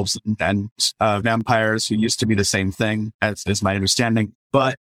werewolves and vampires, who used to be the same thing, as is my understanding.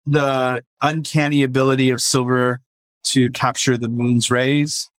 But the uncanny ability of silver to capture the moon's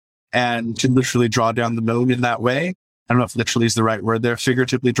rays and to literally draw down the moon in that way, I don't know if literally is the right word there,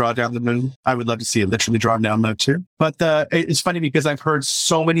 figuratively draw down the moon. I would love to see it literally drawn down though too. But it's funny because I've heard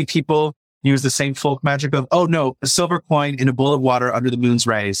so many people use the same folk magic of, oh no, a silver coin in a bowl of water under the moon's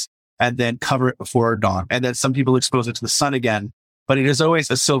rays and then cover it before dawn. And then some people expose it to the sun again, but it is always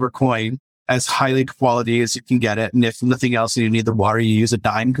a silver coin as highly quality as you can get it. And if nothing else, and you need the water, you use a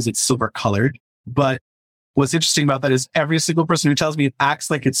dime because it's silver colored. But what's interesting about that is every single person who tells me it acts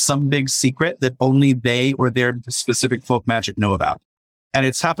like it's some big secret that only they or their specific folk magic know about. And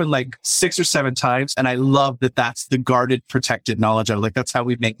it's happened like 6 or 7 times. And I love that that's the guarded, protected knowledge of like, that's how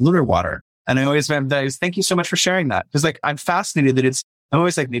we make lunar water. And I always emphasize, thank you so much for sharing that. Because like, I'm fascinated that I'm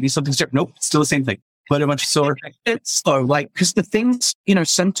always like, maybe something's different. Nope, it's still the same thing. But a bunch of silver. It's so like, because the things,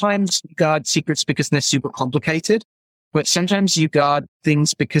 sometimes you guard secrets because they're super complicated, but sometimes you guard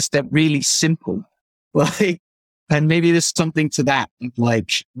things because they're really simple. Like, and maybe there's something to that,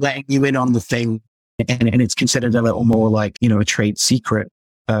 like letting you in on the thing and it's considered a little more like, a trade secret,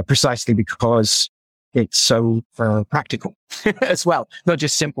 precisely because it's so practical as well. Not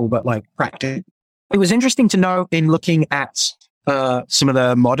just simple, but like practical. It was interesting to know in looking at some of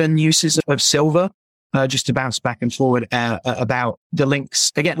the modern uses of silver, just to bounce back and forward about the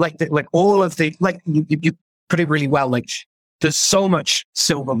links again, like all of the, like you put it really well. Like there's so much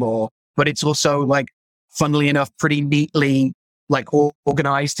silver lore, but it's also like, funnily enough, pretty neatly like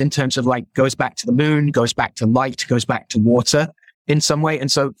organized in terms of like goes back to the moon, goes back to light, goes back to water in some way. And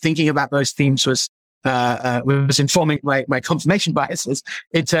so thinking about those themes was informing my confirmation biases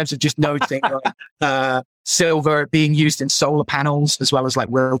in terms of just noting like, silver being used in solar panels as well as like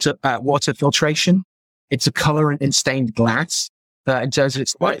water filtration. It's a color in stained glass. In terms of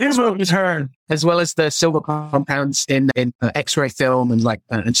its as well as the silver compounds in X-ray film and like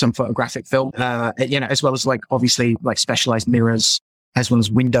and some photographic film, as well as like obviously like specialized mirrors as well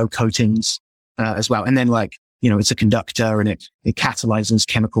as window coatings as well. And then like it's a conductor and it catalyzes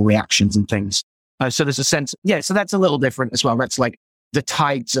chemical reactions and things. So there's a sense, so that's a little different as well. That's like the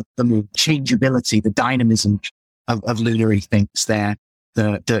tides of the moon, changeability, the dynamism of lunary things there,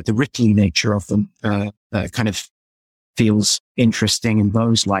 the ripply nature of them kind of feels interesting in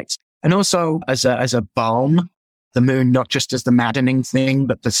those lights. And also as a balm, the moon, not just as the maddening thing,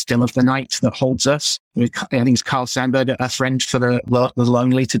 but the still of the night that holds us. I think it's Carl Sandburg, a friend for the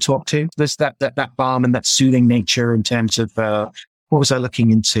lonely to talk to. There's that balm and that soothing nature in terms of, what was I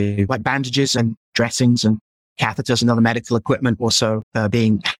looking into? Like bandages and dressings and catheters and other medical equipment also,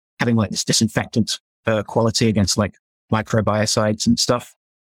 having like this disinfectant, quality against like microbiocides and stuff.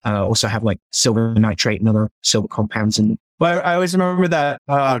 Also have like silver nitrate and other silver compounds in them. Well, I always remember that.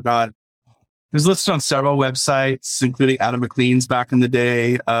 Oh God. It was listed on several websites, including Adam McLean's back in the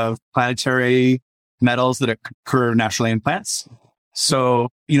day, of planetary metals that occur naturally in plants. So,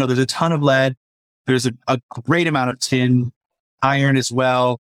 there's a ton of lead. There's a great amount of tin, iron as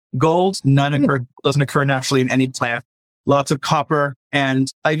well. Gold, doesn't occur naturally in any plant. Lots of copper and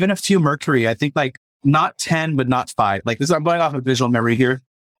even a few mercury. I think like not 10, but not 5. Like this, I'm going off of visual memory here.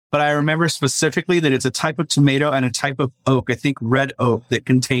 But I remember specifically that it's a type of tomato and a type of oak, I think red oak, that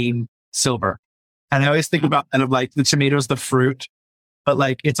contain silver. And I always think about kind of like the tomato's the fruit, but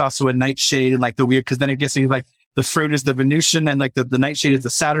like it's also a nightshade and like the weird, because then it gets like the fruit is the Venusian and like the nightshade is the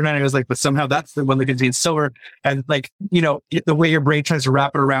Saturnine. I was like, but somehow that's the one that contains silver. And like, the way your brain tries to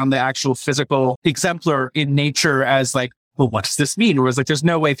wrap it around the actual physical exemplar in nature as like, well, what does this mean? Whereas like, there's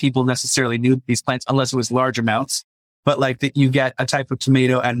no way people necessarily knew these plants unless it was large amounts. But like that you get a type of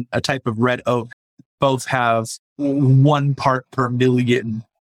tomato and a type of red oak, both have 1 part per million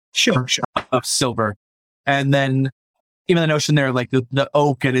of silver. And then even the notion there, like the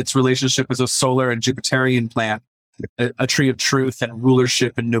oak and its relationship as a solar and Jupiterian plant, a tree of truth and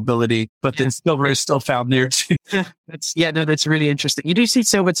rulership and nobility, but then silver is still found there too. That's really interesting. You do see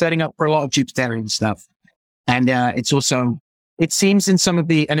silver setting up for a lot of Jupiterian stuff. And it's also, it seems in some of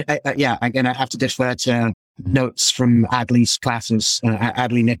the, and again, I have to defer to notes from Adley's classes,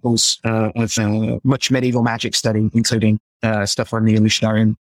 Adley Nichols, of much medieval magic study, including stuff on the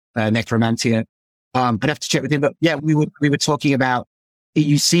Illusionarium, Necromantia. I'd have to check with him, but we were talking about,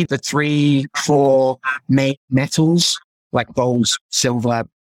 you see the 3-4 main metals, like gold, silver,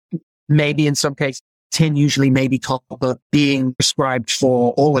 maybe in some case tin, usually maybe copper, being prescribed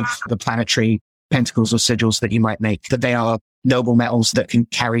for all of the planetary pentacles or sigils that you might make, that they are noble metals that can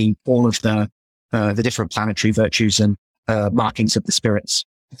carry all of the different planetary virtues and markings of the spirits.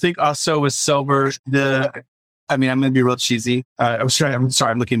 I think also with silver, I'm going to be real cheesy. I'm sorry,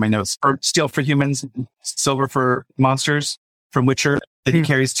 I'm looking at my notes. Or steel for humans, silver for monsters from Witcher, that he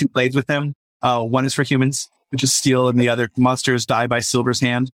carries 2 blades with him. One is for humans, which is steel, and the other monsters die by silver's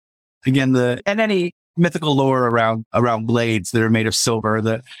hand. Again, mythical lore around blades that are made of silver.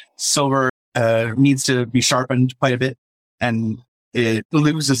 The silver needs to be sharpened quite a bit, and it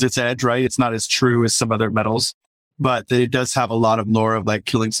loses its edge, right? It's not as true as some other metals, but it does have a lot of lore of like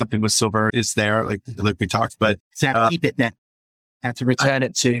killing something with silver is there, like we talked. But keep it there. Have to return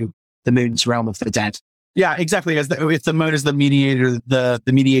it to the moon's realm of the dead. Yeah, exactly. If the moon is the mediator, the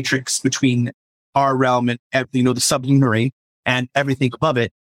mediatrix between our realm and the sublunary and everything above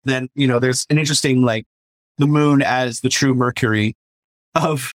it, then there's an interesting like the moon as the true Mercury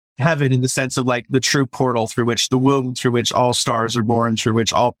of heaven, in the sense of like the true portal through which the womb, through which all stars are born, through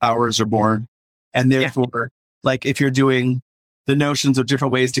which all powers are born. And therefore, like if you're doing the notions of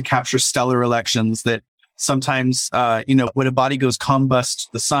different ways to capture stellar elections, that sometimes, when a body goes combust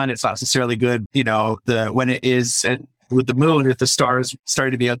the sun, it's not necessarily good. When it is with the moon, if the stars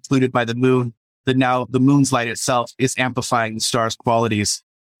started to be occluded by the moon, that now the moon's light itself is amplifying the star's qualities.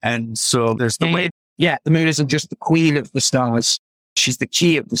 And so there's the way. Yeah, the moon isn't just the queen of the stars. She's the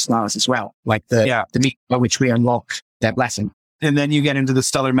key of the stars as well, like the means by which we unlock their blessing. And then you get into the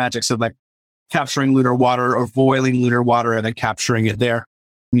stellar magics of like capturing lunar water or boiling lunar water and then capturing it there,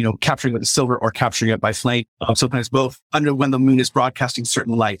 capturing it with silver or capturing it by flame. Sometimes both. When the moon is broadcasting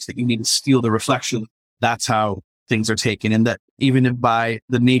certain lights that you need to steal the reflection, that's how things are taken. And that even by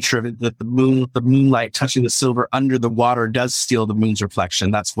the nature of it, that the moonlight touching the silver under the water does steal the moon's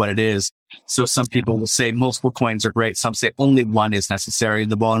reflection. That's what it is. So some people will say multiple coins are great. Some say only one is necessary,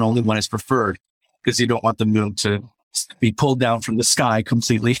 and only one is preferred, because you don't want the moon to be pulled down from the sky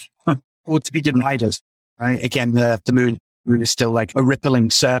completely. Or to be divided, right? Again, the moon is still like a rippling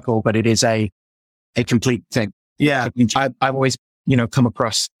circle, but it is a complete thing. Yeah. I've always, come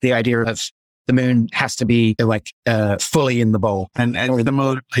across the idea of the moon has to be like fully in the bowl. And the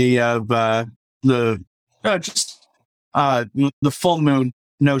modality of the full moon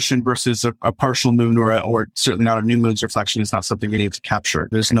notion versus a partial moon or certainly not a new moon's reflection is not something we need to capture.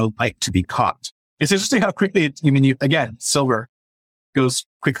 There's no light to be caught. It's interesting how quickly silver goes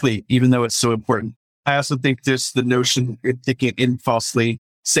quickly, even though it's so important. I also think there's the notion, thinking it in falsely,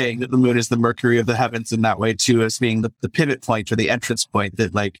 saying that the moon is the Mercury of the heavens in that way too, as being the pivot point or the entrance point,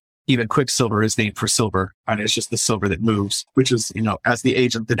 that like even quicksilver is named for silver. And it's just the silver that moves, which is, as the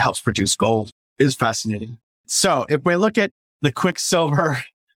agent that helps produce gold, is fascinating. So if we look at the quicksilver,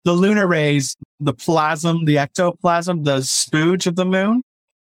 the lunar rays, the plasm, the ectoplasm, the spooge of the moon,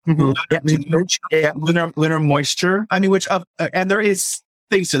 lunar moisture. I mean, and there is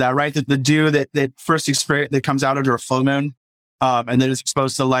things to that, right? That the dew that first experience that comes out under a full moon, and then is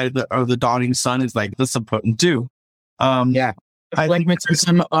exposed to the light of the dawning sun is like that's some potent dew.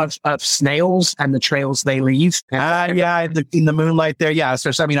 Magnetism of snails and the trails they leave. In the moonlight there. Yeah. So,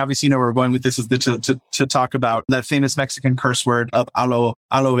 obviously, where we're going with this is to talk about that famous Mexican curse word of aloe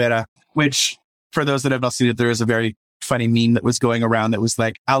vera, which for those that have not seen it, there is a very funny meme that was going around that was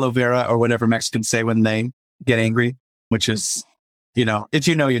like aloe vera or whatever Mexicans say when they get angry, which is, if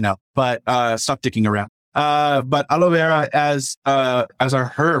but stop dicking around. But aloe vera as our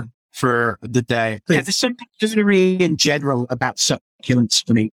herb for the day. Yeah, there's something just in general about succulents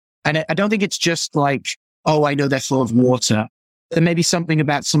for me. And I don't think it's just like, oh, I know they're full of water. There may be something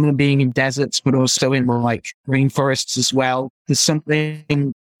about some of them being in deserts, but also in more like rainforests as well. There's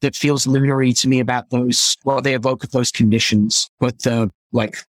something that feels lunary to me about those, they evoke of those conditions, but the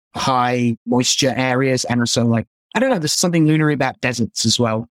like high moisture areas. And also like, I don't know, there's something lunary about deserts as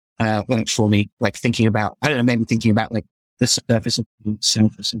well. For me, like thinking about, maybe thinking about like the surface of the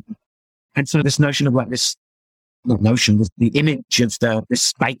self or something. And so this notion of like the image of this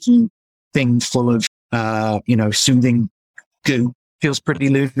spiky thing full of, soothing goo feels pretty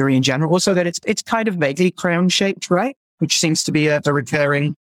lunary in general. Also that it's kind of vaguely crown shaped, right? Which seems to be a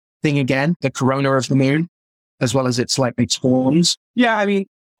recurring thing again, the corona of the moon, as well as its horns. Yeah. I mean,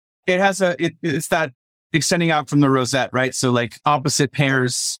 it has it's that extending out from the rosette, right? So like opposite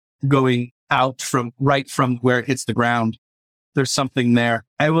pairs going out from where it hits the ground. There's something there.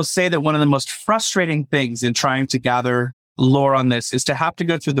 I will say that one of the most frustrating things in trying to gather lore on this is to have to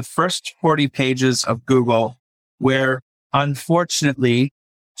go through the first 40 pages of Google, where unfortunately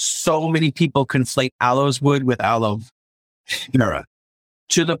so many people conflate aloes wood with aloe vera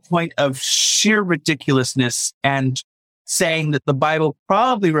to the point of sheer ridiculousness, and saying that the Bible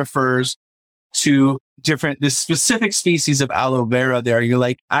probably refers to this specific species of aloe vera there. You're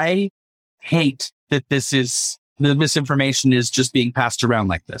like, I hate that the misinformation is just being passed around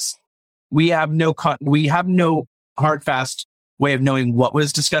like this. We have no hard, fast way of knowing what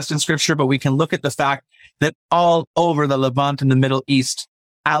was discussed in scripture, but we can look at the fact that all over the Levant and the Middle East,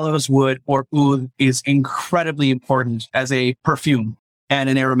 aloes wood or oud is incredibly important as a perfume and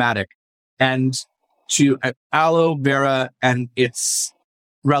an aromatic. And to aloe vera and its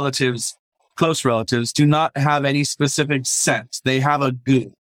relatives, close relatives, do not have any specific scent. They have a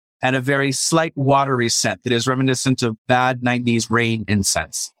goo and a very slight watery scent that is reminiscent of bad 90s rain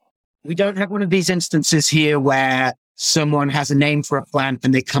incense. We don't have one of these instances here where someone has a name for a plant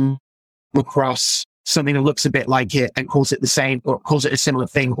and they come across something that looks a bit like it and calls it the same, or calls it a similar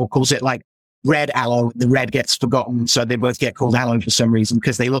thing, or calls it like red aloe. The red gets forgotten, so they both get called aloe for some reason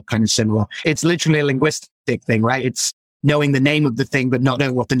because they look kind of similar. It's literally a linguistic thing, right? It's knowing the name of the thing, but not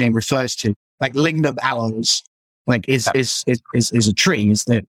knowing what the name refers to. Like lignum aloes, like is a tree. Is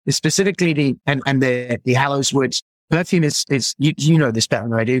specifically the aloes wood perfume is you know this better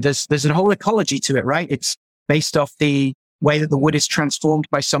than I do. There's a whole ecology to it, right? It's based off the way that the wood is transformed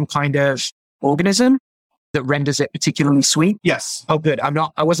by some kind of organism that renders it particularly sweet. Yes. Oh, good.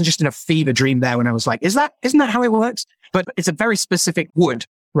 I wasn't just in a fever dream there when I was like, isn't that how it works? But it's a very specific wood,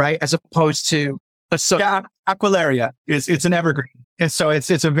 right? As opposed to Aquilaria it's an evergreen. And so it's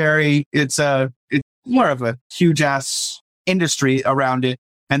more of a huge ass industry around it.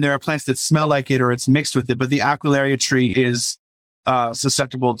 And there are plants that smell like it or it's mixed with it. But the Aquilaria tree is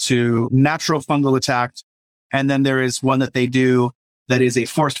susceptible to natural fungal attack. And then there is one that they do that is a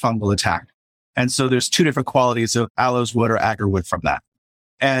forced fungal attack. And so there's two different qualities of aloes wood or agar wood from that.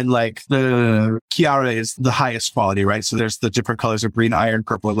 And like the Chiara is the highest quality, right? So there's the different colors of green, iron,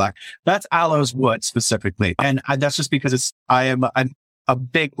 purple, and black. That's aloes wood specifically. And that's just because I'm a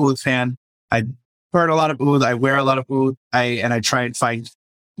big oud fan. I burn a lot of oud. I wear a lot of oud. And I try and find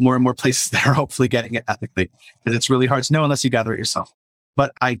more and more places that are hopefully getting it ethically, because it's really hard to know unless you gather it yourself.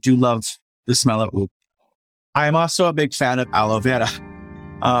 But I do love the smell of oud. I am also a big fan of aloe vera.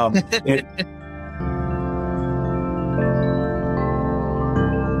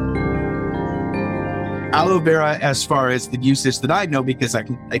 Aloe vera, as far as the usage that I know, because I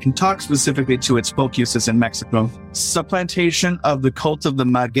can talk specifically to its folk uses in Mexico, supplantation of the cult of the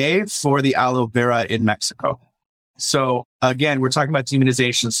maguey for the aloe vera in Mexico. So again, we're talking about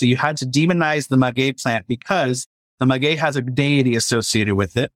demonization. So you had to demonize the maguey plant because the maguey has a deity associated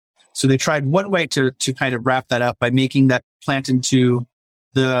with it. So they tried one way to kind of wrap that up by making that plant into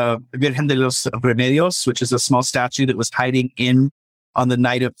the Virgen de los Remedios, which is a small statue that was hiding in on the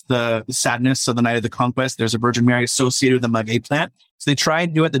night of the sadness, so the night of the conquest. There's a Virgin Mary associated with the maguey plant. So they try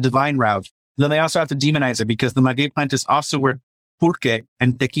and do it the divine route. Then they also have to demonize it because the maguey plant is also where pulque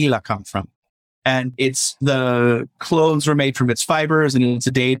and tequila come from. And it's the clothes were made from its fibers, and it's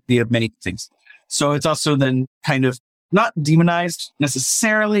a deity of many things. So it's also then kind of not demonized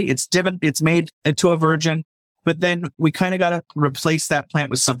necessarily. It's made into a virgin, but then we kind of got to replace that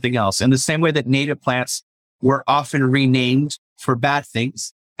plant with something else. In the same way that native plants were often renamed for bad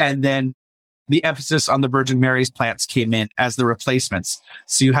things. And then the emphasis on the Virgin Mary's plants came in as the replacements.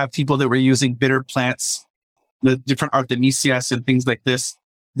 So you have people that were using bitter plants, the different Artemisias and things like this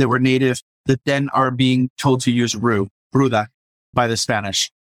that were native, that then are being told to use ruda by the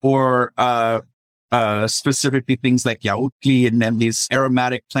Spanish, or specifically things like yautli and then these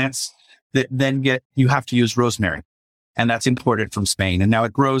aromatic plants that then you have to use rosemary. And that's imported from Spain. And now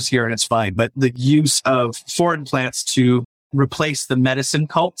it grows here and it's fine. But the use of foreign plants to replace the medicine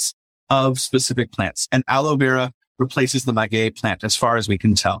cults of specific plants. And aloe vera replaces the maguey plant as far as we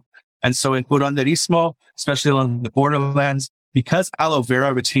can tell. And so in curanderismo, especially along the borderlands, because aloe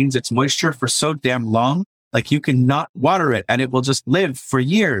vera retains its moisture for so damn long, like you cannot water it and it will just live for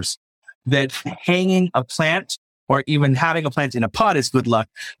years, that hanging a plant or even having a plant in a pot is good luck.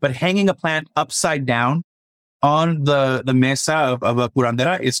 But hanging a plant upside down on the mesa of a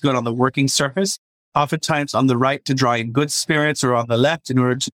curandera is good on the working surface. Oftentimes on the right to draw in good spirits, or on the left in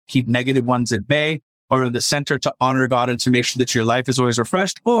order to keep negative ones at bay, or in the center to honor God and to make sure that your life is always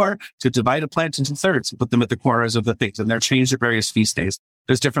refreshed, or to divide a plant into thirds and put them at the corners of the things. And they're changed at various feast days.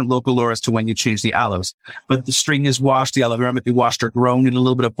 There's different local laws to when you change the aloes. But the string is washed, the aloe vera might be washed or grown in a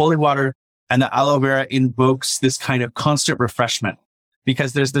little bit of holy water. And the aloe vera invokes this kind of constant refreshment,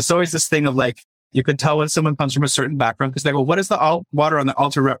 because there's always this thing of like, you can tell when someone comes from a certain background because they go, what does the water on the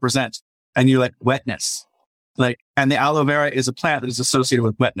altar represent? And you're like, wetness. And the aloe vera is a plant that is associated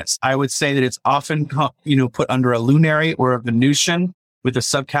with wetness. I would say that it's often, put under a lunary or a Venusian, with a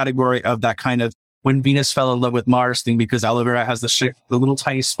subcategory of that kind of when Venus fell in love with Mars thing, because aloe vera has the little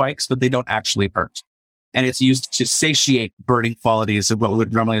tiny spikes, but they don't actually hurt. And it's used to satiate burning qualities of what we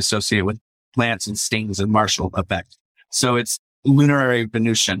would normally associate with plants and stings and martial effect. So it's lunary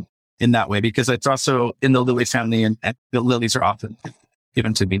Venusian in that way, because it's also in the lily family, and the lilies are often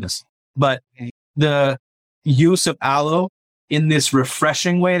given to Venus. But the use of aloe in this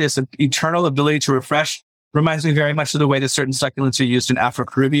refreshing way, this eternal ability to refresh, Reminds me very much of the way that certain succulents are used in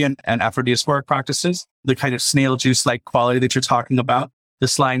Afro-Caribbean and Afro-diasporic practices. The kind of snail juice-like quality that you're talking about, the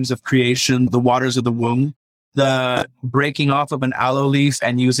slimes of creation, the waters of the womb, the breaking off of an aloe leaf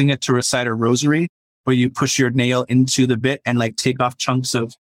and using it to recite a rosary, where you push your nail into the bit and like take off chunks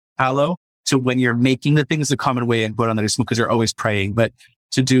of aloe. To when you're making the things, the common way in Buddhism, because you're always praying, but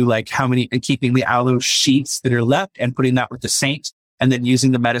to do like how many, and keeping the aloe sheets that are left and putting that with the saint, and then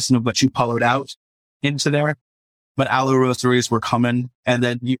using the medicine of what you hollowed out into there. But aloe rosaries were common, and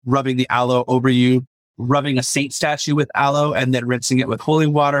then rubbing the aloe over you, rubbing a saint statue with aloe, and then rinsing it with holy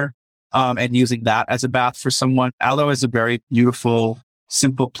water, and using that as a bath for someone. Aloe is a very beautiful,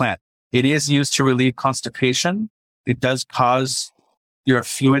 simple plant. It is used to relieve constipation. It does cause your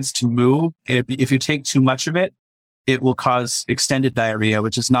fluids to move. If you take too much of it, it will cause extended diarrhea,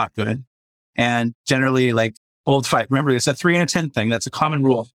 which is not good. And generally, like old fight, remember, it's a 3 and a 10 thing. That's a common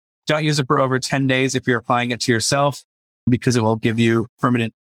rule. Don't use it for over 10 days if you're applying it to yourself, because it will give you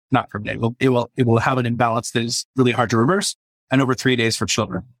not permanent. It will have an imbalance that is really hard to reverse, and over 3 days for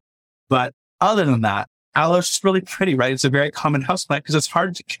children. But other than that, aloe is just really pretty, right? It's a very common houseplant because it's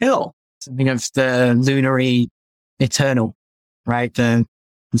hard to kill. Something of the lunary eternal, right? The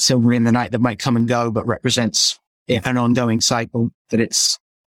silver in the night that might come and go, but represents an ongoing cycle, that it's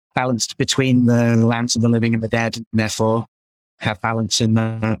balanced between the lands of the living and the dead, and therefore have balance in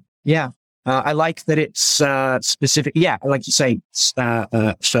the, I like that it's specific. Yeah, I like to say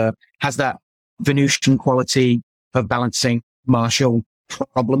has that Venusian quality of balancing martial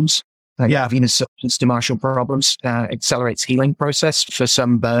problems. Venus substance to martial problems, accelerates healing process for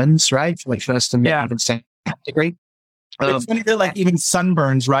some burns, right? Like first and even second degree. It's funny that like even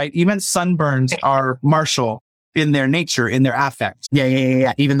sunburns, right? Even sunburns are martial in their nature, in their affect.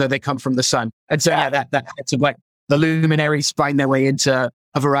 Yeah. Even though they come from the sun. And so that it's like the luminaries find their way into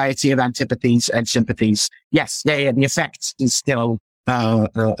a variety of antipathies and sympathies. Yes. Yeah. The effect is still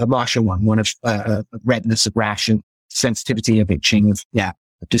a martial one of redness, of rash, and sensitivity, of itching, of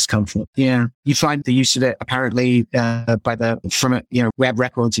discomfort. Yeah. You find the use of it apparently we have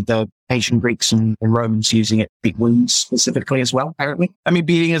records of the ancient Greeks and Romans using it to treat wounds specifically as well, apparently. I mean,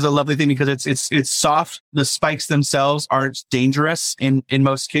 beating is a lovely thing because it's soft. The spikes themselves aren't dangerous in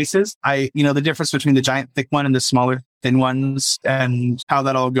most cases. The difference between the giant thick one and the smaller thin ones and how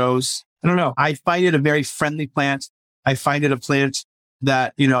that all goes, I don't know. I find it a very friendly plant. I find it a plant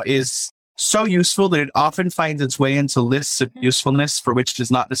that, is so useful that it often finds its way into lists of usefulness for which it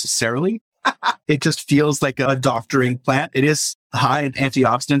is not necessarily. It just feels like a doctoring plant. It is high in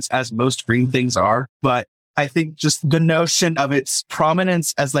antioxidants, as most green things are. But I think just the notion of its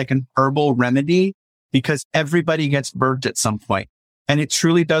prominence as like an herbal remedy, because everybody gets burnt at some point, and it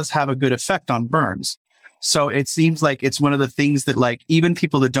truly does have a good effect on burns. So it seems like it's one of the things that like even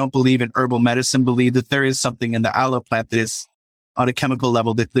people that don't believe in herbal medicine believe that there is something in the aloe plant that is on a chemical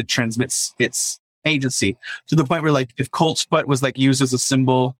level that transmits its agency, to the point where like if colt's butt was like used as a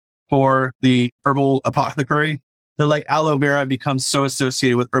symbol for the herbal apothecary, the like aloe vera becomes so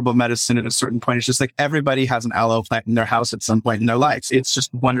associated with herbal medicine at a certain point. It's just like everybody has an aloe plant in their house at some point in their lives. It's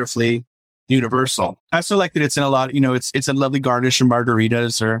just wonderfully universal. I also like that it's in a lot, it's a lovely garnish in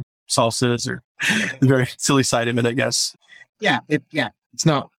margaritas or salsas, or the very silly side of it, I guess. Yeah. It's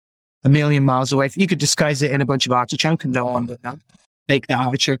not a million miles away. If you could disguise it in a bunch of artichoke and go on with that, bake the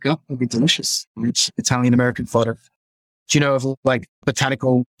artichoke up, it'd be delicious. It's Italian-American fodder. Do you know of like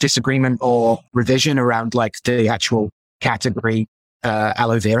botanical disagreement or revision around like the actual category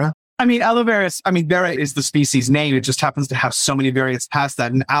aloe vera? I mean, vera is the species name. It just happens to have so many variants past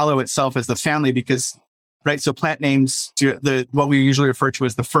that. And aloe itself is the family because, right? So plant names, what we usually refer to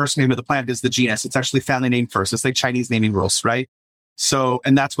as the first name of the plant is the genus. It's actually family name first. It's like Chinese naming rules, right? So,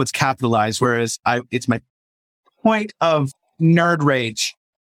 and that's what's capitalized. Whereas it's my point of nerd rage.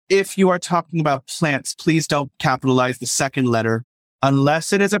 If you are talking about plants, please don't capitalize the second letter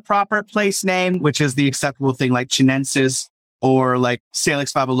unless it is a proper place name, which is the acceptable thing, like Chinensis or like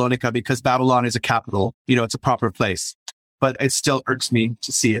Salix babylonica, because Babylon is a capital. It's a proper place. But it still irks me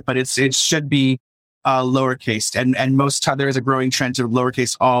to see it. But it should be lowercase. And most time there is a growing trend to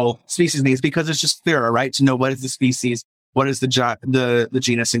lowercase all species names because it's just clearer, right? To know what is the species, what is the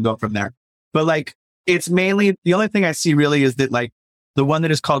genus, and go from there. But like, it's mainly, the only thing I see really is that like the one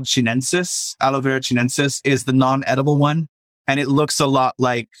that is called Chinensis, aloe vera chinensis, is the non-edible one. And it looks a lot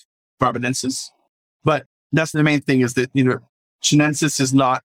like barbadensis. But that's the main thing, is that, Chinensis is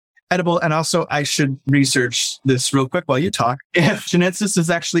not edible. And also I should research this real quick while you talk. If Chinensis is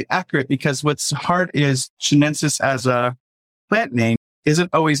actually accurate, because what's hard is Chinensis as a plant name isn't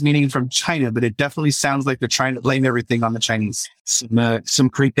always meaning from China, but it definitely sounds like they're trying to blame everything on the Chinese. Some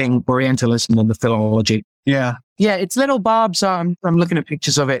creeping Orientalism in the philology. Yeah. Yeah, its little barbs are, I'm looking at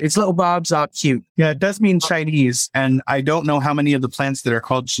pictures of it. Its little barbs are cute. Yeah, it does mean Chinese. And I don't know how many of the plants that are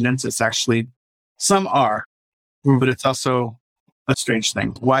called chinensis actually. Some are, but it's also a strange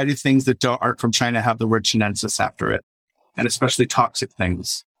thing. Why do things that aren't from China have the word chinensis after it? And especially toxic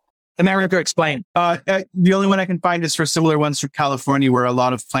things. America, explain. The only one I can find is for similar ones from California, where a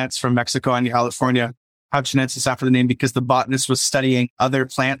lot of plants from Mexico and California have chinensis after the name because the botanist was studying other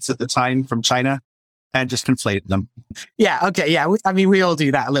plants at the time from China and just conflated them. Yeah. Okay. Yeah. We all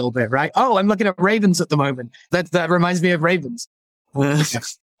do that a little bit, right? Oh, I'm looking at ravens at the moment. That reminds me of ravens. Oh,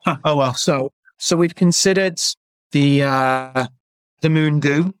 well. So we've considered the moon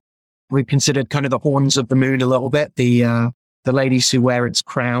goo. We've considered kind of the horns of the moon a little bit. The ladies who wear its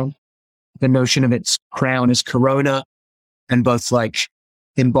crown, the notion of its crown as corona, and both like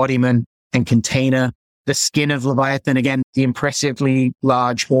embodiment and container. The skin of Leviathan, again, the impressively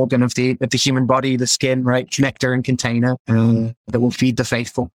large organ of the human body, the skin, right? Connector and container that will feed the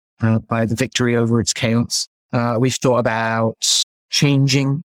faithful by the victory over its chaos. We've thought about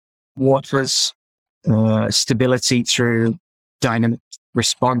changing waters, stability through dynamic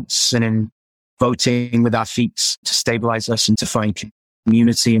response, and in voting with our feet to stabilize us and to find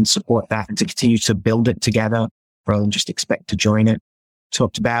community and support that and to continue to build it together rather than just expect to join it.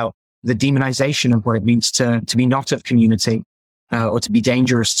 Talked about the demonization of what it means to be not of community, or to be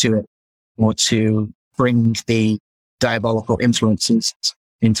dangerous to it, or to bring the diabolical influences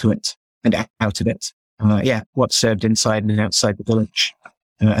into it and out of it. What's served inside and outside the village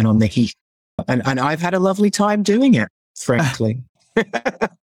and on the heath. And I've had a lovely time doing it, frankly.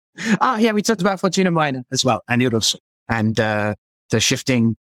 We talked about Fortuna Minor as well, and Euros, and the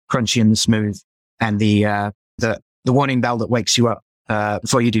shifting, crunchy, and the smooth, and the warning bell that wakes you up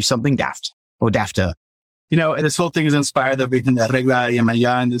before you do something daft or dafter. This whole thing is inspired of everything that Regla y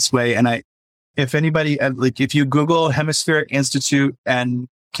Maya in this way. And if anybody, if you Google Hemispheric Institute and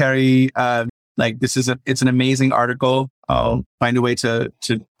Carrie, it's an amazing article. I'll find a way to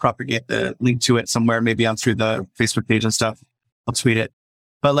propagate the link to it somewhere, maybe on through the Facebook page and stuff. I'll tweet it.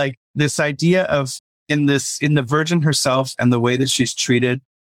 But this idea of in the Virgin herself and the way that she's treated,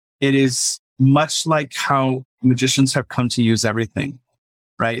 it is much like how magicians have come to use everything,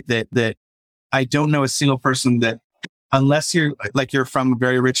 right? That I don't know a single person that, unless you're from a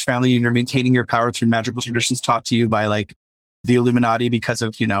very rich family and you're maintaining your power through magical traditions taught to you by the Illuminati because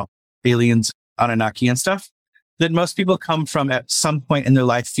of, aliens, Anunnaki and stuff, that most people come from at some point in their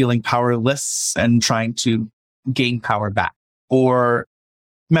life feeling powerless and trying to gain power back. Or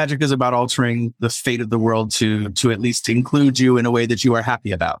magic is about altering the fate of the world to at least include you in a way that you are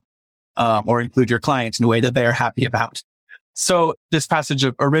happy about, or include your clients in a way that they are happy about. So this passage,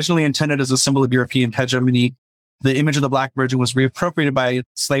 originally intended as a symbol of European hegemony, the image of the Black Virgin was reappropriated by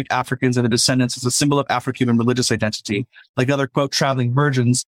enslaved Africans and their descendants as a symbol of Afro-Cuban religious identity. Like other, quote, traveling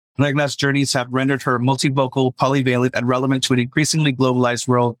virgins, Regla's journeys have rendered her multivocal, polyvalent, and relevant to an increasingly globalized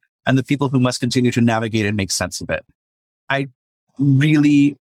world and the people who must continue to navigate and make sense of it. I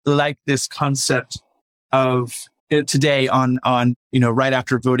really like this concept of today on right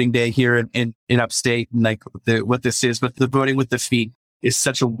after voting day here in upstate, and what this is, but the voting with the feet is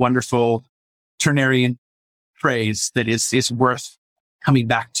such a wonderful Turnerian phrase that is worth coming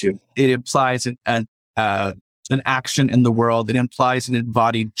back to. It implies an action in the world. It implies an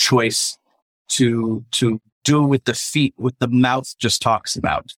embodied choice to do with the feet, what the mouth just talks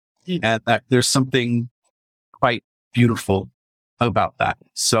about. And that there's something quite beautiful about that.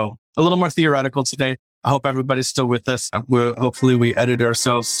 So a little more theoretical today. I hope everybody's still with us. Hopefully we edit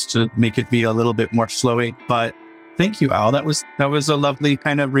ourselves to make it be a little bit more flowy, but thank you, Al. That was a lovely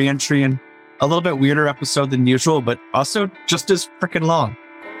kind of reentry and a little bit weirder episode than usual, but also just as freaking long.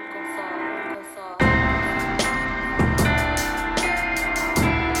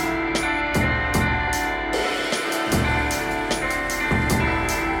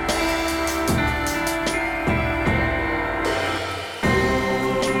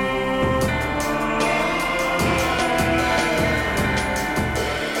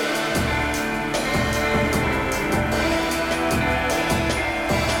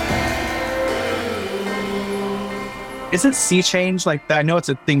 Isn't sea change like that? I know it's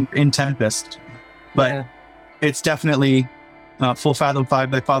a thing in Tempest, but It's definitely full fathom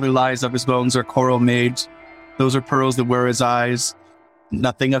 5 thy father lies, of his bones are coral made. Those are pearls that were his eyes.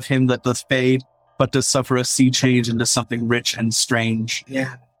 Nothing of him that doth fade, but does suffer a sea change into something rich and strange.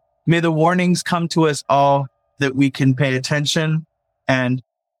 Yeah. May the warnings come to us all that we can pay attention and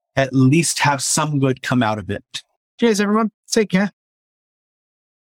at least have some good come out of it. Cheers, everyone. Take care.